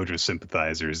all the Hojo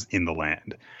sympathizers in the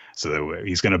land. So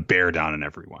he's going to bear down on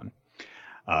everyone.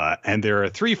 And there are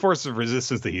three forces of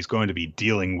resistance that he's going to be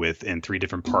dealing with in three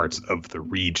different parts of the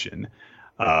region.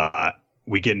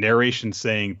 We get narration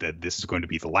saying that this is going to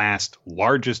be the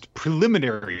largest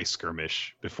preliminary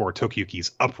skirmish before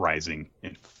Tokiyuki's uprising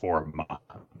in 4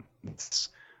 months.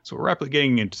 So we're rapidly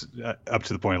getting into up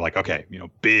to the point of like, okay,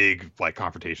 big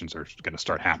confrontations are going to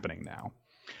start happening now.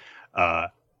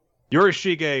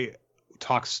 Yorishige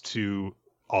talks to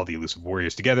all the elusive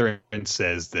warriors together and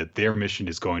says that their mission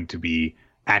is going to be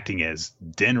acting as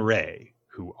Denrei,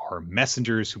 who are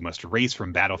messengers who must race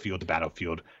from battlefield to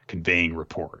battlefield conveying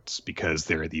reports, because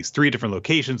there are these 3 different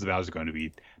locations the battles are going to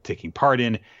be taking part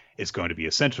in. It's going to be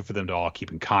essential for them to all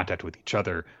keep in contact with each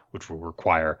other, which will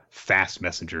require fast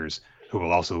messengers who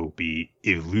will also be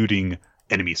eluding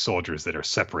enemy soldiers that are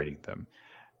separating them.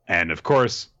 And of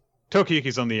course,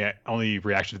 Tokiyuki's only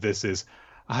reaction to this is,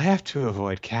 "I have to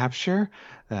avoid capture?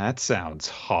 That sounds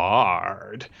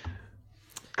hard."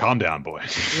 Calm down, boy.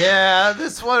 Yeah,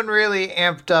 this one really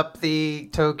amped up the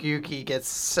Tokiyuki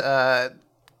gets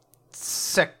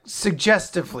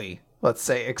suggestively, let's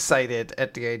say, excited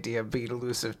at the idea of being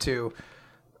elusive too.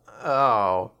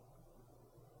 Oh.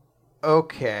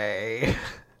 Okay.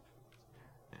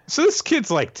 So this kid's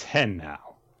like 10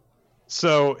 now.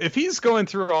 So if he's going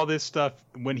through all this stuff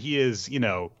when he is,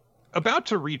 about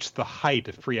to reach the height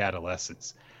of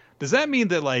pre-adolescence. Does that mean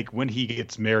that, like, when he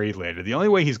gets married later, the only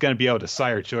way he's going to be able to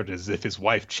sire children is if his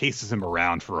wife chases him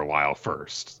around for a while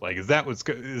first? Like, is that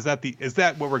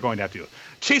what we're going to have to do?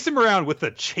 Chase him around with a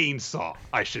chainsaw,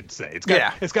 I should say. It's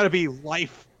got to be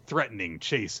life-threatening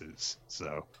chases.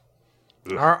 So,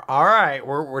 all right,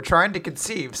 we're trying to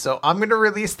conceive. So I'm going to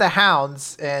release the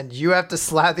hounds, and you have to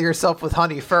slather yourself with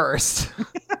honey first.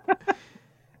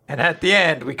 And at the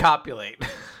end, we copulate.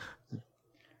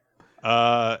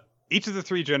 Each of the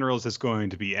three generals is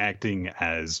going to be acting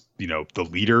as, the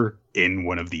leader in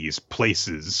one of these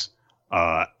places.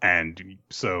 And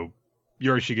so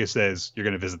Yorishige says, you're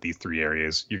going to visit these three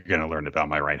areas. You're going to learn about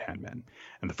my right-hand men.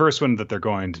 And the first one that they're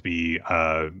going to be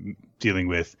dealing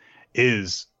with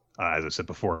is, as I said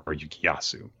before,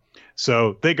 Yukiyasu.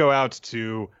 So they go out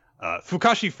to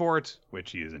Fukashi Fort,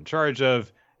 which he is in charge of,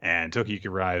 and Tokiyuki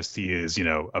arrives. He is,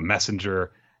 a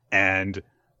messenger, and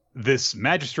this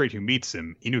magistrate who meets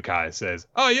him, Inukai, says,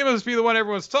 "Oh, you must be the one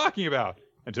everyone's talking about."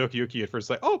 And Tokiyuki at first is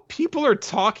like, "Oh, people are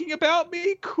talking about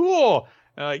me? Cool.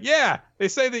 Yeah, they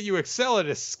say that you excel at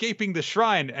escaping the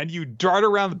shrine and you dart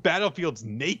around the battlefields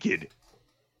naked."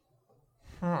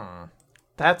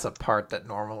 That's a part that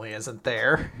normally isn't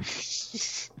there.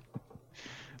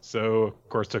 So, of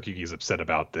course, Tokiyuki's upset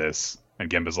about this. And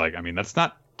Gemba's like, I mean, that's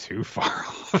not too far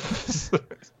off.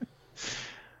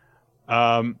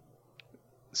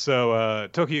 So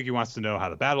Tokiyuki wants to know how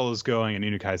the battle is going, and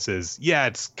Inukai says, yeah,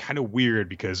 it's kind of weird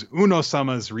because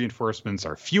Uno-sama's reinforcements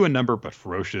are few in number but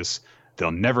ferocious.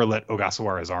 They'll never let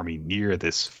Ogasawara's army near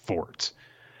this fort.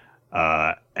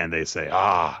 And they say,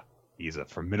 he's a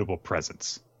formidable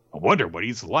presence. I wonder what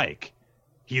he's like.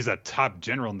 He's a top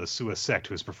general in the Suwa sect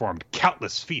who has performed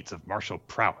countless feats of martial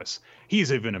prowess.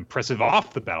 He's even impressive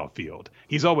off the battlefield.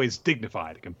 He's always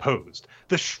dignified and composed.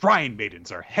 The shrine maidens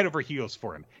are head over heels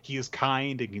for him. He is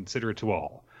kind and considerate to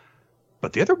all.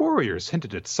 But the other warriors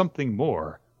hinted at something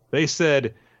more. They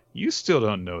said, you still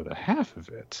don't know the half of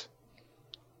it.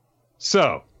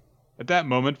 So, at that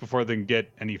moment, before they can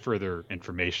get any further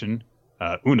information,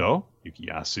 Uno,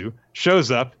 Yukiyasu,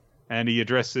 shows up and he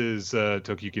addresses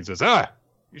Tokiyuki and says,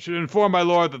 you should inform my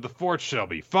lord that the fort shall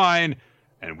be fine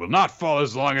and will not fall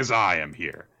as long as I am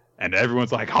here. And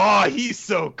everyone's like, he's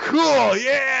so cool.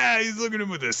 Yeah, he's looking at him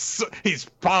with he's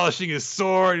polishing his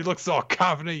sword. He looks all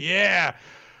confident. Yeah.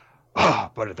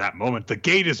 But at that moment, the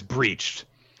gate is breached.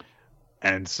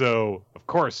 And so, of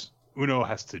course, Uno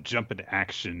has to jump into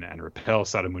action and repel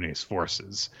Sadamune's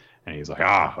forces. And he's like,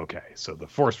 okay. So the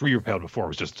force we repelled before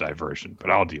was just a diversion, but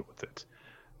I'll deal with it.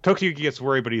 Tokiyuki gets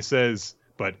worried, but he says,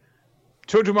 but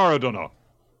Chojumaru Dono,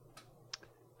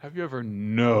 have you ever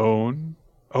known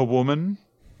a woman?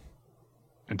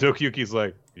 And Tokiyuki's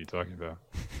like, what are you talking about?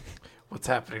 What's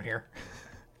happening here?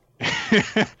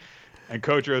 And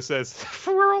Kojiro says,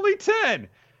 we're only 10.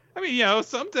 I mean,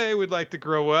 someday we'd like to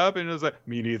grow up. And it was like,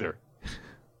 me neither.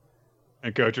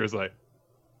 And Kojiro's like,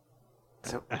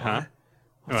 so,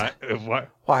 what?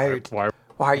 Why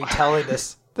are you telling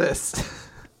us this?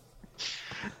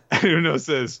 And Uno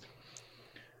says,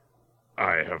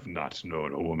 I have not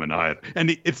known a woman either.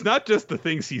 And it's not just the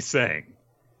things he's saying.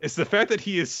 It's the fact that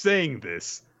he is saying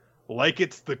this like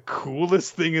it's the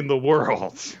coolest thing in the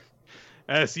world.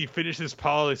 As he finishes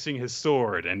polishing his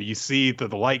sword, and you see the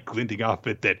light glinting off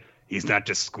it, that he's not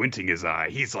just squinting his eye,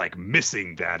 he's like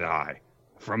missing that eye.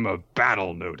 From a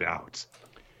battle, no doubt.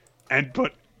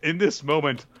 But in this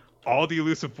moment, all the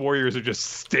elusive warriors are just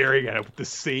staring at it with the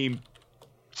same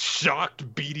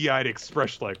shocked, beady-eyed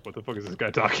expression, like, what the fuck is this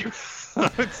guy talking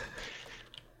about?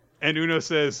 And Uno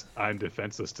says, I'm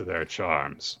defenseless to their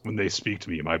charms. When they speak to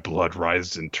me, my blood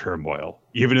rises in turmoil.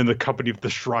 Even in the company of the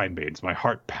shrine maidens, my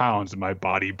heart pounds and my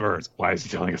body burns. Why is he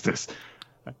telling us this?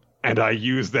 And I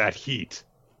use that heat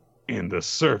in the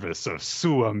service of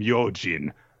Suwa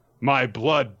Myojin. My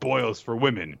blood boils for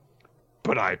women,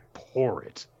 but I pour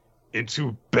it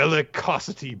into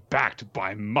bellicosity backed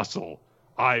by muscle.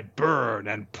 I burn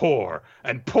and pour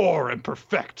and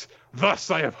perfect.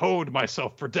 Thus I have honed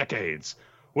myself for decades.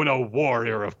 When a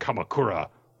warrior of Kamakura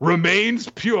remains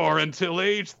pure until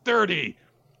age 30,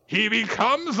 he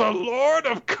becomes a lord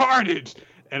of carnage.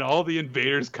 And all the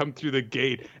invaders come through the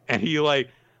gate, and he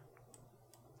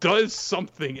does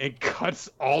something and cuts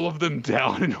all of them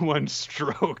down in one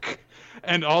stroke.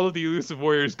 And all of the elusive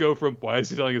warriors go from, why is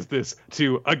he telling us this,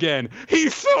 to, again,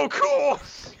 he's so cool!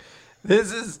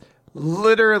 This is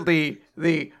literally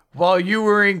while you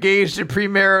were engaged in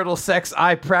premarital sex,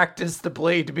 I practiced the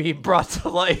blade being brought to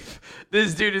life.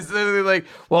 This dude is literally like,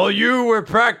 while you were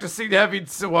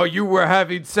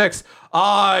having sex,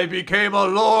 I became a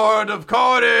lord of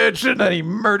carnage. And then he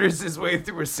murders his way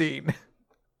through a scene.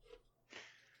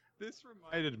 This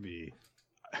reminded me.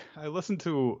 I listen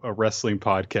to a wrestling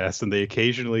podcast, and they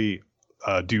occasionally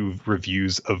do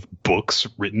reviews of books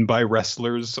written by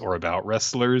wrestlers or about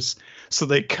wrestlers. So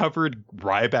they covered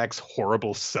Ryback's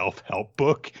horrible self-help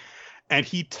book, and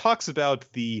he talks about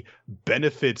the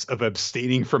benefits of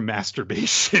abstaining from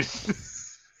masturbation.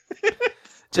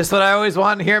 Just what I always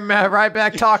wanted to hear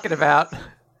Ryback talking about.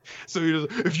 So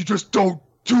if you just don't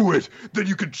do it, then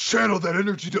you can channel that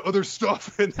energy to other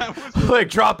stuff, and that was like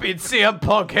dropping CM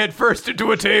Punk head first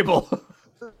into a table.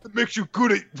 It makes you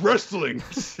good at wrestling.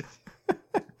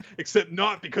 Except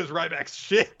not because Ryback's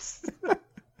shit.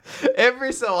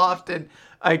 Every so often,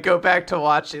 I go back to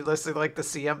listen to like the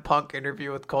CM Punk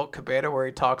interview with Colt Cabana where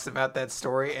he talks about that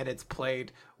story, and it's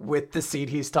played with the scene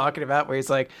he's talking about where he's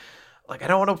like, I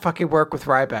don't want to fucking work with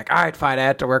Ryback. All right, fine, I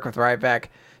have to work with Ryback.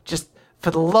 Just for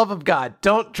the love of God,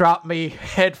 don't drop me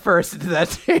head first into that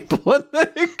table. And then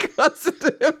it cuts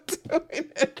into him doing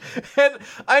it. And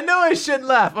I know I shouldn't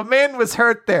laugh. A man was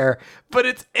hurt there.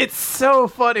 But it's so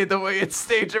funny the way it's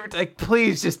staged. Like,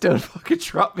 please just don't fucking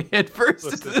drop me head first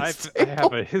into this table. I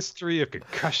have a history of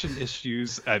concussion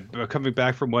issues. I'm coming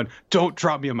back from one. Don't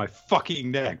drop me on my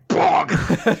fucking neck. Bong!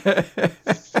 God,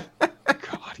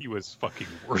 he was fucking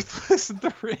worthless in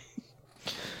the ring.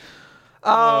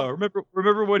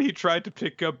 Remember when he tried to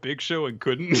pick up Big Show and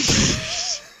couldn't?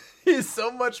 He has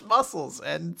so much muscles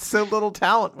and so little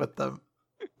talent with them.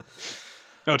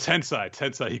 No,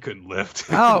 Tensai he couldn't lift.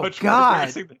 Oh,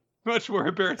 God. Much more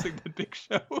embarrassing than Big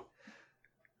Show.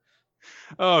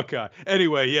 Oh, God.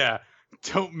 Anyway, yeah.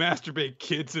 Don't masturbate,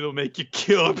 kids. It'll make you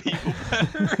kill people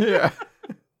better.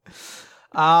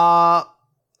 Yeah.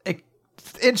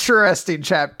 Interesting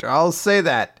chapter. I'll say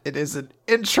that. It is an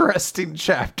interesting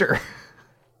chapter.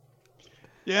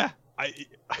 Yeah, I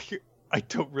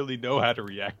don't really know how to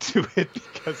react to it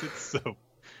because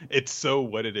it's so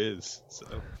what it is. So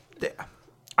yeah.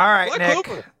 All right, Black Nick.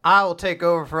 Clover. I will take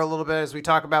over for a little bit as we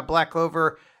talk about Black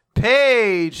Clover,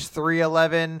 page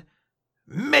 311.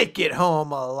 Make it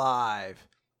home alive.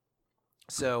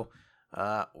 So,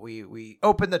 we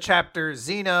open the chapter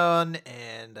Xenon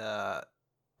and I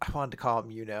wanted to call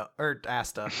him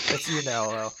Asta. It's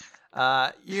though.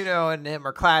 Yuno and him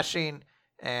are clashing,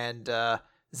 and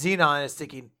Xenon is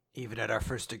thinking, even at our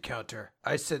first encounter,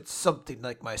 I said something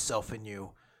like myself and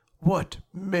you. What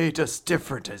made us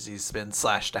different? As he's been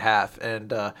slashed to half, and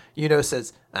Yuno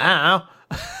says, I don't know.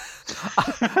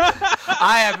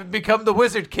 I haven't become the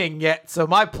Wizard King yet, so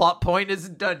my plot point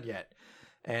isn't done yet.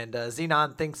 And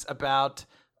Xenon thinks about,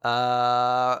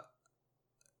 I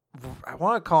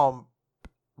want to call him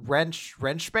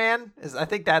Wrenchman. I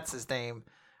think that's his name.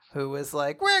 Who is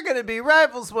like, we're going to be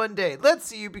rivals one day. Let's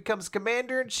see who becomes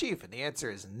commander-in-chief. And the answer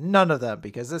is none of them,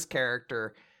 because this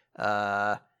character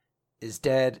is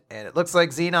dead, and it looks like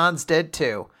Xenon's dead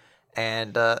too.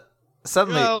 And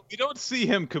suddenly... Well, we don't see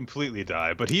him completely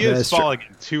die, but he is falling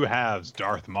in two halves,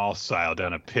 Darth Maul style,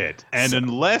 down a pit. And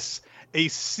unless a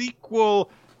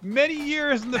sequel many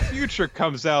years in the future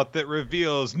comes out that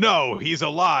reveals, no, he's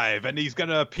alive, and he's going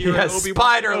to appear in Obi-Wan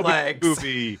spider legs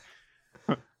movie.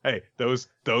 Hey, those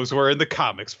were in the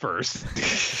comics first.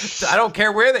 I don't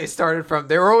care where they started from.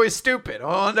 They were always stupid.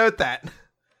 I'll note that. I'm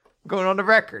going on the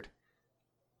record.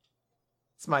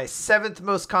 It's my 7th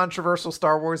most controversial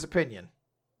Star Wars opinion.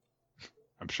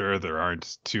 I'm sure there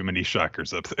aren't too many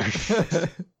shockers up there.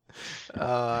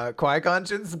 Qui-Gon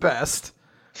Jinn's the best.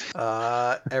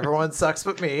 Everyone sucks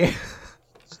but me.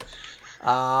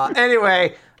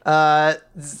 Anyway,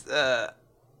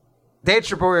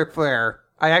 Danger Boy Ric Flair.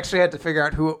 I actually had to figure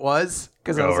out who it was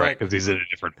because I was like, because he's in a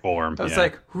different form. I was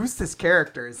like, who's this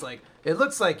character? It's like, it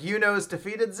looks like Yuno's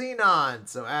defeated Xenon.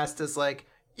 So Asta's like,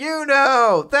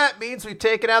 Yuno, that means we've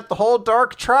taken out the whole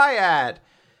Dark Triad.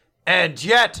 And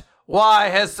yet, why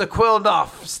has the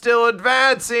Quilnoff still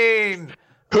advancing?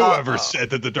 Whoever said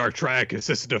that the Dark Triad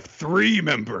consisted of 3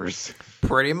 members?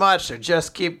 Pretty much. They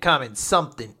just keep coming.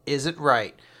 Something isn't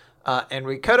right. And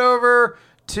we cut over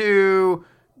to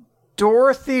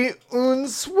Dorothy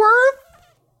Unsworth,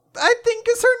 I think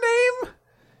is her name.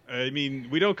 I mean,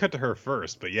 we don't cut to her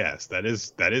first, but yes, that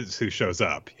is who shows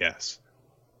up. Yes.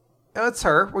 Oh, it's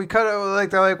her. We cut over,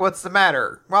 they're like, what's the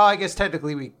matter? Well, I guess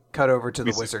technically we cut over to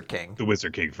the Wizard King. The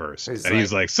Wizard King first.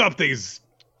 He's like, something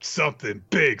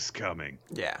big's coming.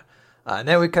 Yeah. And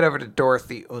then we cut over to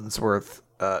Dorothy Unsworth,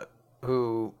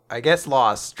 who I guess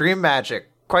lost. Dream magic,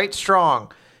 quite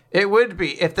strong. It would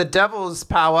be if the devil's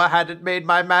power hadn't made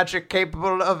my magic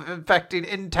capable of infecting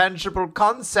intangible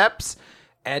concepts.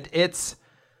 And it's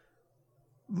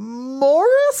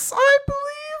Morris, I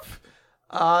believe?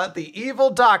 The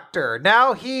evil doctor.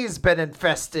 Now he's been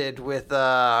infested with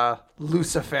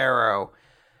Lucifero.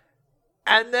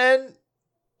 And then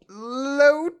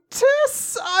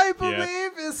Lotus, I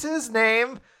believe is his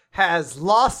name, has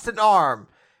lost an arm.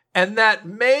 And that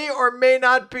may or may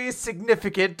not be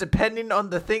significant depending on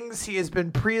the things he has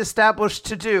been pre-established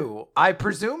to do. I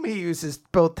presume he uses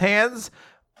both hands,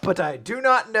 but I do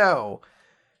not know.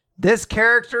 This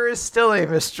character is still a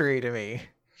mystery to me.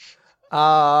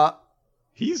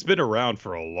 He's been around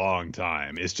for a long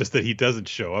time. It's just that he doesn't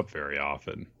show up very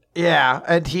often. Yeah,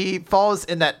 and he falls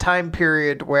in that time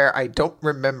period where I don't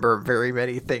remember very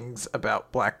many things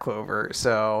about Black Clover.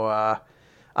 So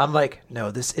I'm like,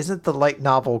 no, this isn't the light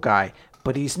novel guy,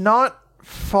 but he's not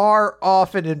far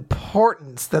off in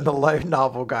importance than the light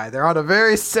novel guy. They're on a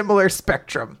very similar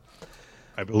spectrum.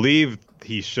 I believe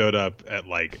he showed up at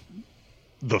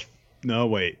no,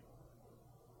 wait.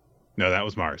 No, that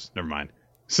was Mars. Never mind.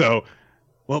 So,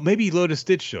 well, maybe Lotus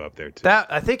did show up there too.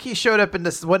 I think he showed up in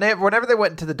this whenever they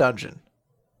went into the dungeon.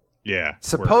 Yeah.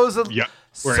 Supposedly,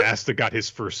 where Asta got his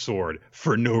first sword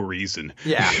for no reason.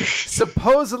 Yeah.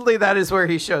 Supposedly that is where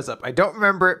he shows up. I don't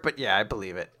remember it, but yeah, I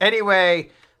believe it. Anyway,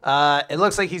 it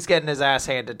looks like he's getting his ass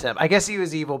handed to him. I guess he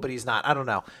was evil, but he's not. I don't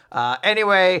know.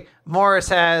 Anyway, Morris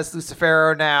has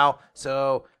Lucifero now,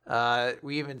 so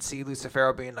we even see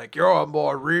Lucifero being like, "You're a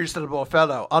more reasonable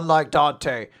fellow, unlike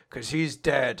Dante, because he's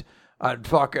dead. And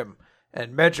fuck him."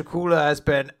 And Megicula has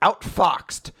been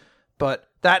outfoxed, but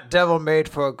that devil made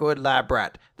for a good lab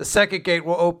rat. The second gate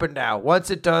will open now.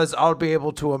 Once it does, I'll be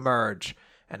able to emerge.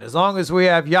 And as long as we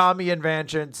have Yami and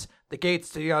Vengeance, the gates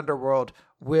to the underworld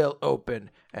will open.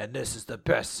 And this is the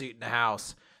best seat in the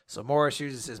house. So Morris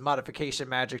uses his modification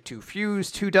magic to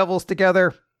fuse two devils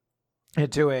together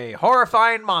into a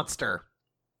horrifying monster.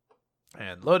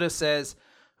 And Lotus says,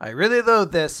 "I really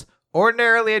loathe this.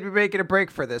 Ordinarily, I'd be making a break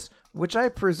for this," which I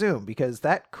presume, because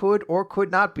that could or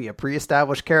could not be a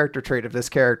pre-established character trait of this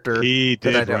character. He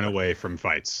did run away from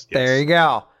fights. Yes. There you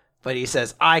go. But he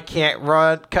says, "I can't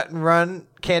cut and run,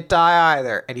 can't die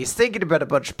either." And he's thinking about a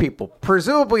bunch of people,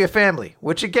 presumably a family,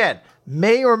 which again,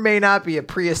 may or may not be a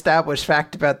pre-established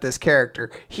fact about this character.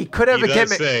 He could have a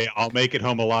gimmick. Say, "I'll make it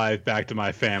home alive, back to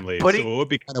my family." But so it would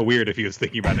be kind of weird if he was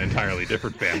thinking about an entirely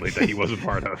different family that he wasn't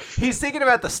part of. He's thinking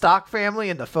about the stock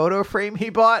family in the photo frame he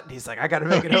bought. And he's like, "I got to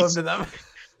make it home to them."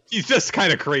 He's just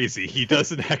kind of crazy. He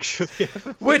doesn't actually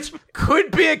have Which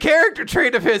could be a character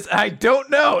trait of his. I don't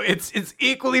know. It's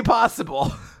equally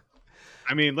possible.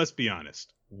 I mean, let's be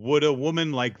honest. Would a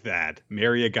woman like that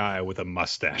marry a guy with a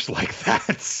mustache like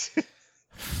that?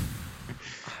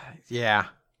 Yeah,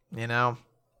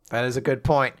 that is a good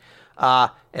point.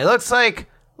 It looks like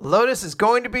Lotus is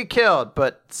going to be killed,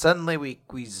 but suddenly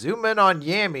we zoom in on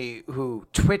Yami, who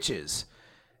twitches,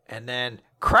 and then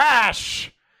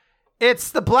crash!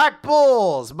 It's the Black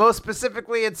Bulls. Most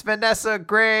specifically, it's Vanessa,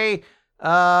 Gray,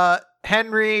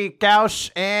 Henry,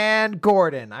 Gauche, and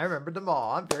Gordon. I remembered them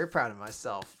all. I'm very proud of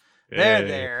myself. Hey. They're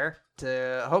there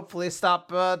to hopefully stop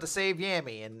to save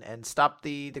Yami and stop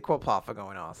the Quilpaffa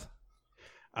going off.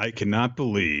 I cannot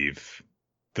believe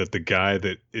that the guy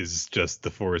that is just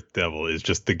the fourth devil is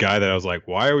just the guy that I was like,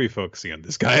 why are we focusing on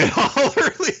this guy at all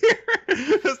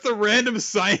earlier? That's the random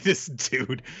scientist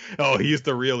dude. Oh, he's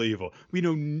the real evil. We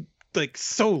know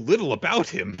so little about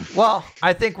him. Well,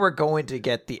 I think we're going to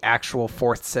get the actual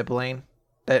fourth sibling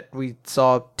that we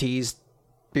saw teased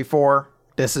before.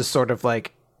 This is sort of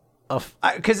like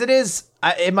because it is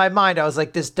in my mind. I was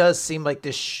like, this does seem like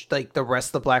this like the rest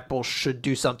of the Black Bull should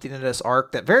do something in this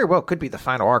arc that very well could be the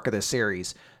final arc of this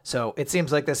series. So it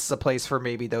seems like this is a place for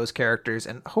maybe those characters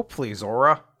and hopefully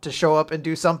Zora to show up and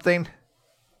do something.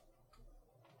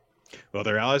 Well,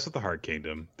 they're allies with the Heart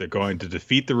Kingdom. They're going to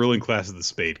defeat the ruling class of the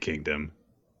Spade Kingdom,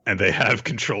 and they have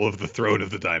control of the throne of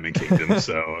the Diamond Kingdom.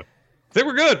 So I think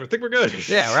we're good.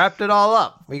 Yeah, wrapped it all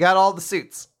up. We got all the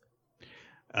suits.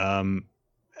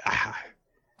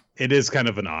 It is kind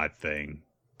of an odd thing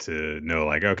to know,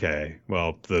 like, okay,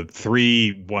 well, the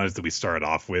three ones that we started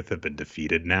off with have been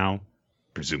defeated now,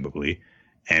 presumably.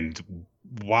 And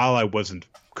while I wasn't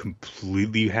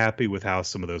completely happy with how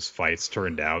some of those fights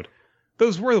turned out,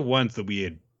 those were the ones that we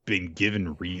had been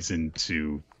given reason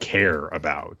to care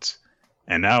about.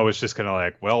 And now it's just kind of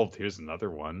like, well, here's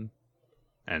another one.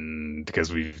 And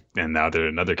now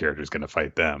another character is going to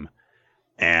fight them.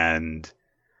 And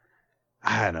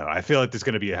I don't know. I feel like there's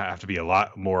going to have to be a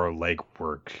lot more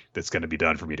legwork that's going to be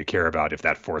done for me to care about if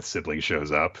that fourth sibling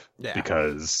shows up. Yeah.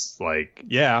 Because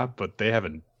but I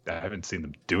haven't seen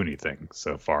them do anything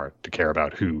so far to care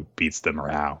about who beats them or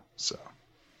how. So.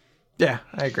 Yeah,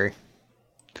 I agree.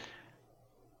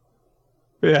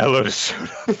 Yeah, Lotus showed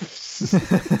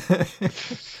up.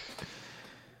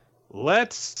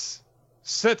 Let's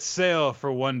Set sail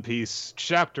for One Piece,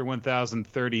 chapter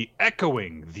 1030,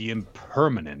 echoing the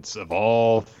impermanence of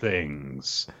all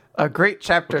things. A great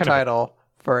chapter title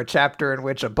for a chapter in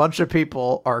which a bunch of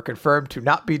people are confirmed to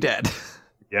not be dead.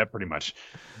 Yeah, pretty much.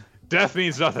 Death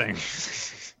means nothing.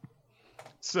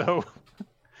 So,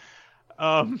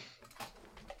 I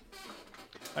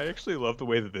actually love the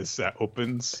way that this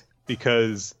opens,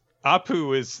 because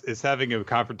Apu is having a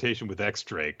confrontation with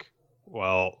X-Drake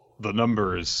while the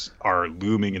numbers are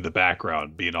looming in the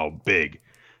background, being all big.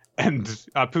 And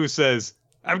Apu says,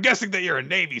 "I'm guessing that you're a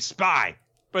Navy spy,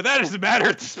 but that doesn't matter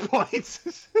at this point."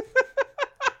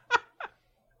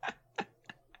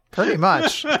 Pretty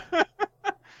much.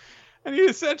 And he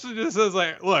essentially just says,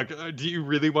 like, look, do you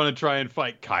really want to try and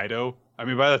fight Kaido? I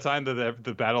mean, by the time that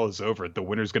the battle is over, the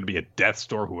winner's going to be a Death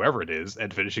Door, whoever it is,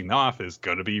 and finishing off is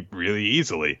going to be really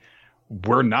easily.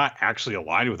 We're not actually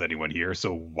aligned with anyone here,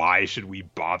 so why should we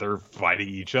bother fighting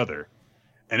each other?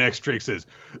 And X-Drake says,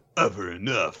 "Ever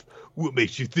enough. What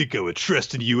makes you think I would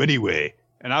trust in you anyway?"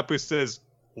 And Apu says,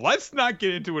 "Let's not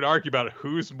get into an argument about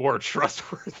who's more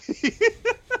trustworthy."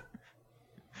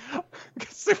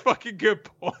 That's a fucking good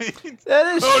point.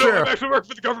 That is true. No, I'm actually working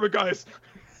for the government, guys.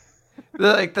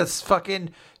 Like this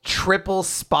fucking triple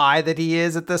spy that he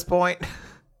is at this point.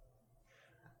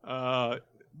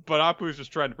 But Apu's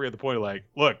just trying to bring up the point of, like,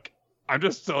 look, I'm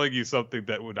just telling you something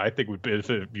that I think would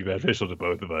be beneficial to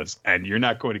both of us, and you're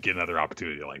not going to get another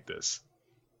opportunity like this.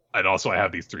 And also, I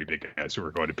have these 3 big guys who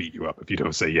are going to beat you up if you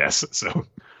don't say yes. So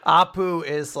Apu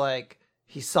is like,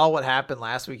 he saw what happened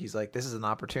last week. He's like, this is an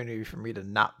opportunity for me to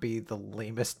not be the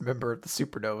lamest member of the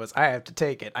Supernovas. I have to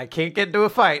take it. I can't get into a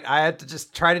fight. I have to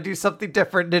just try to do something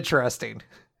different and interesting.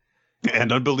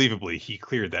 And unbelievably, he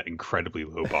cleared that incredibly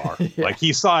low bar. Yeah. Like,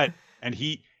 he saw it, and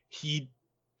he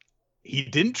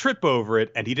didn't trip over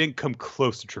it, and he didn't come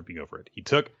close to tripping over it. He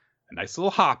took a nice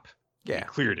little hop. Yeah. He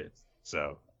cleared it.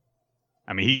 So,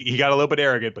 I mean, he got a little bit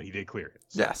arrogant, but he did clear it.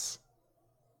 So. Yes.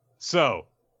 So,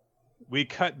 we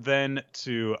cut then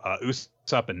to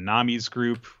Usopp and Nami's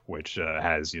group, which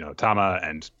has, Tama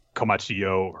and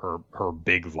Komachiyo, her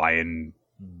big lion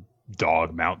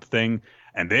dog mount thing,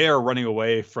 and they are running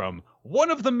away from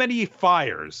one of the many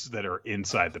fires that are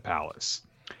inside the palace.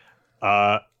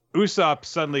 Usopp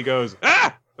suddenly goes,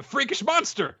 "Ah! A freakish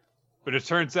monster!" But it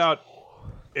turns out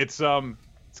it's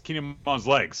Kinemon's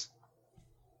legs.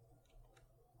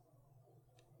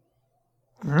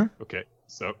 Mm-hmm. Okay,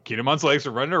 so Kinemon's legs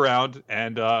are running around,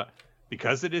 and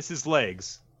because it is his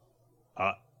legs,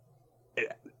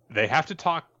 they have to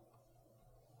talk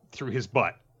through his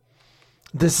butt.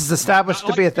 This is established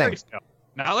to be a thing.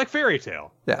 Not like Fairy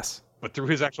Tail. Yes. But through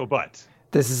his actual butt.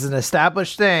 This is an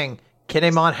established thing.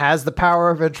 Kinemon has the power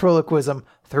of ventriloquism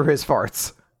through his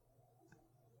farts.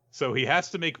 So he has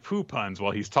to make poo puns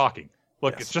while he's talking.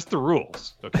 Look, Yes. It's just the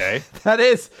rules, okay? That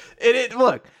is it.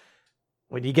 Look,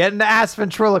 when you get into ass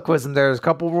ventriloquism, there's a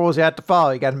couple rules you have to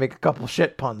follow. You got to make a couple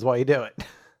shit puns while you do it.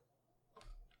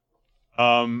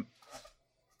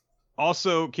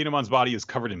 Also, Kinemon's body is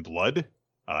covered in blood.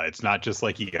 It's not just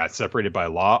like he got separated by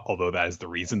law, although that is the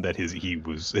reason that his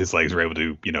legs were able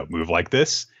to, move like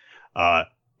this.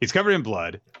 He's covered in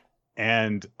blood,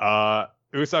 and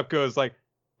Usopp goes like,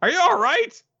 "Are you all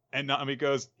right?" And Nami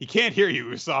goes, "He can't hear you,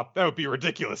 Usopp. That would be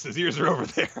ridiculous. His ears are over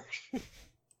there."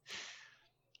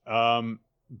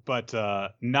 But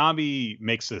Nami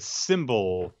makes a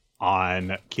symbol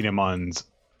on Kinemon's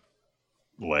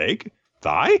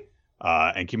thigh,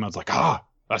 and Kinemon's like, "Ah,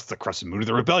 that's the crescent moon of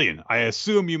the rebellion. I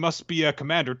assume you must be a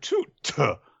commander too,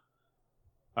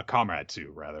 a comrade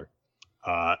too, rather."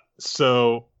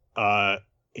 So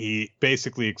he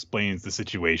basically explains the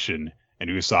situation, and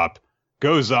Usopp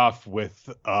goes off with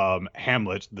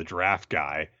Hamlet, the giraffe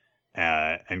guy,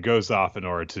 and goes off in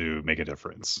order to make a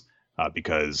difference,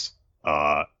 because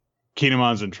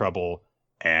Kinemon's in trouble,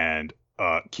 and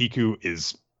Kiku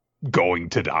is going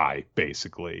to die,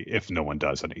 basically, if no one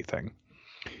does anything.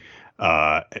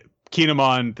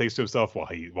 Kinemon thinks to himself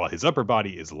while his upper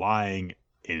body is lying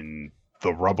in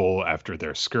the rubble after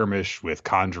their skirmish with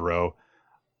Kanjuro,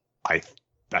 I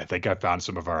think I found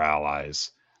some of our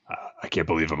allies. I can't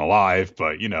believe I'm alive,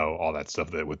 but all that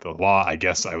stuff that with the law, I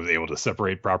guess I was able to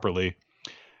separate properly.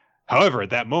 However, at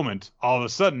that moment, all of a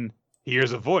sudden, he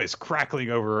hears a voice crackling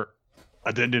over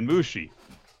Adenden Mushi,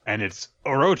 and it's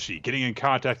Orochi getting in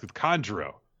contact with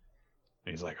Kanjuro.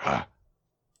 And he's like,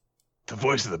 the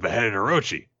voice of the beheaded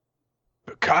Orochi.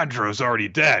 But Kanjuro's already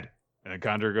dead. And then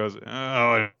Kanjuro goes,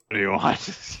 "Oh, what do you want?"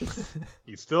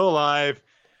 He's still alive,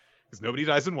 because nobody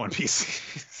dies in One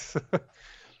Piece.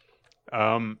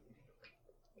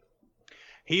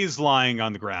 He's lying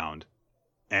on the ground,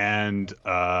 and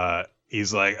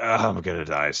he's like, I'm gonna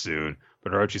die soon.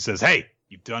 But Orochi says, hey,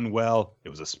 you've done well. It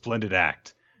was a splendid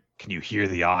act. Can you hear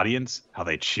the audience? How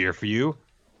they cheer for you?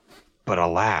 But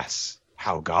alas,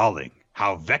 how galling,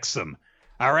 how vexum.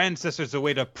 Our ancestors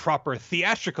await a proper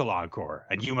theatrical encore,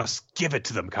 and you must give it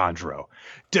to them, Kanjuro.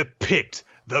 Depict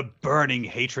the burning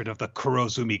hatred of the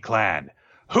Kurozumi clan.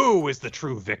 Who is the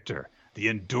true victor? The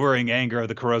enduring anger of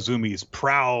the Kurozumis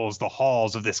prowls the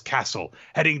halls of this castle,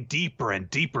 heading deeper and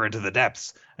deeper into the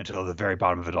depths, until at the very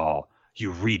bottom of it all,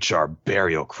 you reach our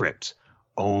burial crypt.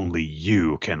 Only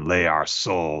you can lay our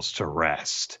souls to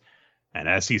rest. And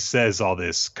as he says all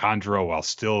this, Kanjuro, while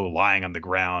still lying on the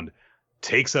ground,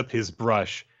 takes up his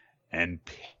brush and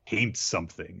paints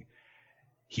something.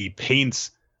 He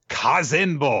paints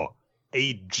Kazenbo,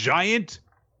 a giant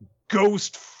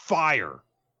ghost fire,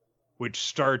 which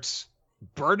starts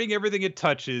burning everything it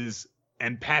touches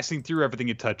and passing through everything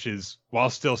it touches while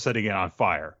still setting it on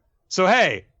fire. So,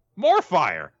 hey, more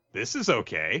fire. This is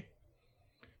okay.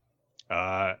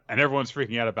 And everyone's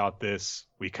freaking out about this.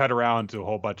 We cut around to a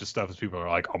whole bunch of stuff as people are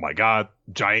like, oh my god,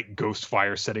 giant ghost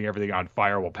fire setting everything on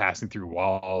fire while passing through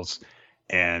walls.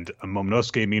 And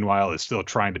Momonosuke, meanwhile, is still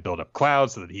trying to build up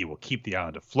clouds so that he will keep the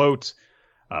island afloat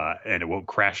and it won't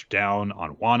crash down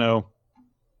on Wano.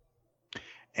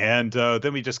 And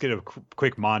then we just get a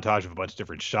quick montage of a bunch of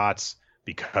different shots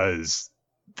because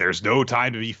there's no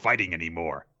time to be fighting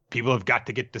anymore. People have got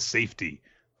to get to safety.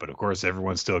 But of course,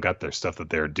 everyone's still got their stuff that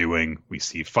they're doing. We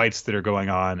see fights that are going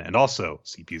on, and also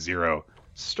CP0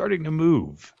 starting to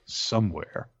move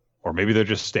somewhere. Or maybe they're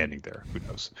just standing there. Who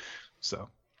knows? So,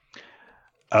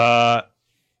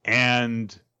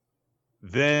 and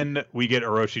then we get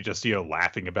Orochi just,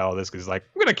 laughing about all this because he's like,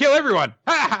 I'm going to kill everyone.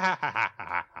 Ha ha ha ha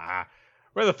ha ha.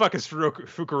 Where the fuck is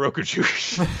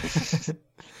Fukurokuju?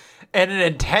 And an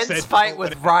intense fight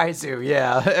with Raizu.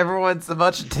 Yeah, everyone's the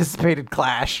much anticipated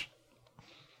clash.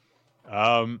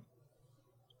 Then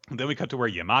we cut to where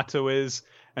Yamato is,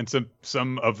 and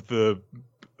some of the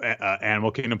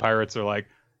Animal Kingdom pirates are like,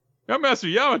 "Oh, Master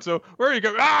Yamato, where are you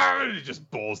going?" And he just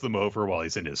bowls them over while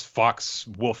he's in his fox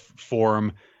wolf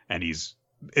form, and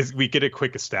we get a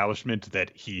quick establishment that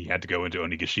he had to go into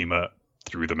Onigashima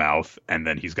through the mouth, and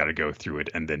then he's got to go through it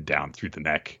and then down through the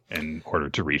neck in order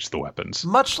to reach the weapons.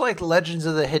 Much like Legends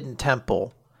of the Hidden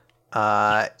Temple.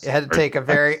 It had to take a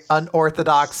very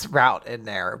unorthodox route in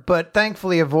there, but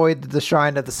thankfully avoided the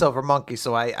Shrine of the Silver Monkey,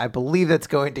 so I believe that's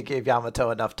going to give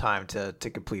Yamato enough time to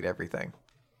complete everything.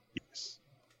 Yes.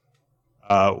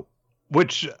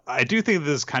 Which I do think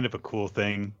this is kind of a cool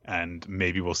thing, and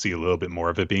maybe we'll see a little bit more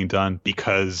of it being done,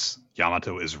 because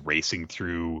Yamato is racing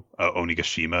through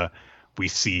Onigashima. We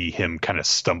see him kind of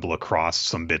stumble across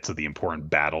some bits of the important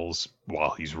battles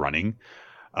while he's running.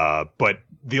 But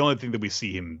the only thing that we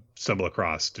see him stumble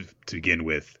across to begin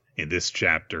with in this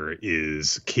chapter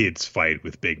is Kid's fight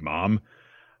with Big Mom,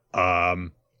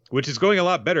 which is going a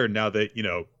lot better now that,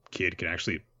 Kid can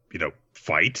actually,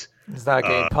 fight. He's not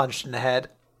getting punched in the head.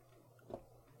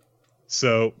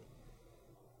 So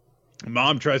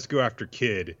Mom tries to go after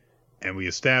Kid, and we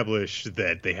establish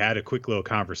that they had a quick little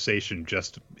conversation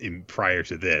just prior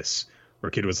to this, where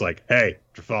Kid was like, "Hey,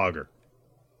 Trafalgar,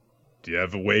 do you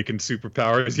have awakened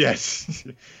superpowers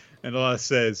yet?" And Allah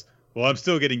says, "Well, I'm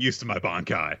still getting used to my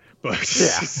Bankai." But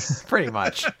yeah, pretty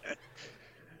much.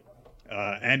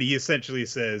 And he essentially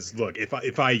says, "Look,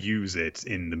 if I use it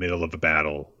in the middle of a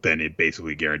battle, then it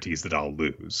basically guarantees that I'll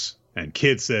lose." And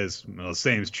Kid says, "Well, the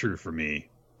same is true for me,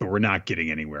 but we're not getting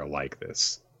anywhere like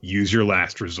this. Use your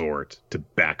last resort to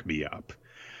back me up."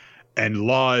 And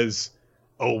Law's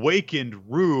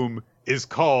awakened room is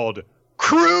called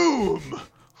Kroom,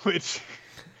 which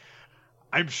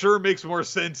I'm sure makes more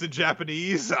sense in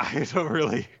Japanese. I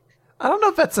don't know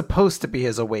if that's supposed to be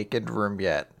his awakened room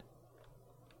yet.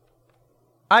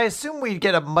 I assume we'd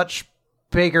get a much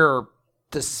bigger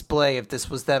display if this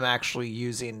was them actually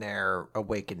using their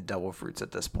awakened devil fruits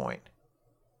at this point.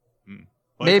 Well,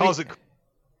 maybe. He calls it...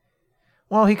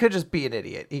 Well, he could just be an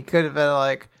idiot. He could have been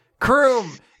like,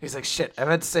 Kroom! He's like, shit, I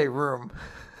meant to say room.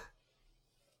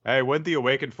 Hey, wouldn't the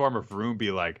awakened form of room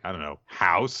be like, I don't know,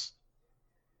 house?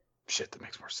 Shit, that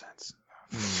makes more sense.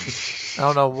 I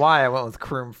don't know why I went with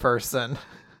Kroom first then.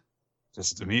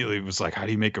 Just immediately was like, how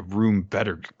do you make a room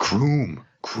better? Kroom.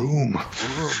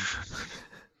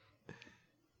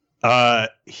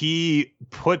 He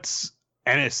puts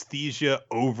anesthesia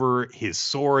over his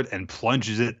sword and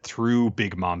plunges it through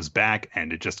Big Mom's back,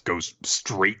 and it just goes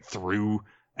straight through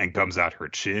and comes out her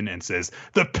chin and says,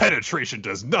 "The penetration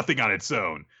does nothing on its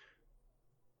own."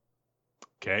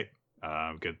 Okay.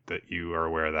 Good that you are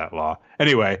aware of that law.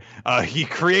 Anyway, he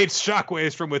creates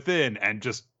shockwaves from within and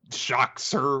just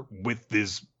shocks her with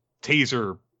this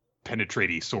taser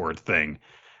penetrating sword thing,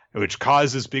 which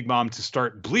causes Big Mom to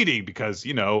start bleeding because,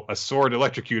 a sword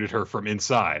electrocuted her from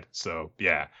inside. So,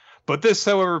 yeah. But this,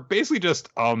 however, basically just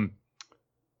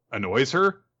annoys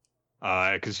her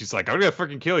because she's like, I'm going to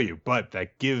fucking kill you. But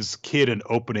that gives Kid an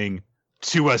opening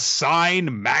to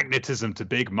assign magnetism to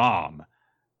Big Mom.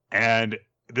 And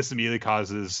this immediately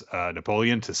causes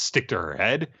Napoleon to stick to her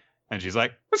head. And she's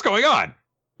like, what's going on?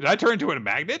 Did I turn into a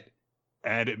magnet?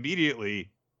 And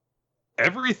immediately,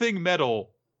 everything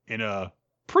metal in a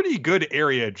pretty good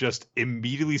area just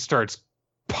immediately starts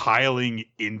piling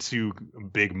into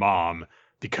Big Mom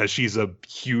because she's a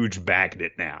huge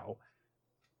magnet now.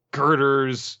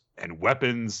 Girders and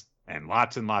weapons and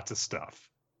lots of stuff.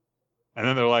 And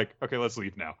then they're like, okay, let's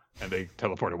leave now. And they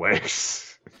teleport away.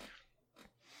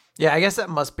 Yeah, I guess that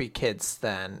must be Kids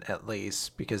then, at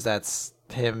least, because that's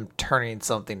him turning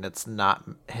something that's not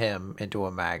him into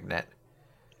a magnet.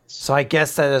 So I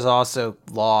guess that is also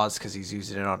laws because he's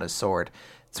using it on his sword.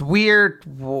 It's weird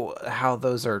how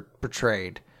those are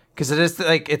portrayed because it is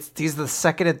like these are the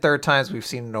second and third times we've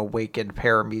seen an awakened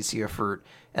Paramecia fruit,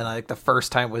 and like the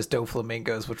first time was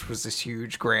Doflamingos, which was this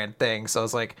huge grand thing. So I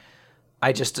was like,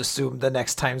 I just assumed the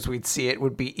next times we'd see it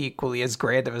would be equally as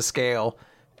grand of a scale.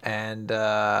 And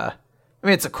I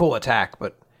mean, it's a cool attack,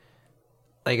 but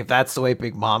like if that's the way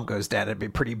Big Mom goes down, I'd be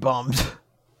pretty bummed.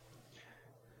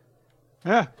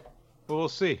 Yeah, well, we'll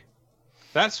see.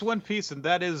 That's One Piece, and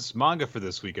that is manga for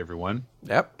this week, everyone.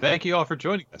 Yep. Thank you all for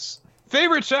joining us.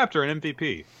 Favorite chapter in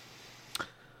MVP?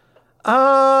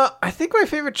 I think my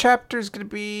favorite chapter is going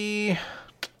to be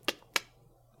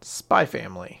Spy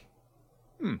Family.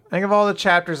 I think of all the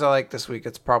chapters I like this week,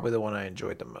 it's probably the one I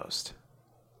enjoyed the most.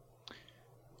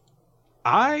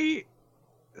 I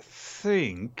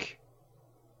think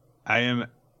I am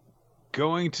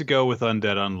going to go with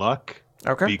Undead Unluck.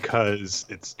 Okay. Because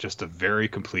it's just a very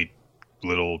complete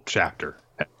little chapter.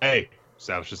 Hey,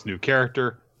 establish this new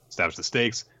character, establish the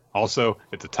stakes. Also,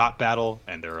 it's a top battle,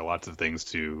 and there are lots of things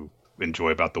to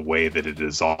enjoy about the way that it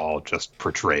is all just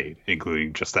portrayed,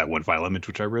 including just that one final image,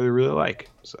 which I really, really like.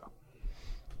 So,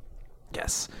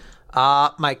 yes.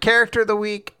 My character of the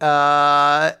week,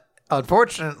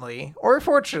 unfortunately, or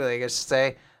fortunately, I guess to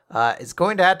say, is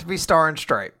going to have to be Star and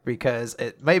Stripe because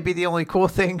it may be the only cool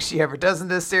thing she ever does in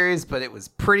this series, but it was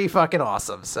pretty fucking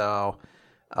awesome. So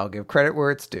I'll give credit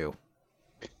where it's due.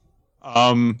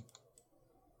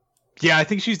 Yeah, I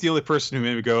think she's the only person who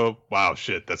made me go, wow,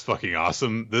 shit, that's fucking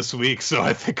awesome this week. So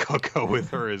I think I'll go with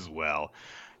her as well.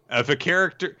 If a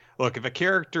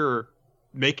character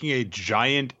making a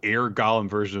giant air golem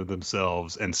version of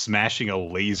themselves and smashing a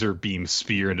laser beam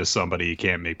spear into somebody you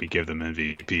can't make me give them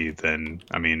MVP, then,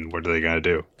 I mean, what are they going to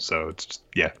do? So, it's just,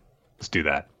 yeah, let's do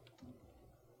that.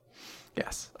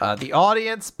 Yes. The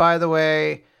audience, by the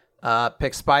way,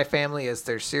 picked Spy Family as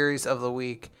their series of the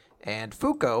week and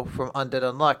Fuko from Undead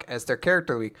Unluck as their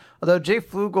character of the week. Although Jay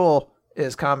Flugel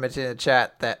is commenting in the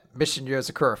chat that Mission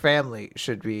Yozakura Family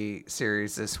should be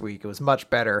series this week. It was much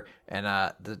better. And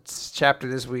the chapter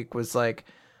this week was like,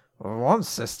 well, one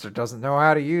sister doesn't know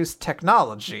how to use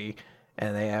technology.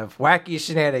 And they have wacky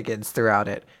shenanigans throughout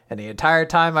it. And the entire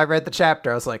time I read the chapter,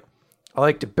 I was like, I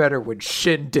liked it better when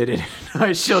Shin did it.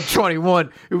 I Shield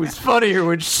 21. It was funnier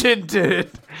when Shin did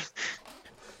it.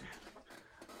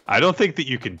 I don't think that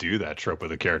you can do that trope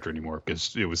with a character anymore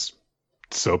because it was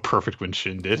so perfect when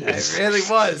Shin did it. It really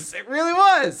was. It really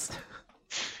was.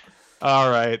 All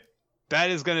right.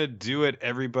 That is going to do it,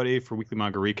 everybody, for Weekly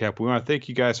Manga Recap. We want to thank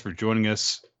you guys for joining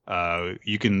us.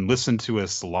 You can listen to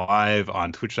us live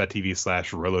on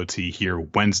twitch.tv/RoloT here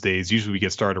Wednesdays. Usually we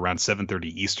get started around 7:30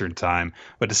 Eastern time.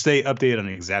 But to stay updated on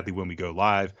exactly when we go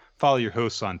live, follow your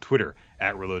hosts on Twitter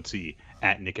 @RoloT,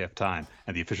 @NickFTime,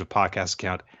 and the official podcast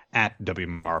account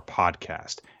 @WMR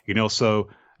Podcast. You can also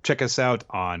check us out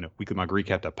on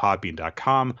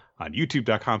weeklymangarecap.podbean.com, on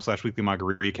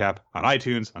youtube.com/weeklymangarecap, on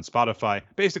iTunes, on Spotify,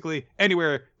 basically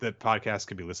anywhere that podcasts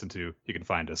can be listened to, you can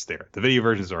find us there. The video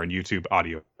versions are on YouTube,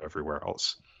 audio everywhere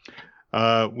else.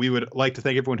 We would like to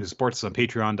thank everyone who supports us on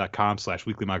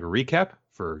patreon.com/weeklymangarecap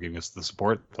for giving us the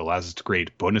support that allows us to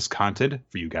create bonus content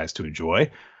for you guys to enjoy,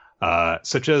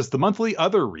 such as the monthly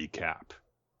Other Recap.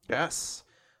 Yes.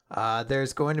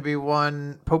 There's going to be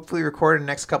one hopefully recorded in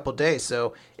the next couple of days.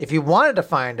 So if you wanted to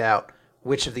find out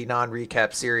which of the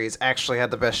non-recap series actually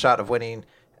had the best shot of winning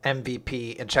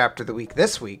MVP and chapter of the week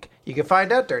this week, you can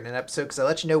find out during an episode because I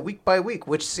let you know week by week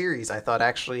which series I thought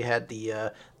actually had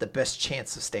the best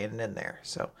chance of staying in there.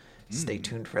 So stay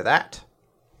tuned for that.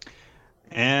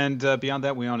 And beyond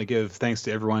that, we want to give thanks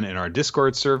to everyone in our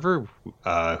Discord server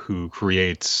who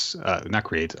creates, not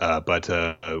create, but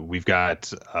we've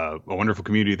got a wonderful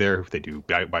community there. They do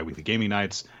bi-weekly gaming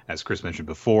nights. As Chris mentioned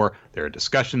before, there are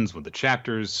discussions when the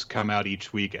chapters come out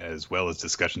each week, as well as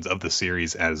discussions of the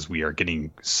series as we are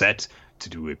getting set to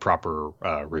do a proper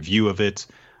review of it.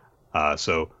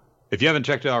 So if you haven't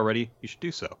checked it out already, you should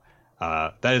do so.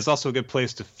 That is also a good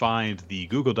place to find the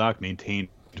Google Doc maintained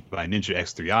by Ninja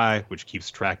X3i, which keeps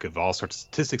track of all sorts of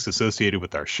statistics associated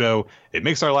with our show. It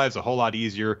makes our lives a whole lot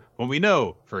easier when we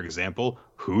know, for example,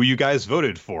 who you guys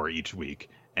voted for each week.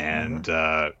 And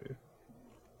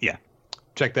yeah,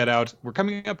 check that out. We're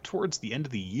coming up towards the end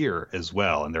of the year as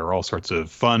well, and there are all sorts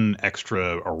of fun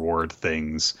extra award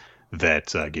things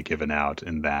that get given out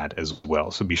in that as well.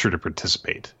 So be sure to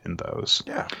participate in those.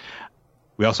 Yeah.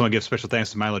 We also want to give special thanks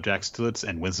to Milo Jack Stillitz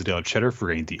and Winslow Cheddar for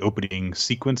getting the opening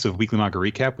sequence of Weekly Manga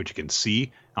Recap, which you can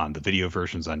see on the video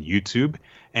versions on YouTube,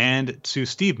 and to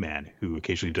Steve Man, who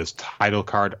occasionally does title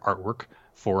card artwork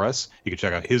for us. You can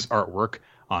check out his artwork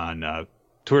on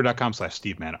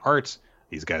twitter.com/SteveManArt.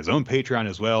 He's got his own Patreon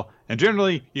as well, and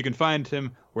generally you can find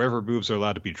him wherever boobs are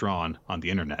allowed to be drawn on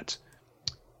the internet.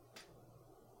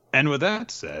 And with that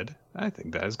said, I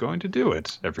think that is going to do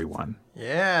it, everyone.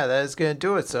 Yeah, that is going to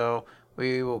do it. So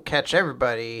we will catch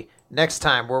everybody next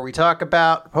time where we talk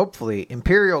about, hopefully,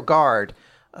 Imperial Guard,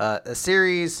 a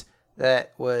series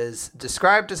that was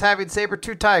described as having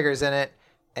saber-tooth tigers in it,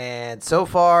 and so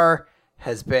far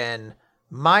has been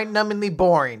mind-numbingly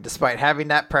boring despite having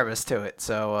that premise to it.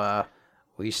 So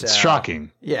we shall... It's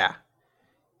shocking. Yeah.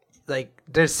 Like,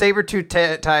 there's saber-tooth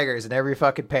tigers in every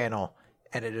fucking panel,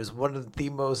 and it is one of the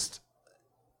most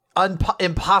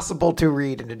impossible to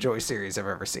read and enjoy series I've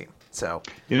ever seen. So,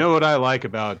 you know what I like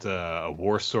about a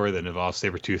war story that involves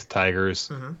saber-toothed tigers?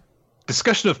 Mm-hmm.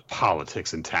 Discussion of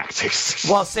politics and tactics.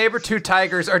 Well, saber-toothed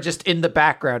tigers are just in the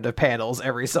background of panels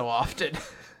every so often.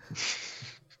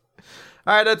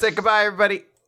 All right, that's it. Goodbye, everybody.